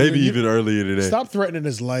 bro. Maybe even earlier than that. Stop threatening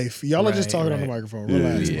his life. Y'all are just talking on the microphone.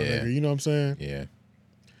 Relax, my nigga. You know what I'm saying? Yeah.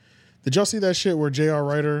 Did y'all see that shit where J.R.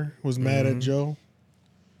 Ryder was mad at Joe?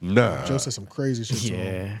 Nah. Joe said some crazy shit to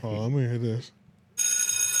him. Oh, let me hear this.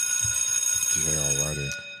 J.R. Ryder.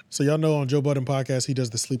 So y'all know on Joe Budden podcast, he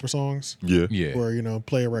does the sleeper songs. Yeah. Where,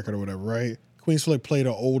 play a record or whatever, right? Queen's Flick played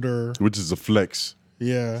an older... Which is a flex.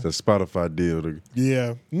 Yeah. It's a Spotify deal.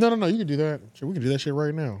 Yeah. No. You can do that. We can do that shit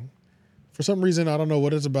right now. For some reason, I don't know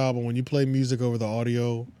what it's about, but when you play music over the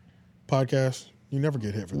audio podcast, you never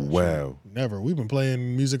get hit for that shit. Never. We've been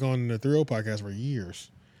playing music on the 3-0 podcast for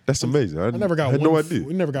years. That's amazing. I never got had no idea.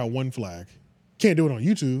 We never got one flag. Can't do it on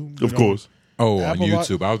YouTube. Of course. Oh, Apple on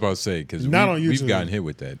YouTube. I was about to say, because we've gotten hit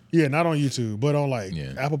with that. Yeah, not on YouTube, but on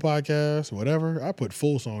Apple Podcasts, whatever. I put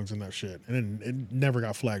full songs in that shit, and it never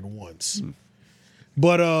got flagged once.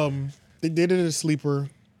 But they did it as a sleeper.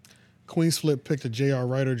 Queen's Flip picked a J.R.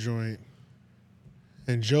 Ryder joint,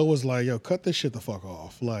 and Joe was like, "Yo, cut this shit the fuck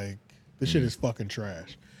off. Like, this shit is fucking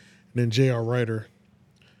trash." And then J.R. Ryder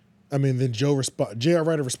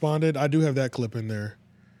responded. I do have that clip in there.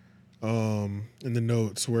 In the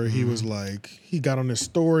notes where he was like, he got on this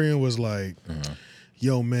story and was like,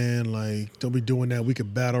 yo man, like, don't be doing that. We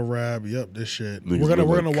could battle rap. Yep, this shit. We're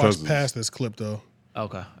gonna watch past this clip though.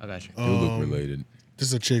 Okay, I got you. They look related. This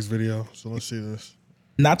is a chick's video, so let's see this.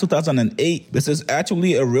 not 2008. This is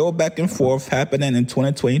actually a real back and forth happening in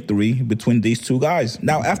 2023 between these two guys.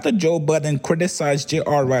 Now, after Joe Budden criticized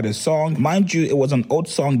JR Ryder's song, mind you, it was an old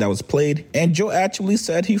song that was played, and Joe actually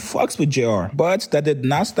said he fucks with JR, but that did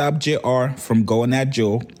not stop JR from going at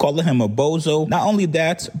Joe, calling him a bozo. Not only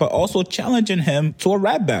that, but also challenging him to a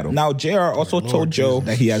rap battle. Now, JR also told Joe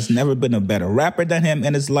that he has never been a better rapper than him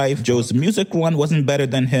in his life. Joe's music run wasn't better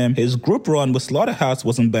than him. His group run with Slaughterhouse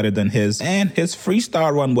wasn't better than his. And his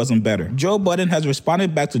freestyle run wasn't better. Joe Budden has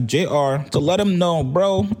responded back to JR to let him know,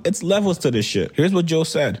 bro, it's levels to this shit. Here's what Joe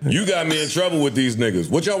said. You got me in trouble with these niggas.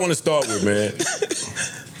 What y'all want to start with, man?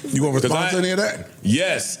 You want to respond to any of that?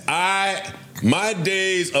 Yes. My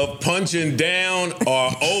days of punching down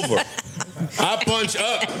are over. I punch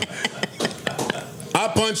up.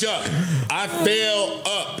 I fail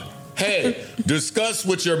up. Hey, discuss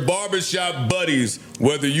with your barbershop buddies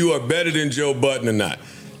whether you are better than Joe Budden or not.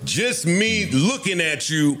 Just me looking at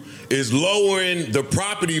you is lowering the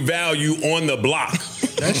property value on the block.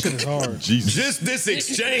 That shit is hard. Jesus. Just this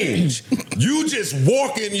exchange. You just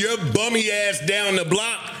walking your bummy ass down the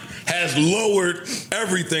block has lowered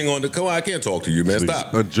everything on the... Come on, I can't talk to you, man.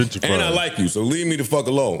 Stop. And I like you, so leave me the fuck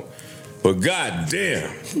alone. But goddamn,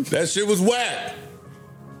 that shit was whack.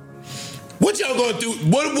 What y'all gonna do?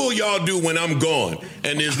 What will y'all do when I'm gone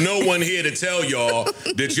and there's no one here to tell y'all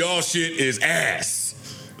that y'all shit is ass?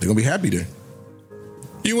 They're gonna be happy then.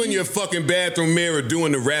 You in your fucking bathroom mirror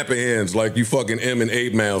doing the rapper hands like you fucking M and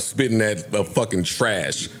 8 Mile spitting that fucking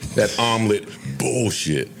trash, that omelet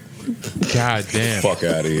bullshit. God damn. Fuck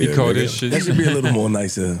out of here. You call this shit? That should be a little more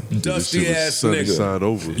nicer. Dusty ass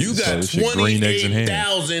nigga. You got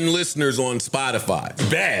 28,000 listeners on Spotify.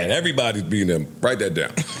 Bad. Everybody's beating them. Write that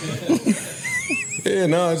down. Yeah,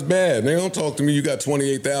 no, it's bad. They don't talk to me. You got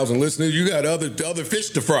 28,000 listeners. You got other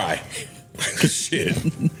fish to fry. Shit.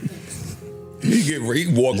 He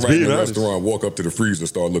walk right in the restaurant, walk up to the freezer,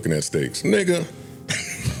 start looking at steaks. Nigga,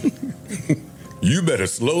 you better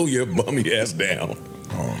slow your bummy ass down.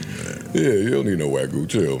 Oh, man. Yeah, you don't need no wagyu.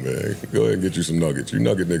 Chill, man. Go ahead and get you some nuggets. You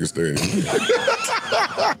nugget niggas stay.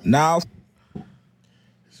 Now.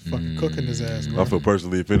 Fucking cooking his ass, man. I feel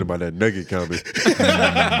personally offended by that nugget counter.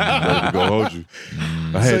 I'm gonna hold you.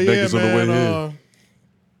 I had nuggets on the way here.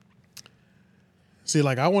 See,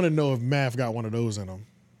 like, I want to know if Math got one of those in him.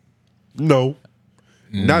 No.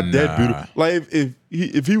 Not that beautiful. Like,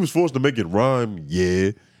 if he was forced to make it rhyme,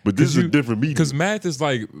 yeah. But this is a different medium. Because Math is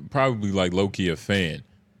like probably like low-key a fan.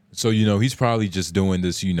 So, you know, he's probably just doing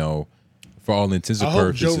this, you know, for all intents and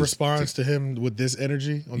purposes. I hope Joe responds to him with this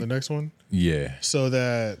energy on the next one. Yeah. So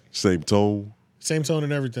that... Same tone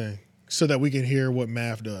and everything. So that we can hear what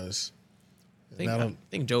Math does. I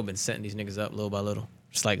think Joe been setting these niggas up little by little.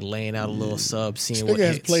 Just like laying out a little sub, seeing this what nigga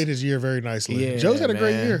has hits. played his year very nicely. Yeah, Joe's had a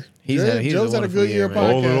great year. Joe's had a good year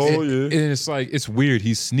podcast. And it's like, it's weird.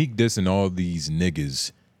 He's sneak dissing all these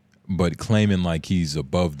niggas, but claiming like he's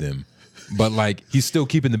above them. But like, he's still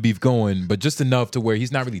keeping the beef going, but just enough to where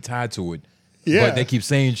he's not really tied to it. Yeah. But they keep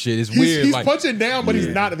saying shit. It's weird. He's like, punching down, but he's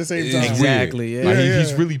not at the same time. Exactly, yeah. Like,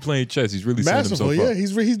 he's really playing chess. He's really setting himself up.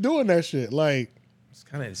 He's doing that shit. Like, it's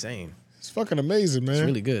kind of insane. It's fucking amazing, man. It's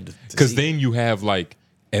really good. Because then you have like,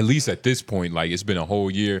 at least at this point, like it's been a whole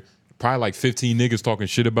year, probably like 15 niggas talking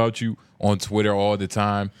shit about you on Twitter all the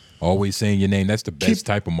time, always saying your name. That's the best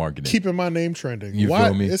type of marketing. Keeping my name trending. You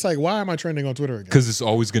feel me? It's like, why am I trending on Twitter again? Because it's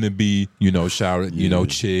always going to be, you know,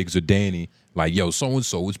 Chigs or Danny. Like, yo,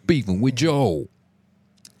 so-and-so is beefing with Joe.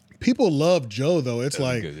 People love Joe, though. It's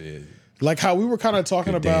like... Like how we were kind of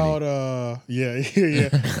talking about, but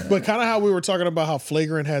kind of how we were talking about how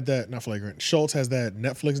Schultz has that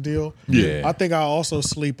Netflix deal. Yeah. I think I also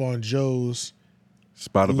sleep on Joe's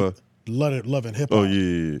Spotify. Love and Hip Hop. Oh,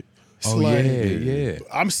 yeah.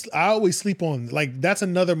 I always sleep on, like, that's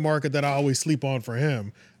another market that I always sleep on for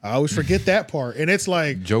him. I always forget that part. And it's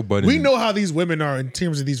like, Joe Budden, we know how these women are in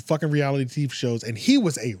terms of these fucking reality TV shows. And he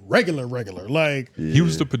was a regular. Like, he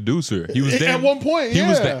was the producer. He was at one point. He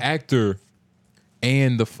was the actor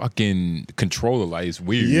and the fucking controller. Like, it's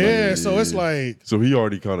weird. Yeah. So it's like, so he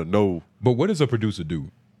already kind of know. But what does a producer do?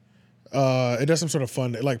 It does some sort of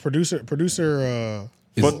fun, like producer. I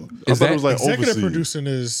thought it was like executive overseeing. producing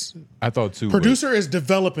is. I thought too. Producer is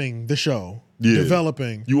developing the show. Yeah.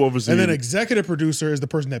 Developing. You oversee. And then executive producer is the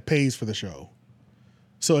person that pays for the show.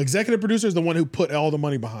 So executive producer is the one who put all the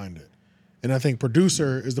money behind it. And I think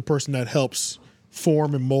producer is the person that helps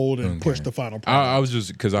form and mold and push the final product. I was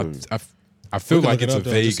just, because I feel like it's a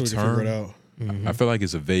vague term. I feel like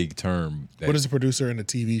it's a vague term. What is a producer in a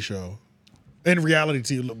TV show? In reality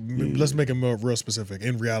TV, let's make it more real specific.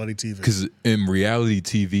 In reality TV, because in reality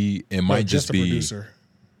TV, it might just be producer.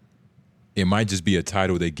 it might just be a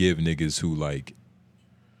title they give niggas who like.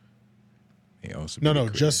 No,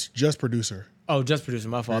 just producer. Oh, just producer.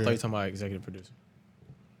 My fault. I thought you were talking about executive producer.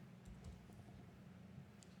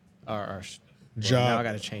 Job. Now I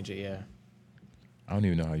got to change it. Yeah. I don't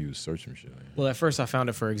even know how you was searching shit. Well, at first I found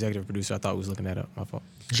it for executive producer. I thought we was looking that up. My fault.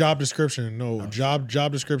 Job description. No, job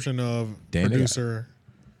description of producer.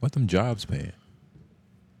 What them jobs paying?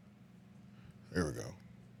 There we go.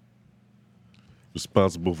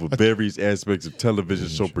 Responsible for various aspects of television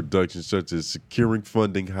show production, such as securing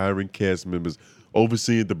funding, hiring cast members,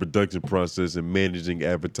 overseeing the production process, and managing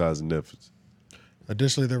advertising efforts.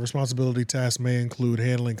 Additionally, their responsibility tasks may include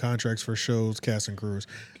handling contracts for shows, cast, and crews.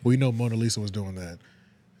 We know Mona Lisa was doing that.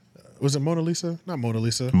 Was it Mona Lisa? Not Mona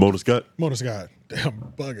Lisa. Mona Scott? Mona Scott. Damn,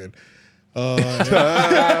 I'm bugging.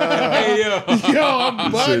 Hey, yo.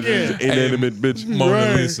 I'm bugging. Inanimate bitch.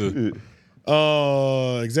 Mona Lisa.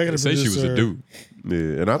 Executive They say producer. she was a dude.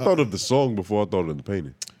 Yeah, and I thought of the song before I thought of the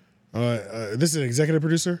painting. This is an executive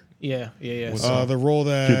producer? Yeah. The role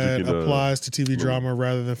that applies to TV drama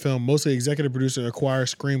rather than film. Mostly executive producer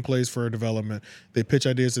acquires screenplays for development. They pitch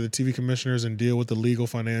ideas to the TV commissioners and deal with the legal,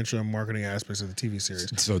 financial, and marketing aspects of the TV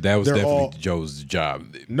series. So that was definitely Joe's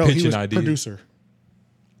job. No, pitching he was ideas. producer.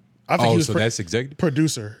 I think he was that's executive?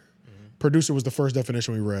 Producer. Producer was the first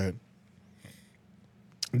definition we read.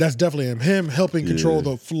 That's definitely him helping control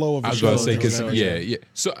the flow of the show. I was about to say, yeah.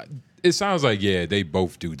 So it sounds like, they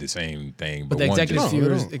both do the same thing. But the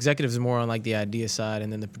executives are more on like the idea side,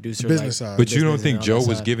 and then the producer business side. But you don't think Joe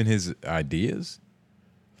was giving his ideas?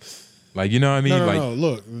 Like, you know what I mean? No.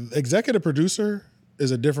 Look, executive producer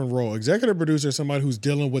is a different role. Executive producer is somebody who's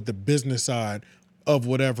dealing with the business side of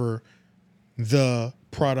whatever the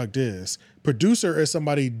product is. Producer is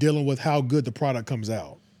somebody dealing with how good the product comes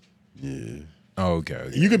out. Yeah. Okay.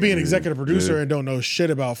 You could be an executive producer and don't know shit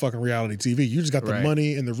about fucking reality TV. You just got the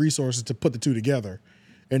money and the resources to put the two together.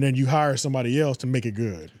 And then you hire somebody else to make it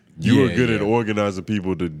good. You are good at organizing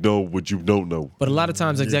people to know what you don't know. But a lot of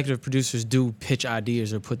times executive producers do pitch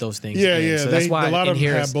ideas or put those things in. Yeah. So that's why a lot of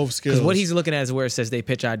them have both skills. Because what he's looking at is where it says they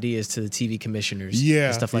pitch ideas to the TV commissioners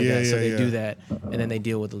and stuff like that. So they do that, and then they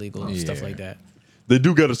deal with the legal stuff like that. They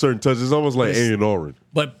do got a certain touch. It's almost like A&R.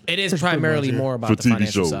 But it is primarily more about the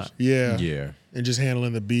financial side. Yeah. And just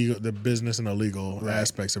handling the business and the legal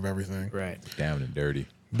aspects of everything. Right. Down and dirty.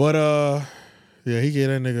 But he gave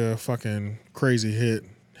that nigga a fucking crazy hit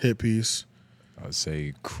piece. I would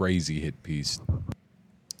say crazy hit piece.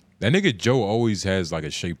 That nigga Joe always has like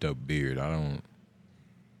a shaped up beard. I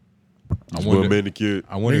wonder manicured.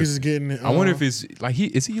 I wonder Niggas is getting I wonder if it's like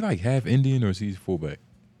is he like half Indian or is he fullback?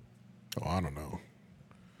 Oh, I don't know.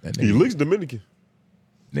 He looks Dominican.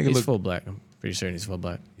 He's full black. I'm pretty certain he's full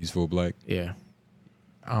black. He's full black? Yeah.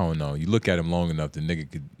 I don't know. You look at him long enough, the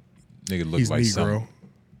nigga look He's like Negro. something.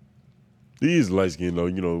 He is light skinned though,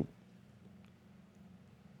 you know.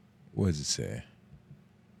 What does it say?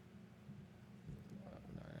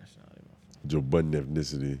 Joe Budden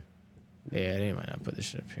ethnicity. Yeah, they might not put this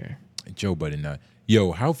shit up here. Joe Budden not.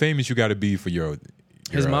 Yo, how famous you got to be for your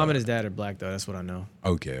his mom and his dad are black though. That's what I know.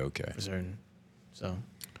 Okay. For certain. So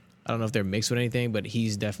I don't know if they're mixed with anything, but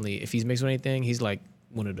he's definitely, if he's mixed with anything, he's like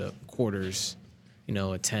one of the quarters,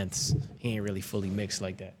 a tenths. He ain't really fully mixed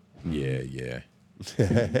like that. Yeah.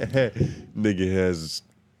 Nigga has.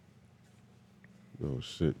 Oh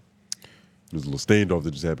shit! There's a little standoff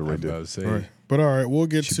that just happened right there. All right. But all right, we'll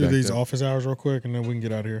get to these office hours real quick, and then we can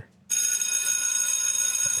get out of here.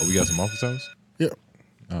 Oh, we got some office hours? Yeah.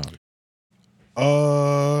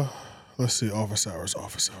 Oh. Let's see. Office hours.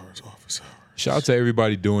 Shout out to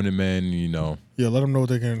everybody doing it, man. Yeah, let them know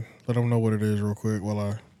what it is real quick while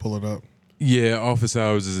I pull it up. Yeah, office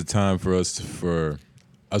hours is a time for us to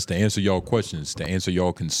answer y'all questions, to answer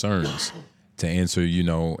y'all concerns, to answer,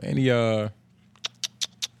 any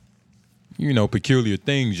peculiar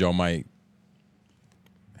things y'all might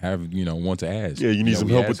have, want to ask. Yeah, you need some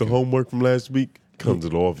help with the homework from last week? Come to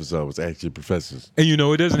the office hours, ask your professors. And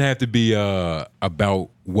it doesn't have to be about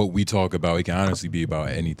what we talk about. It can honestly be about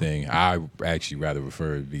anything. I actually rather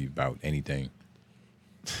prefer it to be about anything.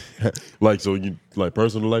 So you like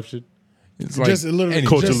personal life shit? It's just like literally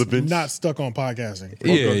cultural events. Not stuck on podcasting.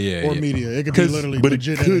 Yeah. Or media. It could be literally but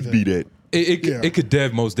legit it could anything. be that. It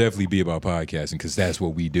could most definitely be about podcasting because that's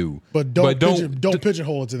what we do. But don't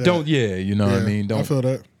pigeonhole it to that. Don't what I mean? Don't I feel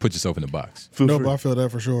that. Put yourself in the box. But I feel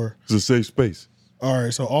that for sure. It's a safe space. All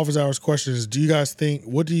right, so office hours questions. Do you guys think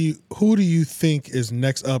who do you think is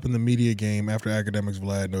next up in the media game after Academics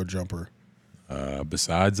Vlad No Jumper?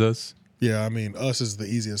 Besides us? Yeah, I mean us is the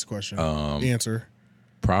easiest question. Answer.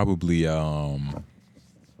 Probably any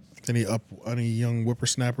young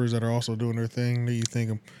whippersnappers that are also doing their thing that you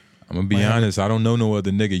think I'm gonna be honest. I don't know no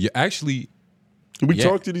other nigga. You actually, we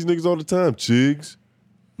talk to these niggas all the time. Chigs,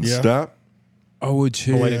 stop. Oh,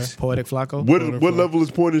 Chigs. Poetic Flacco. What level is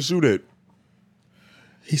point and shoot at?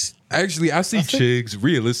 He's actually. I see Chigs.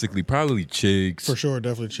 Realistically, probably Chigs for sure.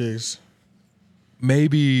 Definitely Chigs.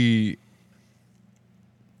 Maybe.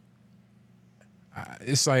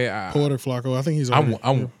 It's like Poetic Flacco. I think he's.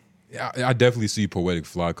 I definitely see Poetic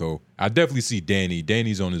Flacco. I definitely see Danny.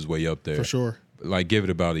 Danny's on his way up there for sure. Like, give it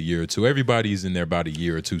about a year or two. Everybody's in there about a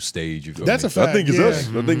year or two stage. That's a fact. I think it's us.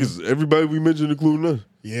 I think it's everybody we mentioned, including us.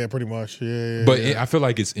 Yeah, pretty much. Yeah. But I feel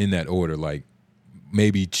like it's in that order. Like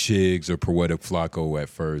maybe Chigs or Poetic Flacco at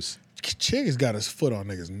first. Chig has got his foot on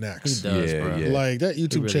niggas' necks. He does, bro. Like that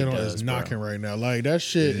YouTube really channel does, is bro. knocking right now. Like that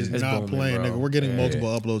shit is It's not booming, playing, bro. nigga. We're getting multiple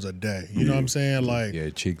uploads a day. You know what I'm saying? Like,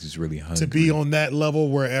 Chigs is really hungry. to be on that level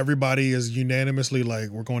where everybody is unanimously like,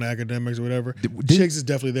 we're going to academics or whatever. Chigs is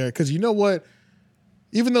definitely there because you know what?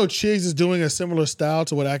 Even though Chigs is doing a similar style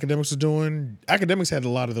to what academics is doing, academics had a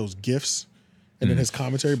lot of those gifts. And then his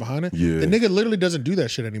commentary behind it. Yeah. The nigga literally doesn't do that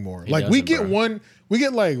shit anymore. He like we doesn't, get we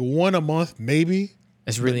get like one a month maybe.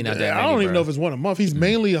 It's really not that I many, don't even bro. know if it's one a month. He's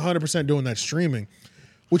mainly 100% doing that streaming,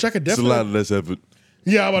 which I could It's a definitely. lot less effort.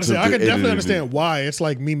 Yeah, I'm about to say I could definitely editing understand why. It's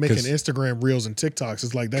like me making 'Cause- Instagram reels and TikToks.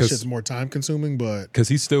 It's like that 'cause- shit's more time consuming, but Because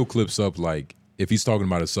he still clips up, like, if he's talking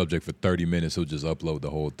about a subject for 30 minutes, he'll just upload the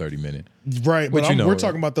whole 30 minute. right. But Which, you know, we're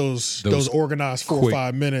talking about those organized 4 or quick-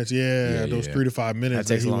 5 minutes. Yeah, those 3 to 5 minutes.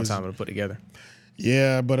 That takes a he long was- time to put together.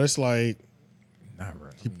 Yeah, but it's like Not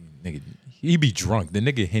really. Nigga, he be drunk. The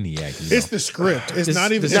nigga Henny-act. it's the script. It's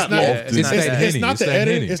not even. it's It's not- not. yeah, It's it's not that not Henny. the It's that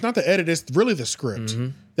edit. Henny. It's not the edit. It's really the script.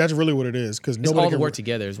 That's really what it is. Because It's nobody all the can work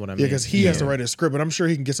together is what I mean. Yeah, because he has to write a script, but I'm sure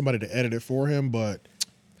he can get somebody to edit it for him. But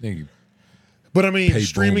Nigga, I mean, Pay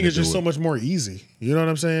streaming Boom to is just do so it. much more easy. You know what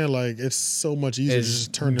I'm saying? Like it's so much easier to It's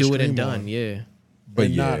just turn the do it stream and done. on Yeah. But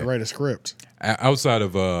and yeah. not write a script. Outside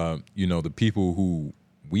of, the people who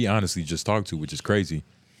we honestly just talked to, which is crazy.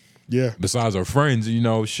 Yeah. Besides our friends,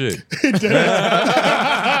 shit.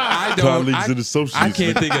 Colleagues and associates. I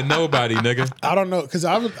can't think of nobody, nigga. I don't know because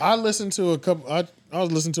I listened to a couple. I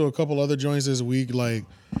was listening to a couple other joints this week, like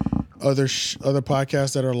other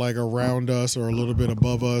podcasts that are like around us or a little bit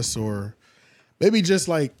above us, or maybe just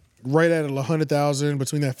like right at 100,000,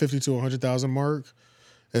 between that 50 to 100,000 mark,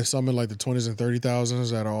 and some in like the 20s and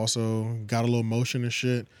 30,000s that are also got a little motion and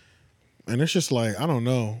shit. And it's just like I don't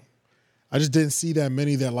know. I just didn't see that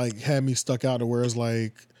many that like had me stuck out to where it's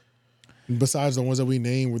like. Besides the ones that we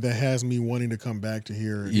named, that has me wanting to come back to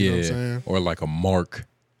hear it. You know what I'm saying? Or like a mark.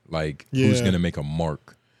 Like, who's Yeah. going to make a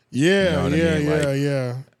mark? Yeah, You know what I mean? Like,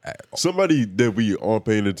 yeah. Somebody that we aren't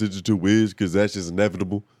paying attention to is because that's just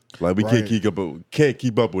inevitable. Like we Right. can't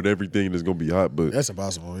keep up with everything that's gonna be hot. But That's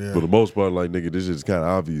impossible, yeah. for the most part, like nigga, this is kind of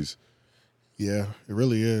obvious. Yeah, it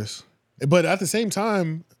really is. But at the same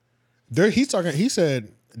time, he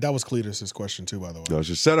said that was Cletus's question too, by the way. No,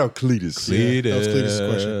 just shout out Cletus. Yeah, that was Cletus's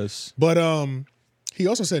question. But he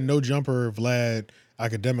also said no jumper Vlad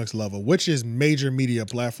academics level, which is major media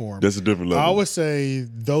platform. That's a different level. I would say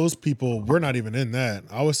those people, we're not even in that.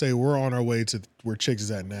 I would say we're on our way to where Chicks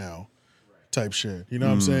is at now. Type shit. You know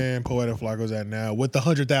what I'm saying? Poetic Flacco's at now with the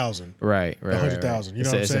 100,000. Right. The 100,000. You know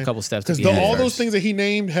what I'm it's saying? a couple steps to Because get all there. those things that he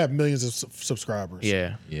named have millions of subscribers.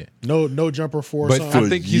 Yeah. No jumper for But something. I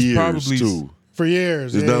think he's years, probably too. For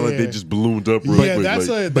years. It's yeah, not like they yeah. just ballooned up real Yeah, quick. that's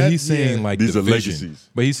like, But he's saying like these the are vision. legacies.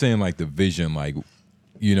 But he's saying like the vision, like,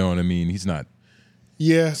 you know what I mean? He's not.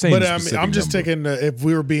 Yeah, saying but a I mean, specific I'm just number. taking if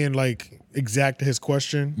we were being like exact to his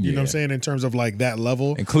question, you know what I'm Yeah. saying, in terms of like that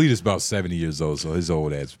level. And Cletus about 70 years old, so his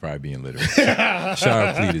old ass probably being literal. Shout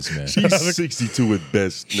out Cletus, man. He's 62 at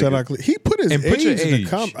best. Shout nigga. out, he put his And age, put your in the age.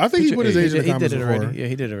 comments. I think he put his age in the He comments did it before. already. Yeah,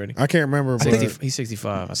 he did it already. I can't remember, but He's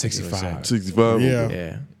 65. I think he was saying. 65. Yeah.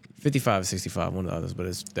 Yeah. 55 or 65, one of the others, but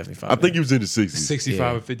it's definitely 5. I think he was in the 60s. 65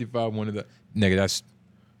 Yeah. or 55, one of the. Nigga, that's.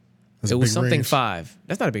 That's a It was big something range. 5.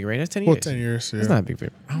 That's not a big range. That's 10 years. Well, 10 years. Yeah. That's not a big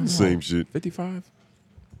range. I don't know. Same shit. 55?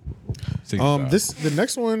 65. The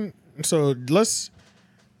next one. So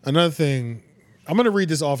another thing. I'm gonna read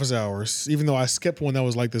this office hours, even though I skipped one that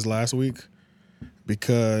was like this last week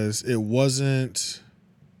because it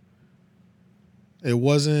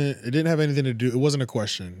didn't have anything to do. It wasn't a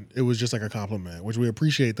question. It was just like a compliment, which we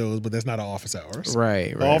appreciate those, but that's not an office hours.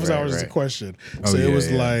 Right. The office hours is a question. So yeah, it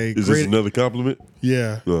was yeah. like Is this another compliment?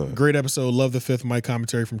 Yeah. Good. Great episode. Love the fifth mic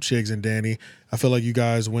commentary from Chiggs and Danny. I feel like you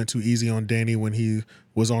guys went too easy on Danny when he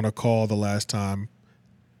was on a call the last time.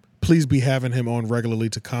 Please be having him on regularly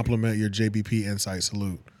to compliment your JBP insight.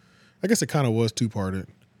 Salute. I guess it kind of was two-parted.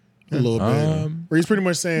 A little bit. Where he's pretty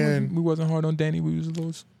much saying... We wasn't hard on Danny. We was a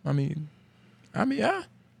little. I mean, yeah.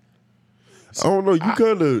 I don't know. You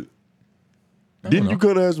kind of Didn't you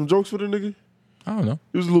kind of have some jokes for the nigga? I don't know.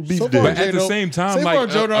 It was a little beef So there. far, But at the same time, so like, far,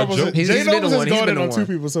 Joe Nobus joke- He's been has the one. He's gone been in the on two one.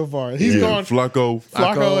 people so far. He's Yeah, gone Flacco.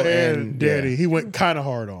 Flacco and yeah. Danny. He went kind of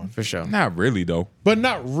hard on, For sure. Not really though. but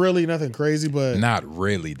not really nothing crazy. But Not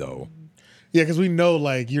really though. yeah, because we know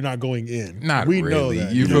like you're not going in. Not we know really.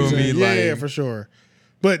 that. You know what feel I'm me? saying? Yeah, Like- for sure.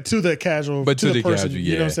 But to the casual, But to the person, casual,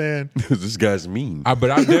 you know what I'm yeah. saying? This guy's mean. But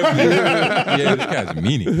I definitely, yeah, this guy's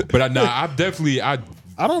meanie. But I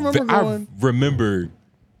don't remember going. I remember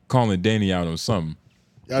calling Danny out on something.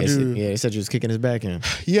 I do. Yeah, he said you was kicking his back in.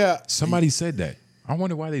 Yeah, Somebody said that. I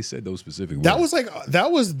wonder why they said those specific words.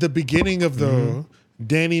 that was the beginning of the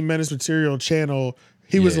Danny Menace Material channel.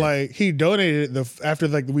 He was like, he donated after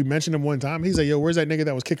like we mentioned him one time. He's like, yo, where's that nigga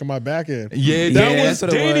that was kicking my back in? Yeah, that's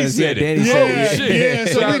what it Danny was. said Yeah, it. Danny said it.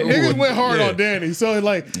 Yeah. So Shout out niggas to- went hard yeah. on Danny. So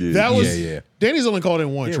like that was Danny's only called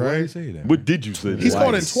in once, Yeah, why did right? he say that? What did you say? He's that?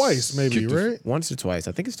 called in twice, maybe, right? Once or twice.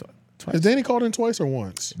 I think it's twice. Has Danny called in twice or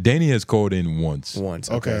once? Danny has called in once. Once.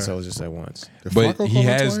 Okay. Okay. So it was just like once. Did But Flacco he call in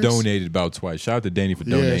has twice? donated about twice. Shout out to Danny for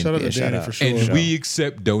Yeah, donating. shout out to shout Danny out. for sure. And we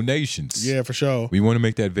accept donations. Yeah, for sure. We want to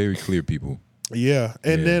make that very clear, people. Yeah.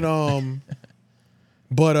 And Yeah. then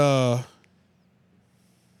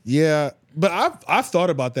but I've thought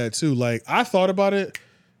about that too. Like I thought about it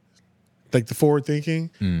like the forward thinking.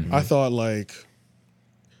 Mm-hmm. I thought like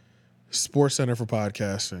Sports Center for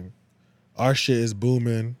podcasting. Our shit is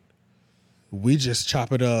booming. We just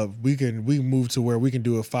chop it up. We move to where we can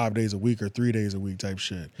do it 5 days a week or 3 days a week type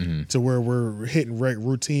shit. Mm-hmm. To where we're hitting rec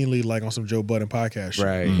routinely like on some Joe Budden podcast shit.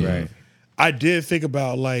 Right. Mm-hmm. Right. I did think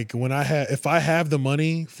about like if I have the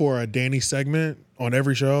money for a Danny segment on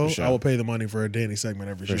every show, sure. I will pay the money for a Danny segment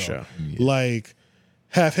every show. For sure. Like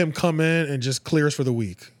have him come in and just clear us for the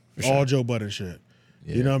week. All Joe Budden shit.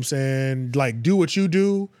 You know what I'm saying? Like do what you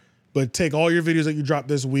do, but take all your videos that you dropped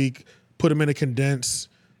this week, put them in a condensed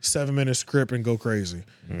 7-minute script and go crazy.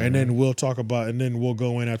 And then we'll talk about and then we'll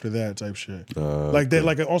go in after that type shit. Like that,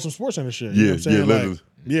 like an awesome Sports Center shit. You know what I'm saying? yeah, Like,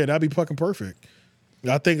 yeah, that'd be fucking perfect.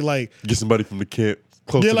 I think like Get somebody from the camp.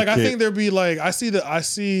 Close yeah, to like the I camp. think there'd be like I see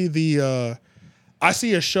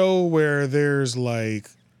a show where there's like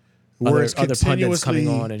where it's Other pundits coming continuously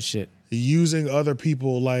on and shit. using other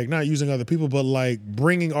people, like not using other people, but like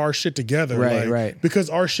bringing our shit together, Right, like, right. because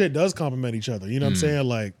our shit does complement each other. You know what I'm saying?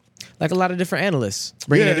 Like Like a lot of different analysts. yeah,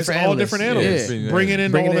 Bringing in it's different all analysts. different analysts. Yeah. Bringing in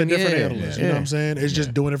Bringing all the in, different yeah, analysts. yeah. You know what I'm saying? It's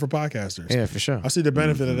just doing it for podcasters. Yeah, for sure. I see the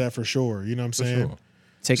benefit of that for sure. You know what I'm saying? sure.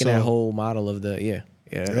 Taking So- that whole model of the Yep.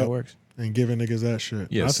 that works. And giving niggas that shit.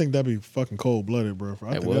 Yes. I think that'd be fucking cold blooded, bro.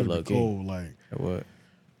 I think would, that'd be low-key. cold, like It would.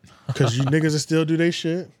 because you niggas will still do they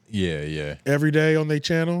shit Yeah. every day on their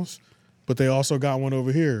channels, but they also got one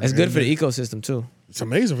over here. That's good And for the ecosystem too. It's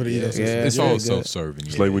amazing for the ecosystem. yeah. It's Yeah, all good. self-serving.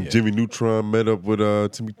 It's like when Jimmy Neutron met up with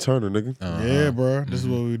Timmy Turner, nigga. Yeah, bro. This is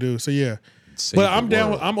what we do. So yeah. Save But the I'm down.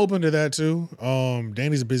 world. I'm open to that too.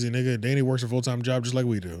 Danny's a busy nigga. Danny works a full-time job just like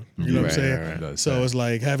we do. You know what I'm saying? right. So it's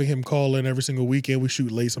like having him call in every single weekend. We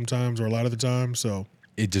shoot late sometimes or a lot of the time. So,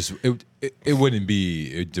 It wouldn't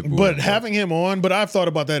be. but having him on, but I've thought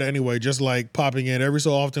about that anyway. Just like popping in every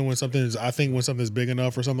so often when something's big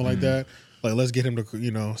enough or something like that. Like let's get him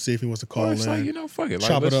to see if he wants to call it's in. like, fuck it. Like,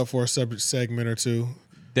 Chop it let's- up for a separate segment or two.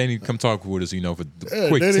 Danny, come talk with us, for Hey,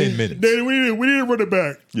 quick Danny, 10 minutes. Danny, we need to run it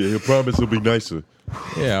back. Yeah, he'll promise he'll be nicer.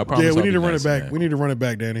 Yeah, I promise. Yeah, we I'll need be to run nice, it back. man. We need to run it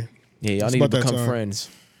back, Danny. Yeah, y'all It's need to about that become time. friends.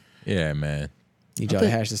 Yeah, man. Need y'all to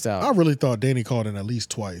hash this out. I really thought Danny called in at least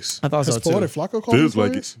twice. I thought so, Has too. Poetic Flacco called Feels in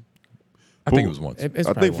like twice? it. I think it was once. It's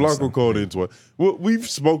I probably think once, Flacco though. called in twice. Well, we've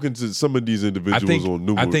spoken to some of these individuals on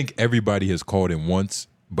numerous. I think everybody has called in once,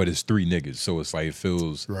 but it's 3 niggas, so it's like it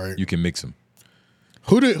feels Right. you can mix them.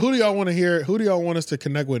 Who do y'all want to hear? Who do y'all want us to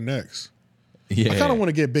connect with next? Yeah, I kind of want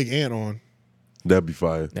to get Big Ant on. That'd be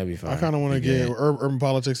fire. That'd be fine. I kind of want to Big get Ant. Urban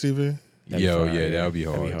Politics TV. Yo, yeah, that would be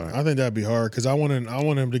hard. I think that'd be hard because I want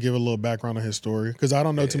him to give a little background on his story because I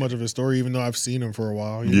don't know too much of his story, even though I've seen him for a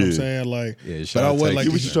while. You know what I'm Yeah. saying? Like, Yeah, but shout I out would to like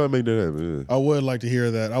Yeah, we to, should try to make that happen. Yeah. I would like to hear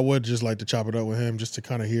that. I would just like to chop it up with him just to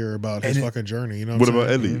kind of hear about his fucking journey. You know What I'm about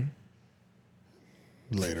saying? Elliot?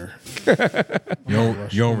 Later. You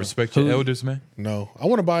don't respect your elders, man? No, I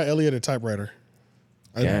want to buy Elliot a typewriter.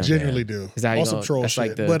 I Damn, genuinely do. Is that how you Also gonna- troll that's shit,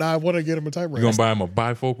 like the- but I want to get him a typewriter. You gonna buy him a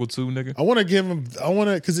bifocal too, nigga? I want to give him. I want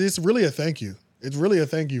to because it's really a thank you. It's really a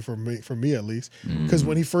thank you for me at least. Because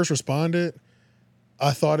when he first responded,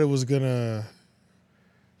 I thought that was gonna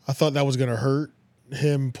hurt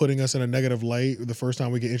him, putting us in a negative light the first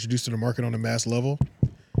time we get introduced to the market on a mass level.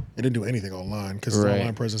 It didn't do anything online because his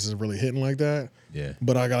online presence isn't really hitting like that. Yeah.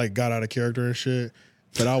 But I got out of character and shit.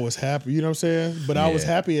 But I was happy, you know what I'm saying? But I was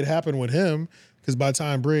happy it happened with him Because by the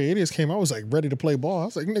time Bred Idiots came, I was like ready to play ball. I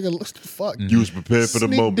was like, nigga, what the fuck? You was prepared for the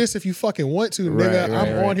Sneak moment. this if you fucking want to, nigga.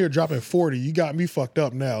 I'm on here dropping 40. You got me fucked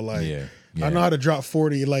up now. Like, I know how to drop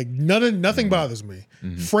 40. Like, nothing bothers me.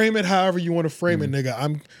 Frame it however you want to frame it,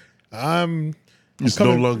 nigga. It's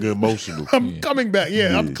no longer emotional. I'm coming back.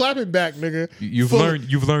 Yeah, I'm clapping back, nigga. You've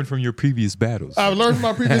learned from your previous battles. I've learned from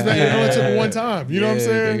my previous battle. It only took one time. You know what I'm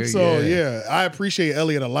saying? Nigga, so yeah, I appreciate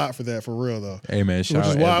Elliot a lot for that, for real though. Hey man, shout which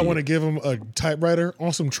is out why Elliot. I want to give him a typewriter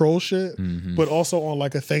on some troll shit, but also on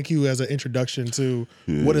like a thank you as an introduction to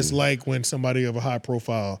what it's like when somebody of a high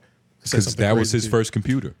profile. Because that was his first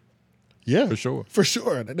computer. Yeah, for sure. For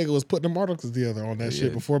sure. That nigga was putting them articles together on that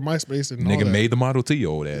shit before MySpace and all Nigga that. made the Model T,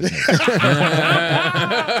 old ass.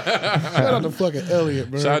 Shout out to fucking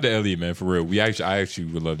Elliot, man. Shout out to Elliot, man, for real. I actually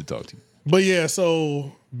would love to talk to you. But yeah,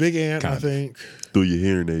 so Big Ant, I think. Through your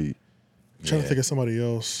hearing aid. I'm trying to think of somebody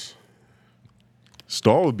else.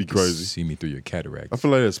 Star would be crazy. See me through your cataract. I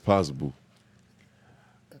feel like that's possible.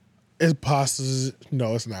 It's possible.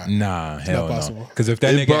 No, it's not. Nah, It's hell not possible. no. Because if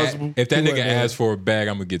that Impossible? nigga asks for a bag,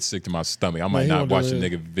 I'm gonna get sick to my stomach. I might not watch a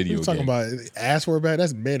nigga video You're talking game. about ask for a bag?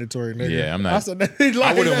 That's mandatory, nigga. Yeah, I'm not.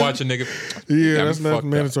 I wouldn't watch a nigga. Yeah, I'm that's not fucked up.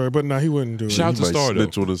 mandatory. But nah, he wouldn't do it. Shout out to Like Star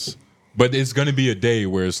snitch though. on us. But it's gonna be a day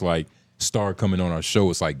where it's like Star coming on our show.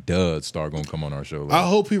 It's like Star gonna come on our show. Like, I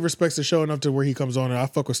hope he respects the show enough to where he comes on and I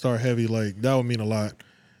fuck with Star heavy. Like that would mean a lot.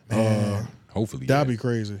 hopefully, That'd be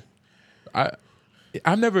crazy.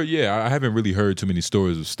 I haven't really heard too many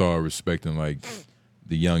stories of Star respecting like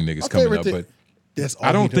the young niggas My coming favorite up. thing- But That's all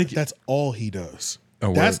I don't he does. think That's all he does.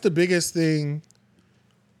 Oh, That's word? the biggest thing.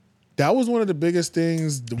 That was one of the biggest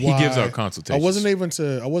things. He gives why out consultations. I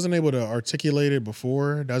wasn't able to articulate it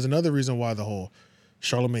before. That's another reason why the whole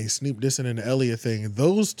Charlamagne Snoop dissing and the Elliott thing.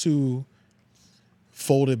 Those two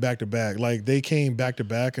folded back to back. Like they came back to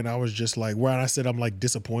back, and I was just like, where I said I'm like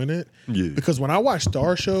disappointed. Yeah. Because when I watch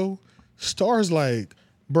Star show, Star's like,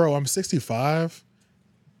 bro, I'm 65.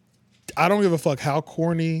 I don't give a fuck how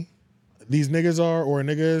corny these niggas are or a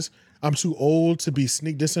nigga is. I'm too old to be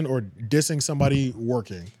sneak dissing or dissing somebody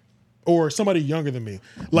working or somebody younger than me.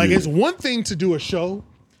 Like, it's one thing to do a show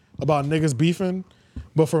about niggas beefing,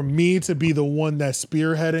 but for me to be the one that's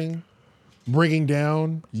spearheading, bringing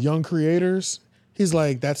down young creators, he's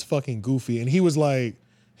like, that's fucking goofy. And he was like,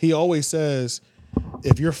 he always says,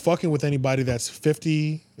 if you're fucking with anybody that's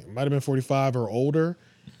 50, it might have been 45 or older,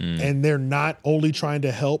 and they're not only trying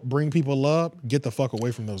to help bring people up, get the fuck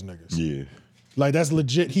away from those niggas. Yeah. Like that's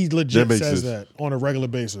legit. He legit That makes says sense. that on a regular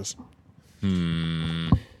basis.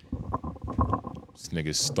 This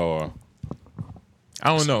nigga's Star.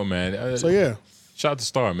 I don't know, man. So yeah, shout out to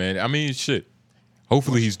Star, man. I mean, shit.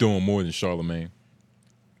 Hopefully he's doing more than Charlamagne.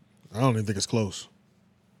 I don't even think it's close.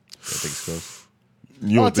 I think it's close.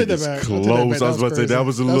 You don't I'll take think that it's back. I'll take that close? back. I was about to say that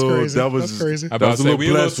was a That's little. crazy. That was That's crazy. I'm That about was to a say little we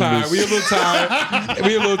a little tired. blasphemous. We a little tired.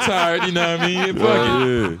 We a little tired. You know what I mean?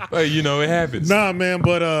 Fuck it. But you know it happens. Nah, man,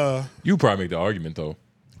 but You probably make the argument though.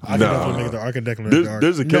 I can definitely make the I can definitely make the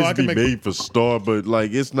There's a argument. case to be made for Star, but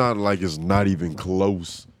like it's not like it's not even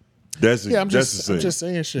close. That's Yeah, I'm that's just the I'm thing. just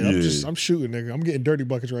saying shit. Yeah. I'm shooting, nigga. I'm getting dirty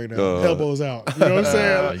buckets right now. Elbows out. You know what I'm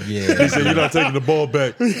saying? Yeah. He said you're not taking the ball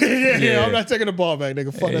back. yeah, I'm not taking the ball back,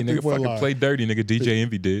 nigga. Fuck Hey, that nigga 3-point fucking line. play dirty, nigga. DJ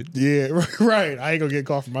Envy did. Yeah, right. I ain't gonna get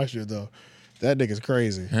caught for my shit though. That nigga's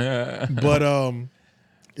crazy. But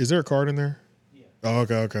is there a card in there? Yeah. Oh,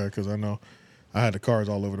 okay. Because I know I had the cards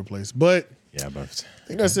all over the place. But Yeah, but I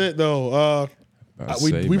think that's it though.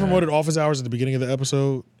 We promoted office hours at the beginning of the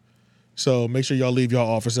episode. So make sure y'all leave y'all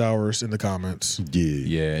office hours in the comments.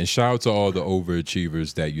 Yeah, and shout out to all the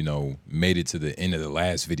overachievers that, you know, made it to the end of the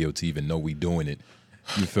last video to even know we doing it.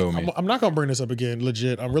 You feel me? I'm not gonna bring this up again.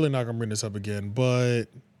 Legit, I'm really not gonna bring this up again. But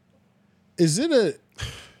is it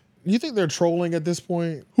you think they're trolling at this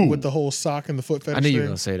point with the whole sock and the foot fetish I knew you were thing?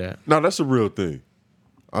 gonna say that. No, that's a real thing.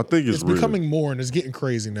 I think it's real. becoming more and it's getting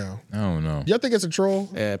crazy now. I don't know. Y'all think it's a troll?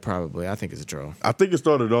 Yeah, probably. I think it's a troll. I think it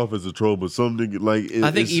started off as a troll, but some nigga like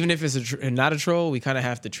I think even if it's not a troll, we kind of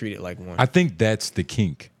have to treat it like one. I think that's the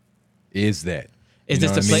kink. Is that? Is You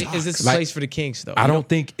this know the what I place? mean? Is this the Like, place for the kinks though? I don't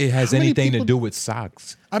think it has How many anything to people- do with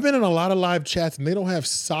socks. I've been in a lot of live chats and they don't have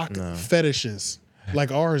sock fetishes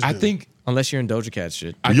like ours do. I think unless you're in Doja Cat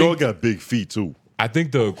shit. y'all got big feet too. I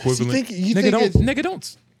think the equivalent. you nigga think don't. it's- Nigga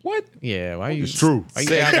don't. What? Yeah, why you? It's true. Why you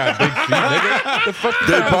say I got big feet, nigga? The fuck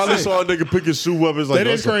They probably saw a nigga pick his shoe up. It's like, That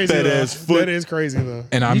is crazy. fat ass foot. That is crazy though.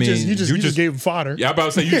 And I you mean, you just gave him fodder. Yeah, I about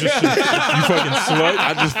to say you just you fucking slut.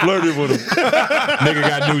 I just flirted with him. Nigga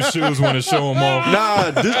got new shoes, want to show them off. Nah,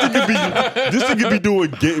 this nigga be doing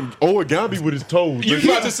origami with his toes. You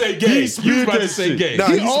about to say gay. You was about to say gay. Nah,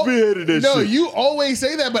 he spearheaded that shit. No, you always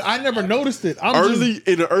say that, but I never noticed it.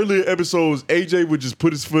 In the earlier episodes, AJ would just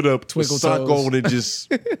put his foot up, Twinkle sock toes. on, and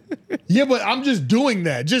just. Yeah, but I'm just doing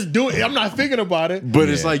that. Just doing it. I'm not thinking about it. But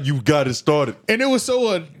it's like you got it started. And it was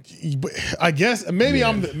so. I guess maybe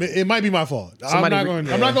it might be my fault. Somebody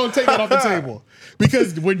I'm not going to take that off the table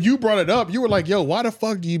because when you brought it up, you were like, "Yo, why the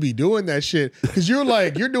fuck do you be doing that shit?" Because you're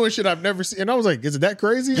like, you're doing shit I've never seen. And I was like, "Is it that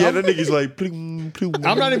crazy?" Yeah, that nigga's like, pling, pling.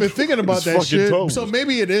 I'm not even thinking about His that fucking shit. toes. So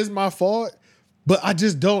maybe it is my fault. But I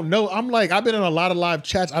just don't know. I'm like, I've been in a lot of live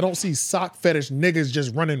chats. I don't see sock fetish niggas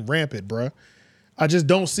just running rampant, bruh. I just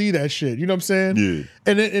don't see that shit. You know what I'm saying? Yeah.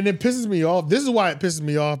 And it pisses me off. This is why it pisses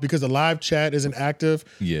me off because the live chat isn't active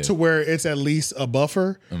to where it's at least a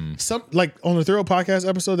buffer. Some like on the Thorough Podcast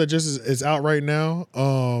episode that just is out right now.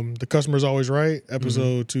 The Customer's Always Right,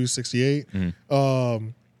 episode 268.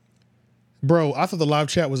 Bro, I thought the live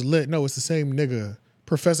chat was lit. No, it's the same nigga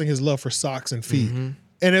professing his love for socks and feet. And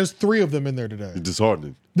there's 3 of them in there today. It's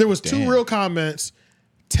disheartening. There was 2 real comments,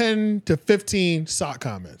 10 to 15 sock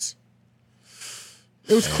comments.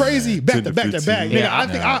 It was crazy, back to back to back. Nigga, I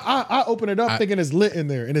think I opened it up thinking it's lit in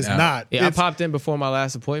there, and it's not. Yeah, I popped in before my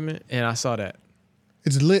last appointment, and I saw that.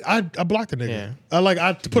 It's lit. I blocked the nigga. Yeah.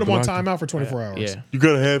 I put him on timeout for 24 hours. Yeah. You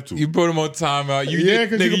gotta have to. You put him on timeout. You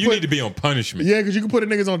need to be on punishment. Yeah, because you can put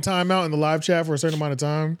niggas on timeout in the live chat for a certain amount of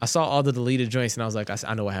time. I saw all the deleted joints, and I was like,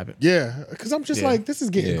 I know what happened. Yeah, because I'm just like, this is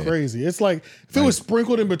getting crazy. It's like if it was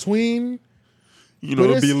sprinkled in between. You know,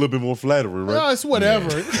 it'd be a little bit more flattering, right? No, it's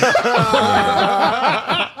whatever.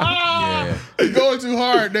 You're going too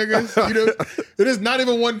hard, niggas. You know, it is not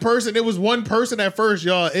even one person. It was one person at first,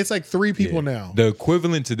 y'all. It's like 3 people now. The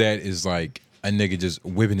equivalent to that is like a nigga just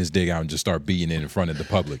whipping his dick out and just start beating it in front of the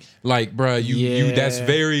public. Like, bruh, you that's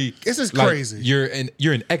very. This is like, crazy. You're an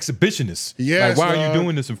exhibitionist. Yes, like, why are you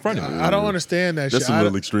doing this in front of me? I don't understand that That's shit. a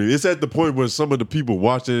little extreme. It's at the point where some of the people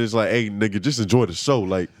watching it is like, hey, nigga, just enjoy the show.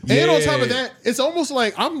 Like, And on top of that, it's almost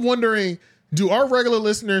like I'm wondering, do our regular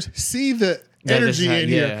listeners see the energy in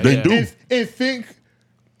here? They do. And think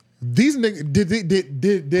these niggas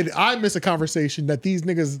did I miss a conversation that these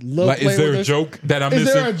niggas love Like, playing is there with a us? joke that I'm Is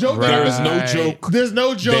missing? there a joke? There is no joke. There's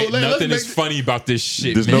no joke. Nothing is funny about this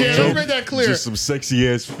shit. There's man. no Yeah, joke. let's make that clear. Just some sexy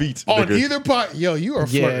ass feet. On nigga. either part, yo, you are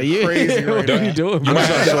Yeah, fucking crazy right what now. are you doing, I'm bro? trying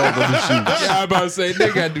to show off my new shoes. Yeah, I'm about to say they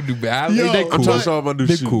got to do bad. Yo, They I'm cool. trying to show off my new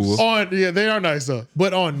They shoes. cool. They are nice though.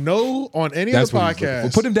 But on any That's other what he was looking podcast,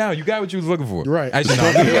 for. Put him down. You got what you was looking for. Right. Actually,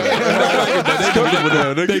 no.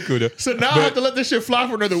 They could have. so now I have to let this shit fly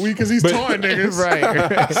for another week because he's towing niggas.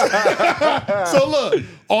 Right. So look,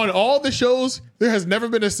 on all the shows, there has never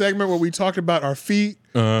been a segment where we talked about our feet,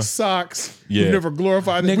 socks. Yeah. We've never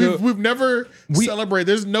glorified them. Nigga, We've never celebrated.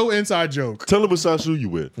 There's no inside joke. Tell them what size shoe you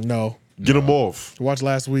wear. No. Get them off. Watch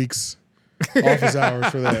last week's office hours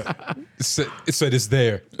for that. It said it's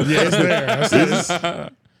there. Yeah, it's there.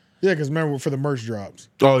 Yeah, because remember for the merch drops.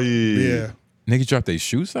 Oh, yeah. Niggas dropped their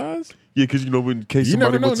shoe size? Yeah, because you know, in case You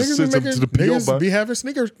never somebody know. wants to Niggas send be, something to the PO niggas box. be having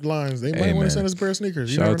sneaker lines. They might Hey, want man. to send us a pair of sneakers.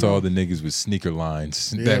 You Shout never out to know. all the niggas with sneaker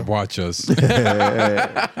lines Yeah. that watch us.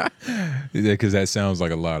 Because that sounds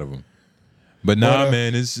like a lot of them. But nah,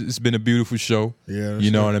 man, it's been a beautiful show. Yeah,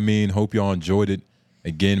 you know what I mean? Hope y'all enjoyed it.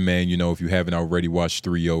 Again, man, you know, if you haven't already watched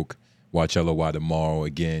 3 Oak, watch LOY tomorrow.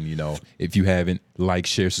 Again, you know, if you haven't, like,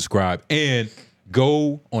 share, subscribe, and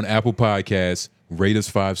go on Apple Podcasts, rate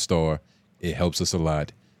us 5-star. It helps us a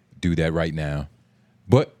lot. Do that right now.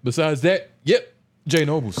 But besides that, yep, J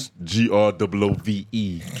Nobles. GROOVE.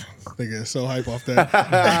 Nigga, so hype off that.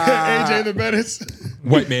 AJ the Bettis.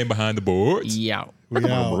 White man behind the boards. Yeah. We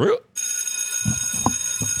out.